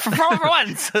something for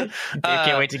once. Dave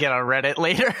can't wait to get on Reddit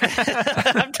later.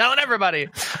 I'm telling everybody.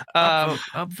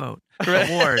 Upvote.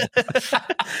 Award.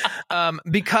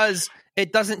 Because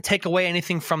it doesn't take away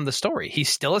anything from the story. He's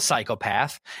still a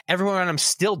psychopath. Everyone around him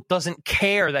still doesn't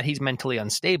care that he's mentally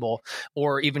unstable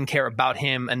or even care about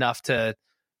him enough to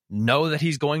know that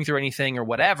he's going through anything or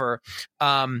whatever.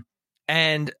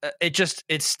 And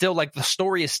it's still like the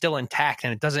story is still intact,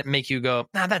 and it doesn't make you go,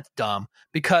 nah, that's dumb,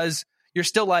 because you're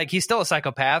still like, he's still a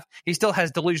psychopath. He still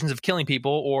has delusions of killing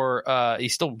people, or he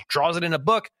still draws it in a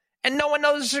book, and no one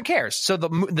knows or cares. So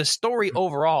the story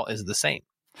overall is the same.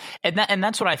 And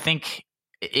that's what I think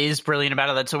is brilliant about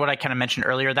it. That's what I kind of mentioned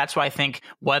earlier. That's why I think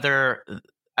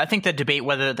the debate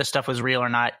whether the stuff was real or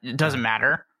not, it doesn't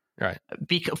matter. Right.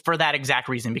 For that exact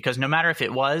reason, because no matter if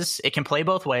it was, it can play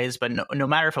both ways, but no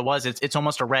matter if it was, it's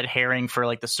almost a red herring for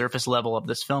like the surface level of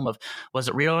this film of was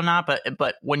it real or not.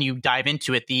 But when you dive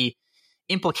into it, the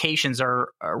implications are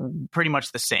pretty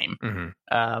much the same.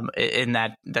 In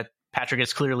that Patrick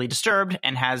is clearly disturbed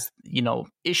and has,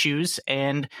 issues,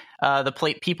 and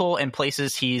the people and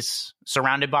places he's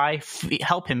surrounded by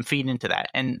help him feed into that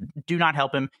and do not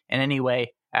help him in any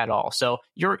way at all. So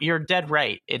you're dead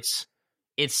right. It's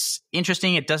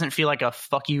interesting. It doesn't feel like a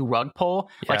fuck you rug pull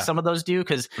like some of those do,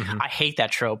 because I hate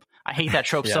that trope. I hate that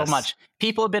trope so much.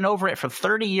 People have been over it for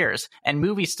 30 years, and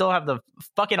movies still have the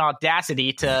fucking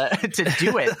audacity to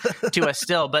do it to us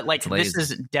still. But like, this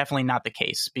is definitely not the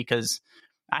case, because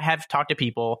I have talked to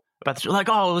people about this, like,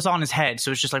 oh, it was on his head,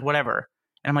 so it's just like whatever.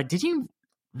 And I'm like, did you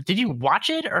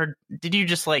watch it, or did you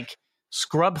just like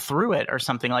scrub through it or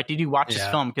something? Like, did you watch this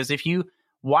film? Because if you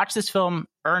watch this film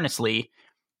earnestly,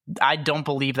 I don't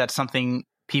believe that's something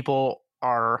people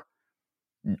are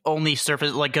only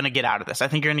surface like going to get out of this. I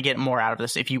think you're going to get more out of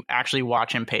this if you actually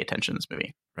watch and pay attention to this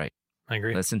movie. Right. I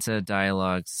agree. Listen to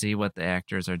dialogue, see what the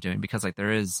actors are doing, because like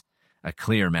there is a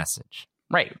clear message.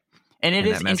 Right. And it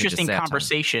is interesting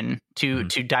conversation to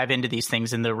dive into these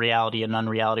things and the reality and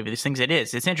unreality of these things.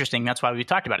 It's interesting. That's why we've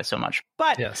talked about it so much.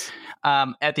 But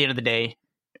at the end of the day,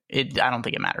 I don't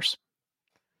think it matters.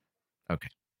 Okay.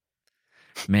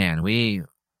 Man, we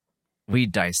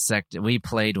dissected, we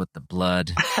played with the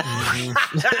blood. We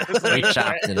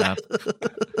chopped it up,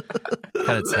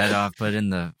 cut its head off, put it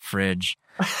in the fridge.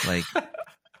 Like,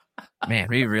 man,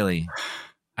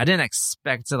 I didn't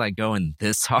expect to like go in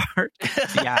this hard.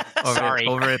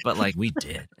 Over it, but like we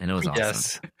did, and it was awesome.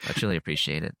 Yes. I truly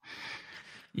appreciate it.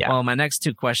 Yeah. Well, my next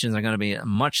two questions are going to be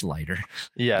much lighter.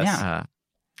 Yes. Yeah.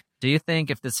 Do you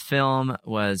think if this film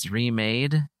was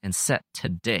remade and set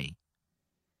today,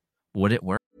 would it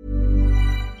work?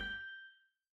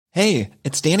 Hey,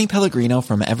 it's Danny Pellegrino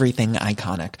from Everything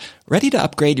Iconic. Ready to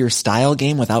upgrade your style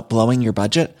game without blowing your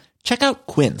budget? Check out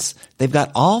Quince. They've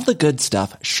got all the good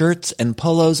stuff, shirts and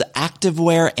polos,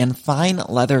 activewear, and fine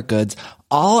leather goods,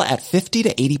 all at 50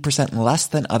 to 80% less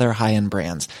than other high-end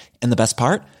brands. And the best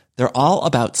part? They're all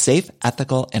about safe,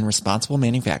 ethical, and responsible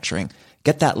manufacturing.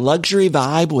 Get that luxury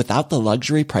vibe without the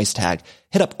luxury price tag.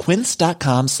 Hit up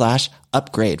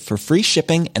quince.com/upgrade for free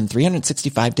shipping and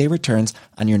 365-day returns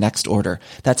on your next order.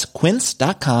 That's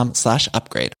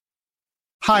quince.com/upgrade.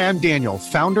 Hi, I'm Daniel,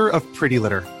 founder of Pretty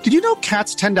Litter. Did you know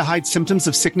cats tend to hide symptoms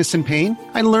of sickness and pain?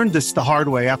 I learned this the hard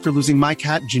way after losing my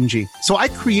cat, Gingy. So I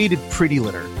created Pretty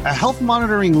Litter, a health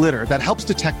monitoring litter that helps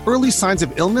detect early signs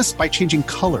of illness by changing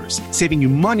colors, saving you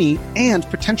money and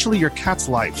potentially your cat's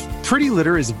life. Pretty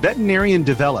Litter is veterinarian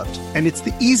developed, and it's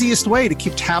the easiest way to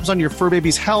keep tabs on your fur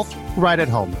baby's health right at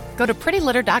home. Go to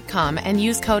prettylitter.com and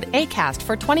use code ACAST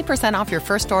for 20% off your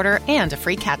first order and a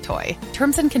free cat toy.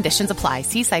 Terms and conditions apply.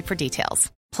 See site for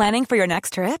details. Planning for your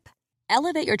next trip?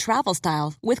 Elevate your travel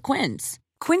style with Quince.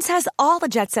 Quince has all the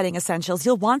jet-setting essentials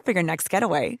you'll want for your next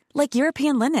getaway, like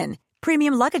European linen,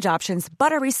 premium luggage options,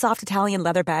 buttery soft Italian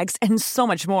leather bags, and so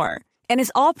much more. And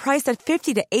is all priced at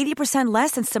 50 to 80%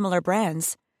 less than similar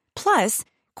brands. Plus,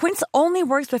 Quince only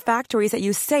works with factories that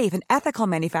use safe and ethical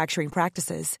manufacturing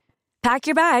practices. Pack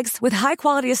your bags with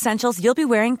high-quality essentials you'll be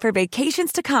wearing for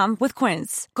vacations to come with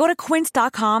Quince. Go to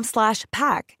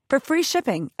quince.com/pack for free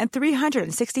shipping and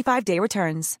 365-day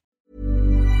returns.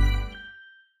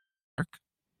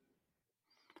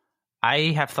 I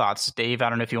have thoughts. Dave, I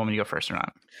don't know if you want me to go first or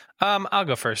not. I'll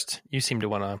go first. You seem to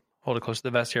want to hold it close to the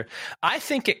vest here. I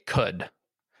think it could.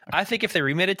 I think if they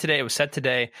remade it today, it was set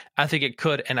today, I think it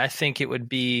could, and I think it would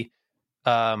be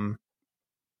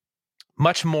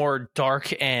much more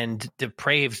dark and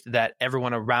depraved that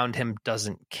everyone around him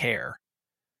doesn't care.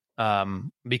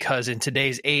 Because in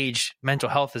today's age, mental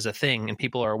health is a thing and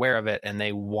people are aware of it and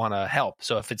they want to help.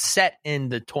 So if it's set in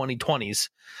the 2020s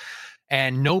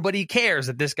and nobody cares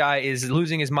that this guy is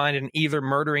losing his mind and either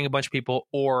murdering a bunch of people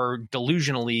or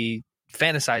delusionally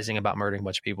fantasizing about murdering a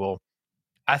bunch of people,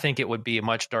 I think it would be a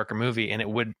much darker movie, and it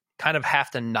would kind of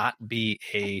have to not be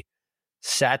a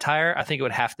satire. I think it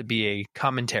would have to be a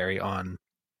commentary on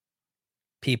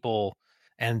people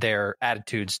and their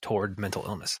attitudes toward mental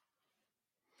illness.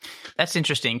 That's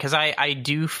interesting, because I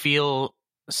do feel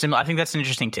similar. I think that's an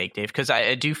interesting take, Dave, because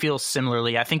I do feel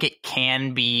similarly. I think it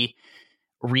can be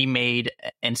remade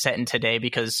and set in today,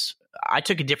 because I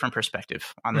took a different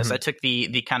perspective on this. Mm-hmm. I took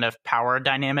the kind of power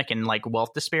dynamic and like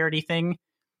wealth disparity thing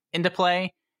into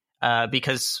play,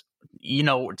 because, you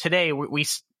know, today we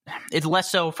it's less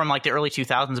so from like the early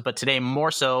 2000s, but today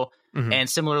more so. Mm-hmm. And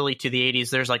similarly to the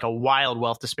 80s, there's like a wild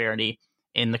wealth disparity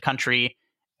in the country.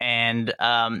 And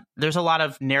there's a lot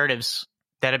of narratives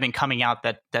that have been coming out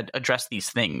that address these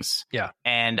things. Yeah.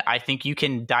 And I think you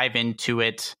can dive into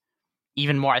it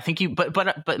even more. I think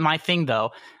but my thing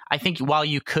though, I think while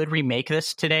you could remake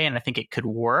this today and I think it could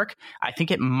work, I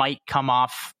think it might come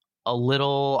off a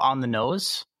little on the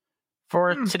nose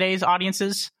for today's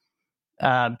audiences,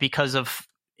 because of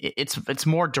it's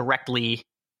more directly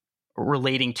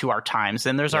relating to our times.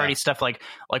 And there's already stuff like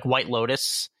White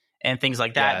Lotus and things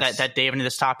like that, that dive into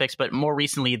this topics. But more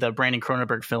recently, the Brandon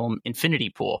Cronenberg film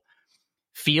Infinity Pool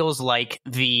feels like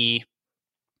the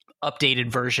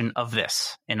updated version of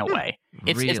this in a way.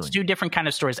 It's two different kind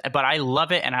of stories, but I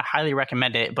love it and I highly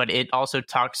recommend it. But it also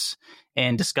talks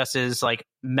and discusses like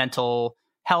mental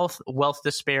health, wealth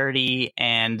disparity,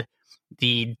 and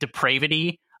the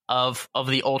depravity of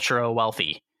the ultra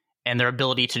wealthy and their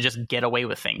ability to just get away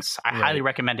with things. I highly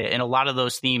recommend it. And a lot of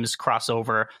those themes cross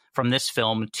over from this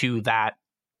film to that.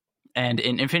 And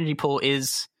in Infinity Pool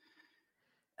is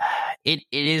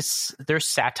there's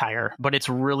satire, but it's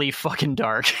really fucking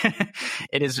dark.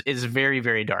 It is very,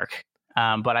 very dark.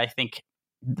 But I think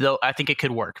it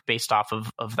could work based off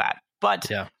of that. But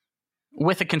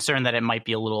with a concern that it might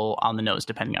be a little on the nose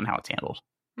depending on how it's handled.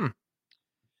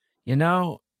 You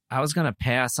know, I was going to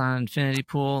pass on Infinity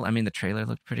Pool. I mean, the trailer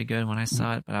looked pretty good when I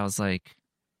saw it, but I was like,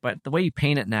 but the way you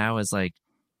paint it now is like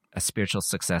a spiritual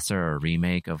successor or a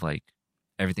remake of like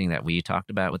everything that we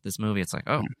talked about with this movie. It's like,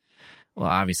 oh, well,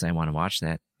 obviously I want to watch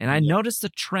that. And I noticed a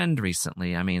trend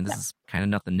recently. I mean, this is kind of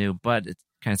nothing new, but it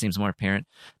kind of seems more apparent.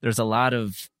 There's a lot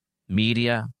of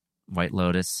media, White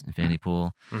Lotus, Infinity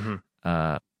Pool,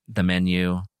 The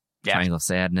Menu, Triangle of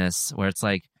Sadness, where it's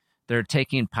like they're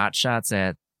taking pot shots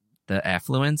at the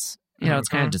affluence. You know, it's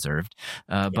kind of deserved.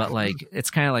 But like, it's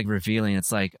kind of like revealing.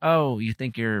 It's like, oh, you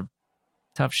think you're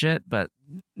tough shit, but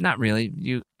not really.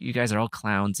 You guys are all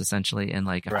clowns essentially. And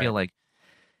like, I feel like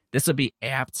this would be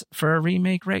apt for a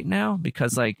remake right now,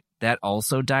 because like that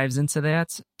also dives into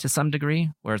that to some degree,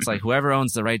 where it's like whoever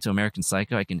owns the right to American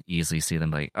Psycho, I can easily see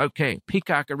them like, okay,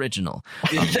 Peacock original,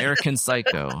 American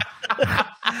Psycho.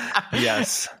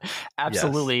 Yes,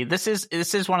 absolutely. Yes.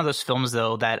 This is one of those films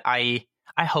though that I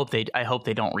hope they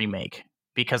don't remake,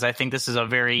 because I think this is a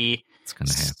very it's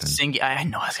gonna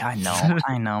happen.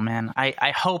 I know, man.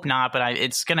 I hope not, but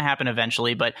it's gonna happen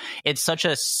eventually. But it's such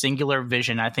a singular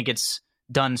vision. I think it's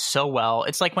done so well.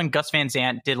 It's like when Gus Van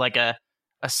Sant did like a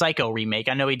a Psycho remake.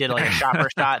 I know he did like a shot for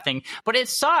shot thing, but it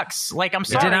sucks. Like, I'm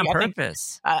sorry. He did it on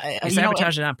purpose. He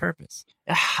sabotaged it on purpose.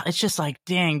 It's just like,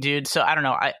 dang, dude. So I don't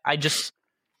know. I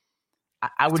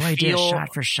would feel feel a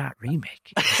shot for shot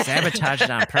remake. He sabotaged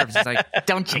it on purpose. It's like,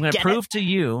 don't you I'm going to prove to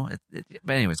you.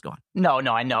 But anyways, go on. No,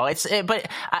 I know but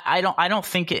I don't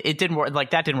think it didn't work. Like,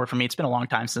 that didn't work for me. It's been a long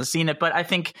time since I've seen it, but I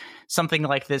think something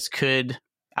like this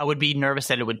I would be nervous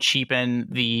that it would cheapen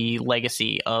the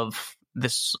legacy of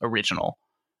this original.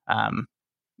 I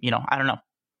don't know.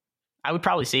 I would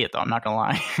probably see it though. I'm not gonna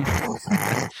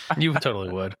lie. You totally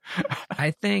would.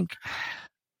 I think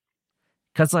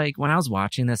because like when I was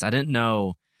watching this, I didn't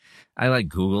know. I like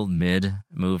Googled mid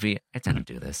movie. I tend to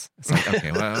do this. It's like,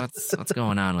 okay, well, what's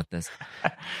going on with this?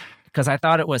 Because I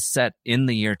thought it was set in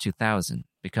the year 2000.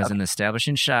 Because in the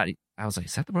establishing shot, I was like,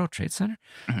 is that the World Trade Center?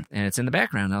 Mm-hmm. And it's in the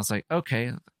background. I was like,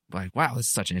 okay, like, wow, this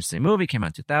is such an interesting movie. Came out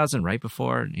in 2000, right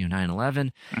before 9/11.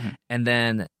 Mm-hmm. And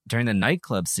then during the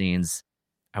nightclub scenes,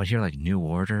 I would hear like New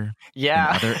Order, and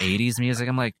other 80s music.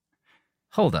 I'm like,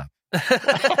 hold up.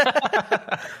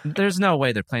 There's no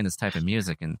way they're playing this type of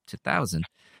music in 2000.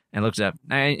 And looked it up.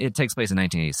 It takes place in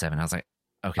 1987. I was like,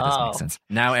 okay, this makes sense.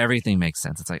 Now everything makes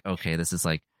sense. It's like, okay, this is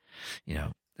like,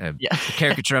 a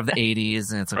caricature of the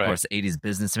 80s. And it's, of course, the 80s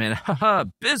businessman. Haha,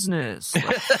 business.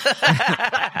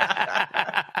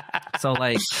 So,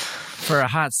 like, for a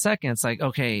hot second, it's like,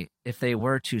 okay, if they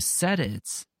were to set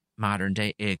it modern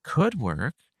day, it could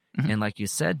work. Mm-hmm. And like you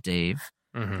said, Dave,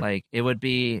 like, it would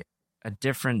be a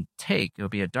different take. It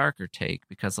would be a darker take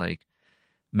because, like,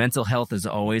 mental health is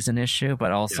always an issue,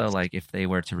 but also like if they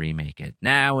were to remake it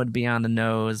now, it would be on the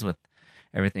nose with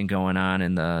everything going on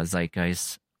in the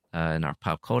zeitgeist in our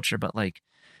pop culture. But like,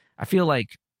 I feel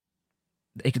like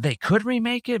they could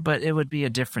remake it, but it would be a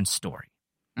different story.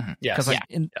 Mm-hmm. Yeah,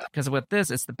 because with this,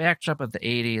 it's the backdrop of the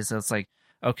 80s. So it's like,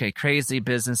 okay, crazy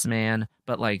businessman,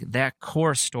 but like that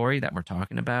core story that we're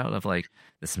talking about of like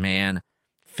this man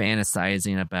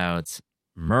fantasizing about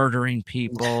murdering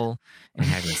people and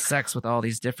having sex with all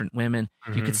these different women,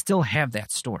 you could still have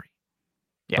that story.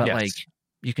 Yeah, but like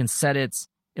you can set it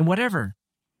in whatever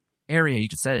area you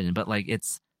could set it in, but like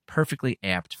it's perfectly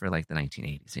apt for like the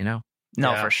 1980s,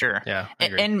 No, for sure. Yeah,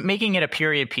 and making it a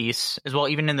period piece as well,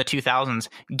 even in the 2000s,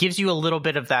 gives you a little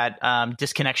bit of that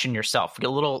disconnection yourself, a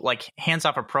little like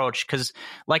hands-off approach. Because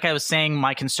like I was saying,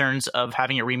 my concerns of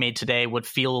having it remade today would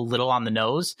feel a little on the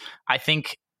nose. I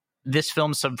think this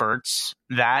film subverts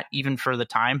that even for the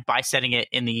time by setting it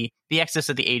in the excess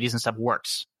of the 80s and stuff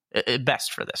works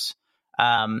best for this.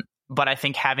 But I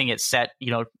think having it set,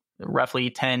 roughly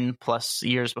 10 plus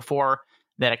years before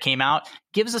that it came out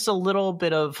gives us a little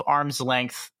bit of arm's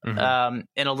length and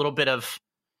a little bit of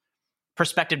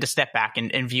perspective to step back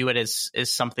and view it as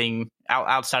something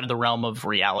outside of the realm of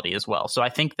reality as well. So I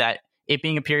think that it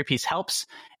being a period piece helps.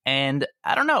 And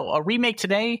I don't know, a remake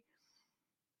today,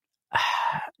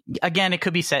 again, it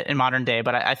could be set in modern day,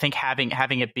 but I think having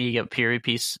it be a period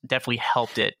piece definitely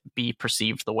helped it be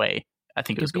perceived the way I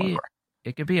think it was going for.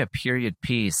 It could be a period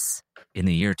piece in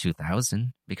the year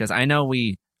 2000, because I know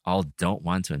we all don't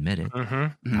want to admit it.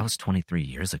 That was 23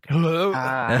 years ago.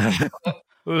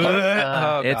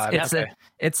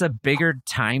 It's a bigger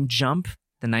time jump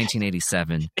than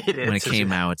 1987 when it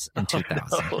came out in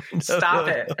 2000. Stop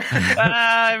it.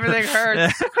 Everything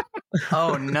hurts.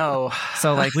 Oh no.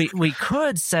 So like we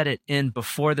could set it in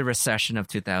before the recession of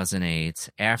 2008,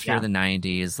 after the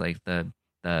 90s, like the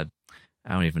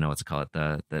I don't even know what to call it,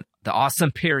 the awesome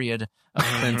period of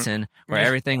Clinton where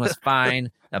everything was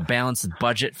fine, a balanced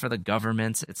budget for the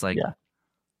government. It's like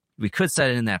we could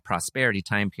set it in that prosperity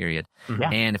time period.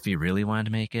 And if you really wanted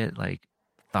to make it like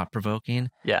thought-provoking,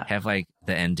 have like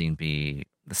the ending be,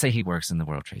 say he works in the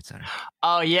World Trade Center.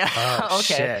 Oh yeah. Oh,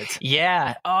 okay. Shit.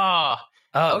 Yeah. Oh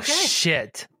okay.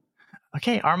 Shit.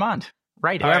 Okay, Armand.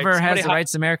 Right. Whoever has the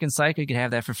rights to American Psycho, you can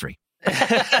have that for free.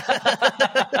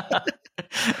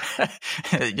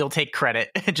 You'll take credit.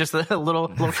 Just a little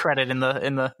credit in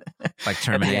the like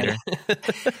Terminator.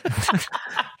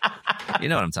 You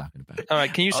know what I'm talking about. All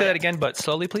right, can you say that again, but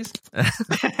slowly, please?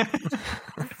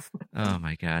 Oh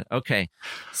my god. Okay.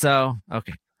 So,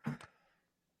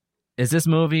 is this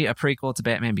movie a prequel to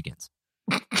Batman Begins?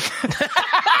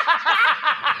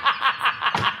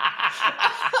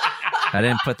 I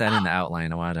didn't put that in the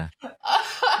outline. I want to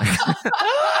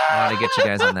get you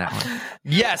guys on that one.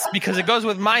 Yes, because it goes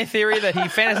with my theory that he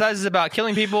fantasizes about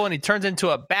killing people and he turns into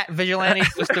a bat vigilante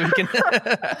just so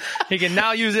he can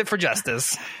now use it for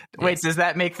justice. Wait, does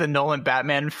that make the Nolan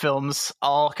Batman films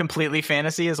all completely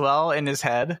fantasy as well in his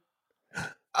head?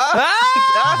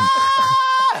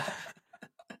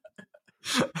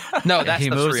 No, that's he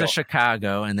moves real. to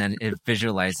Chicago, and then it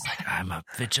visualizes like I'm a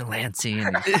vigilante,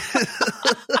 and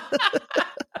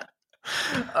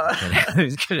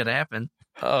it could happen.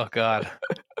 Oh God.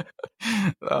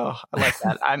 Oh, I like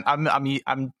that.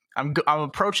 I'm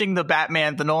approaching the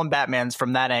Nolan Batmans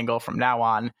from that angle from now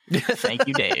on. Thank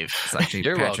you, Dave. It's actually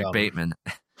You're Patrick welcome. Bateman.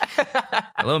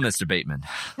 Hello, Mr. Bateman.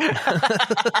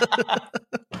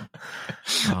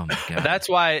 Oh my God. That's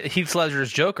why Heath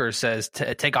Ledger's Joker says,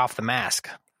 "Take off the mask."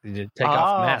 You did take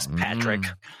off the mask, Patrick.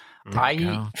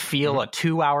 I feel a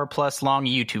 2-hour plus long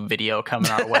YouTube video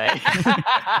coming our way.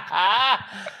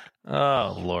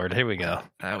 Oh Lord, here we go.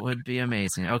 That would be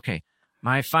amazing. Okay,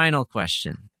 my final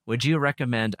question: would you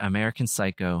recommend American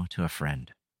Psycho to a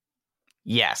friend?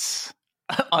 Yes.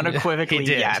 Unequivocally,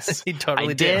 yes. He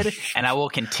totally did, and I will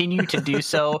continue to do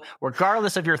so,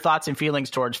 regardless of your thoughts and feelings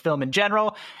towards film in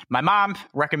general. My mom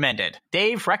recommended.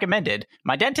 Dave recommended.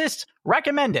 My dentist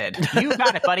recommended. You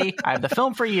got it, buddy. I have the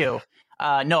film for you.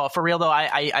 No, for real, though,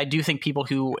 I do think people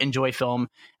who enjoy film,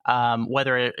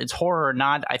 whether it's horror or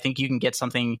not, I think you can get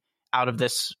something out of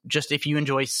this just if you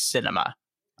enjoy cinema.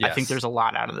 Yes. I think there's a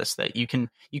lot out of this that you can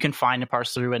find and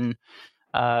parse through and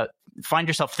find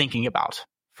yourself thinking about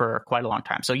for quite a long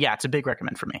time. So yeah, it's a big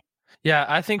recommend for me. Yeah,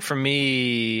 I think for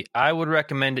me, I would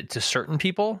recommend it to certain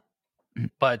people,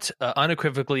 but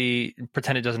unequivocally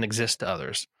pretend it doesn't exist to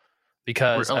others.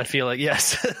 Because really? I feel like,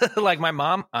 yes, like my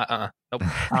mom, nope.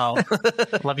 Oh,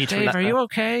 love you too. Dave, are you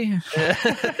okay?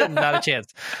 Not a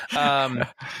chance.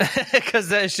 Because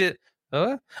that shit,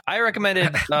 I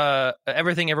recommended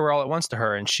Everything Everywhere All at Once to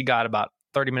her, and she got about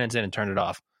 30 minutes in and turned it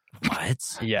off. What?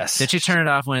 Yes. Did she turn it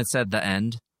off when it said the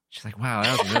end? She's like, wow,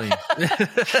 that was really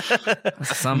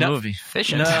that's some movie.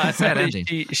 Efficient. No, I think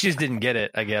she just didn't get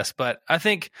it, I guess. But I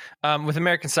think with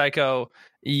American Psycho,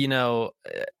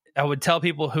 I would tell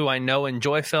people who I know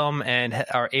enjoy film and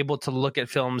are able to look at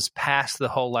films past the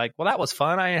whole like, well, that was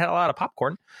fun. I had a lot of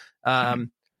popcorn. And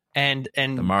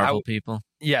the Marvel people.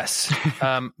 Yes.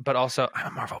 But also I'm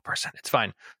a Marvel person. It's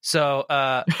fine. So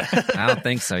I don't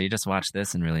think so. You just watched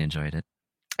this and really enjoyed it.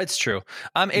 It's true.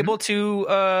 I'm able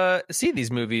to see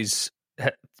these movies.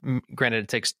 Granted, it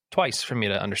takes twice for me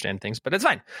to understand things, but it's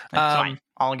fine. It's fine.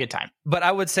 All in good time. But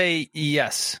I would say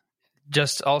yes.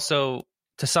 Just also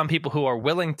to some people who are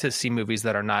willing to see movies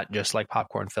that are not just like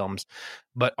popcorn films,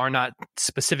 but are not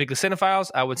specifically cinephiles,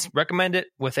 I would recommend it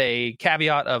with a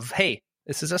caveat of, hey,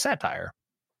 this is a satire.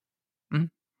 Mm-hmm.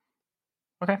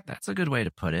 Okay. That's a good way to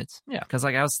put it. Yeah. Because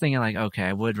I was thinking okay,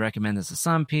 I would recommend this to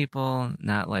some people,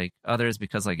 not like others,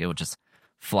 because it would just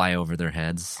fly over their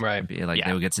heads. Right. Be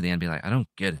they would get to the end and be like, I don't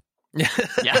get it.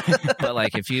 Yeah.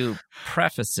 But if you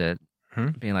preface it,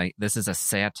 being like, this is a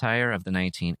satire of the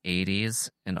 1980s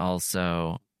and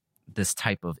also this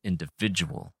type of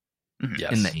individual in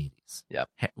the 80s. Yep.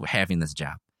 Having this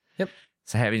job. Yep.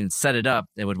 So having set it up,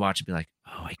 they would watch it and be like,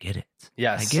 oh, I get it.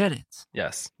 Yes. I get it.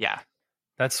 Yes. Yeah.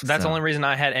 That's the only reason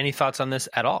I had any thoughts on this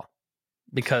at all.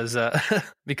 Because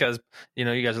you guys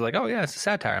are like, oh yeah, it's a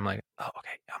satire. I'm like, oh,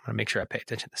 okay, I'm going to make sure I pay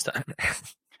attention this time.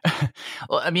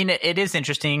 Well, I mean, it is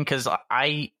interesting because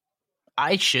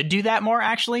I should do that more,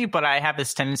 actually, but I have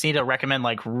this tendency to recommend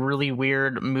really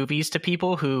weird movies to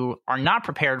people who are not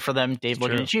prepared for them. Dave,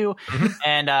 looking at you,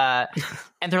 and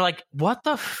they're like, "What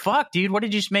the fuck, dude? What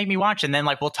did you just make me watch?" And then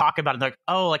we'll talk about it. They're like,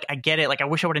 "Oh, I get it. I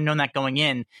wish I would have known that going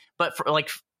in." But for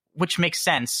which makes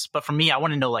sense. But for me, I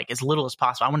want to know as little as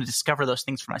possible. I want to discover those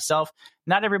things for myself.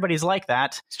 Not everybody's like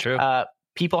that. It's true.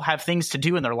 People have things to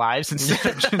do in their lives instead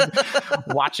of just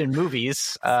watching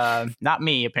movies. Not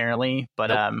me, apparently,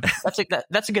 but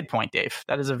that's a good point, Dave.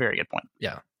 That is a very good point.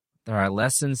 Yeah. There are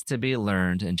lessons to be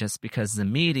learned, and just because the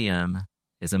medium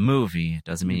is a movie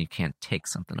doesn't mean you can't take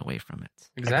something away from it.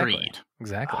 Exactly. Agreed.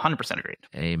 Exactly. 100% agreed.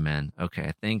 Amen. Okay,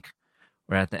 I think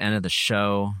we're at the end of the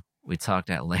show. We talked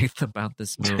at length about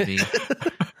this movie.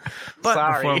 But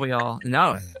sorry. Before we all...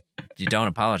 No, you don't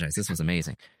apologize. This was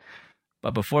amazing.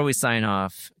 But before we sign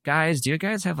off, guys, do you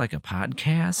guys have a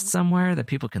podcast somewhere that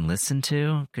people can listen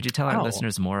to? Could you tell our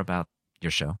listeners more about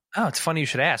your show? Oh, it's funny you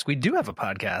should ask. We do have a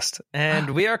podcast,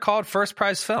 and we are called First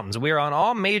Prize Films. We are on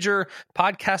all major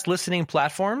podcast listening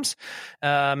platforms,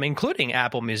 including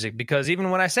Apple Music, because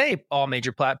even when I say all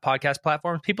major podcast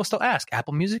platforms, people still ask,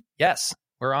 Apple Music? Yes,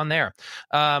 we're on there.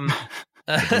 All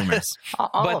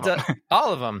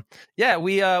of them. Yeah,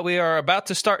 we are about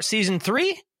to start season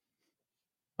 3.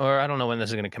 Or I don't know when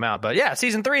this is going to come out, but yeah,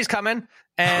 season 3 is coming.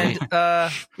 And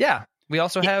we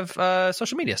also have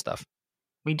social media stuff.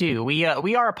 We do. We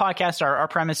are a podcast. Our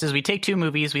premise is we take two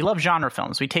movies. We love genre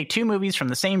films. We take two movies from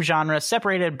the same genre,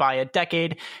 separated by a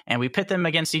decade, and we pit them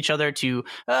against each other to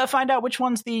find out which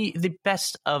one's the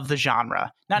best of the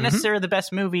genre. Not necessarily the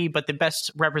best movie, but the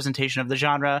best representation of the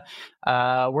genre.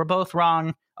 We're both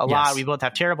wrong a lot. We both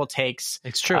have terrible takes.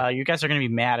 It's true. You guys are going to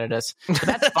be mad at us, but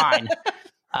that's fine.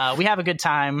 We have a good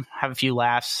time, have a few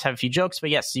laughs, have a few jokes. But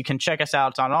yes, you can check us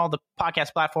out on all the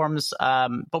podcast platforms.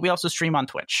 But we also stream on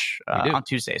Twitch on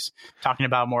Tuesdays, talking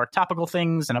about more topical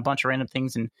things and a bunch of random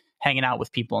things and hanging out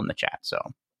with people in the chat. So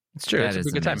it's true. It's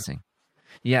a good time.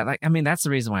 Yeah, that's the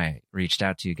reason why I reached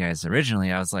out to you guys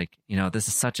originally. I was like, this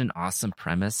is such an awesome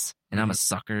premise, and I'm a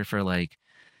sucker for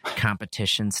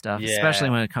competition stuff, especially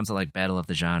when it comes to Battle of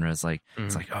the Genres.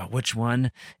 It's oh, which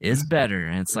one is better?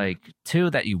 And it's two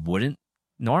that you wouldn't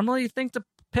normally think to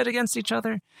pit against each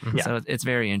other. So it's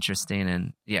very interesting,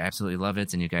 and absolutely love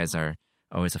it. And you guys are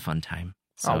always a fun time.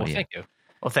 So thank you.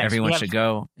 Well, thanks. Everyone should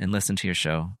go and listen to your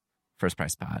show, First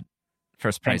Price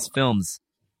Films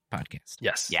podcast.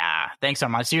 Yes. Yeah. Thanks,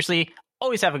 Armand. Seriously,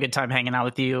 always have a good time hanging out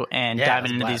with you and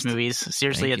diving into these movies.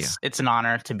 Seriously, it's an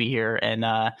honor to be here, and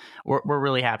we're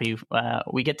really happy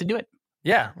we get to do it.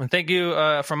 Yeah, and thank you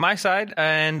from my side,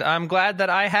 and I'm glad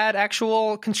that I had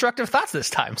actual constructive thoughts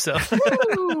this time. So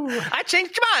I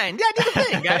changed your mind. Yeah, do the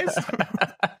thing, guys.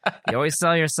 You always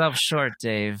sell yourself short,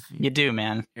 Dave. You do,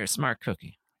 man. You're a smart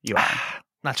cookie. You are.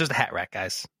 Not just a hat rack,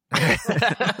 guys.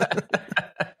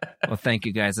 Well, thank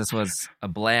you, guys. This was a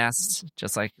blast,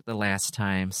 just like the last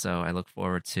time. So I look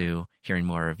forward to hearing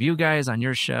more of you guys on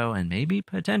your show, and maybe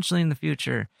potentially in the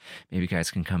future, maybe you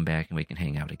guys can come back and we can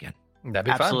hang out again. That'd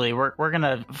be absolutely fun. We're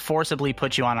gonna forcibly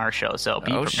put you on our show, so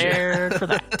be prepared for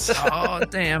that. Oh,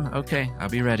 damn. Okay, I'll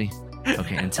be ready.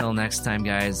 Okay, until next time,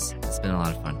 guys. It's been a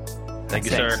lot of fun. Thank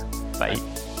you, sir. Bye.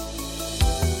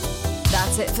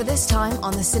 That's it for this time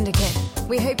on The Syndicate.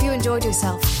 We hope you enjoyed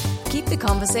yourself. Keep the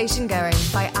conversation going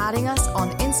by adding us on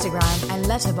Instagram and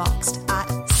Letterboxd at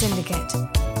Syndicate.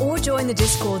 Or join the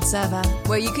Discord server,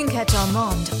 where you can catch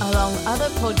Armand along other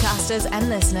podcasters and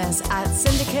listeners at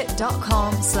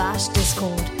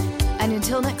syndicate.com/Discord. And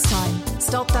until next time,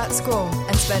 stop that scroll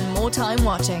and spend more time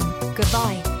watching.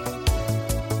 Goodbye.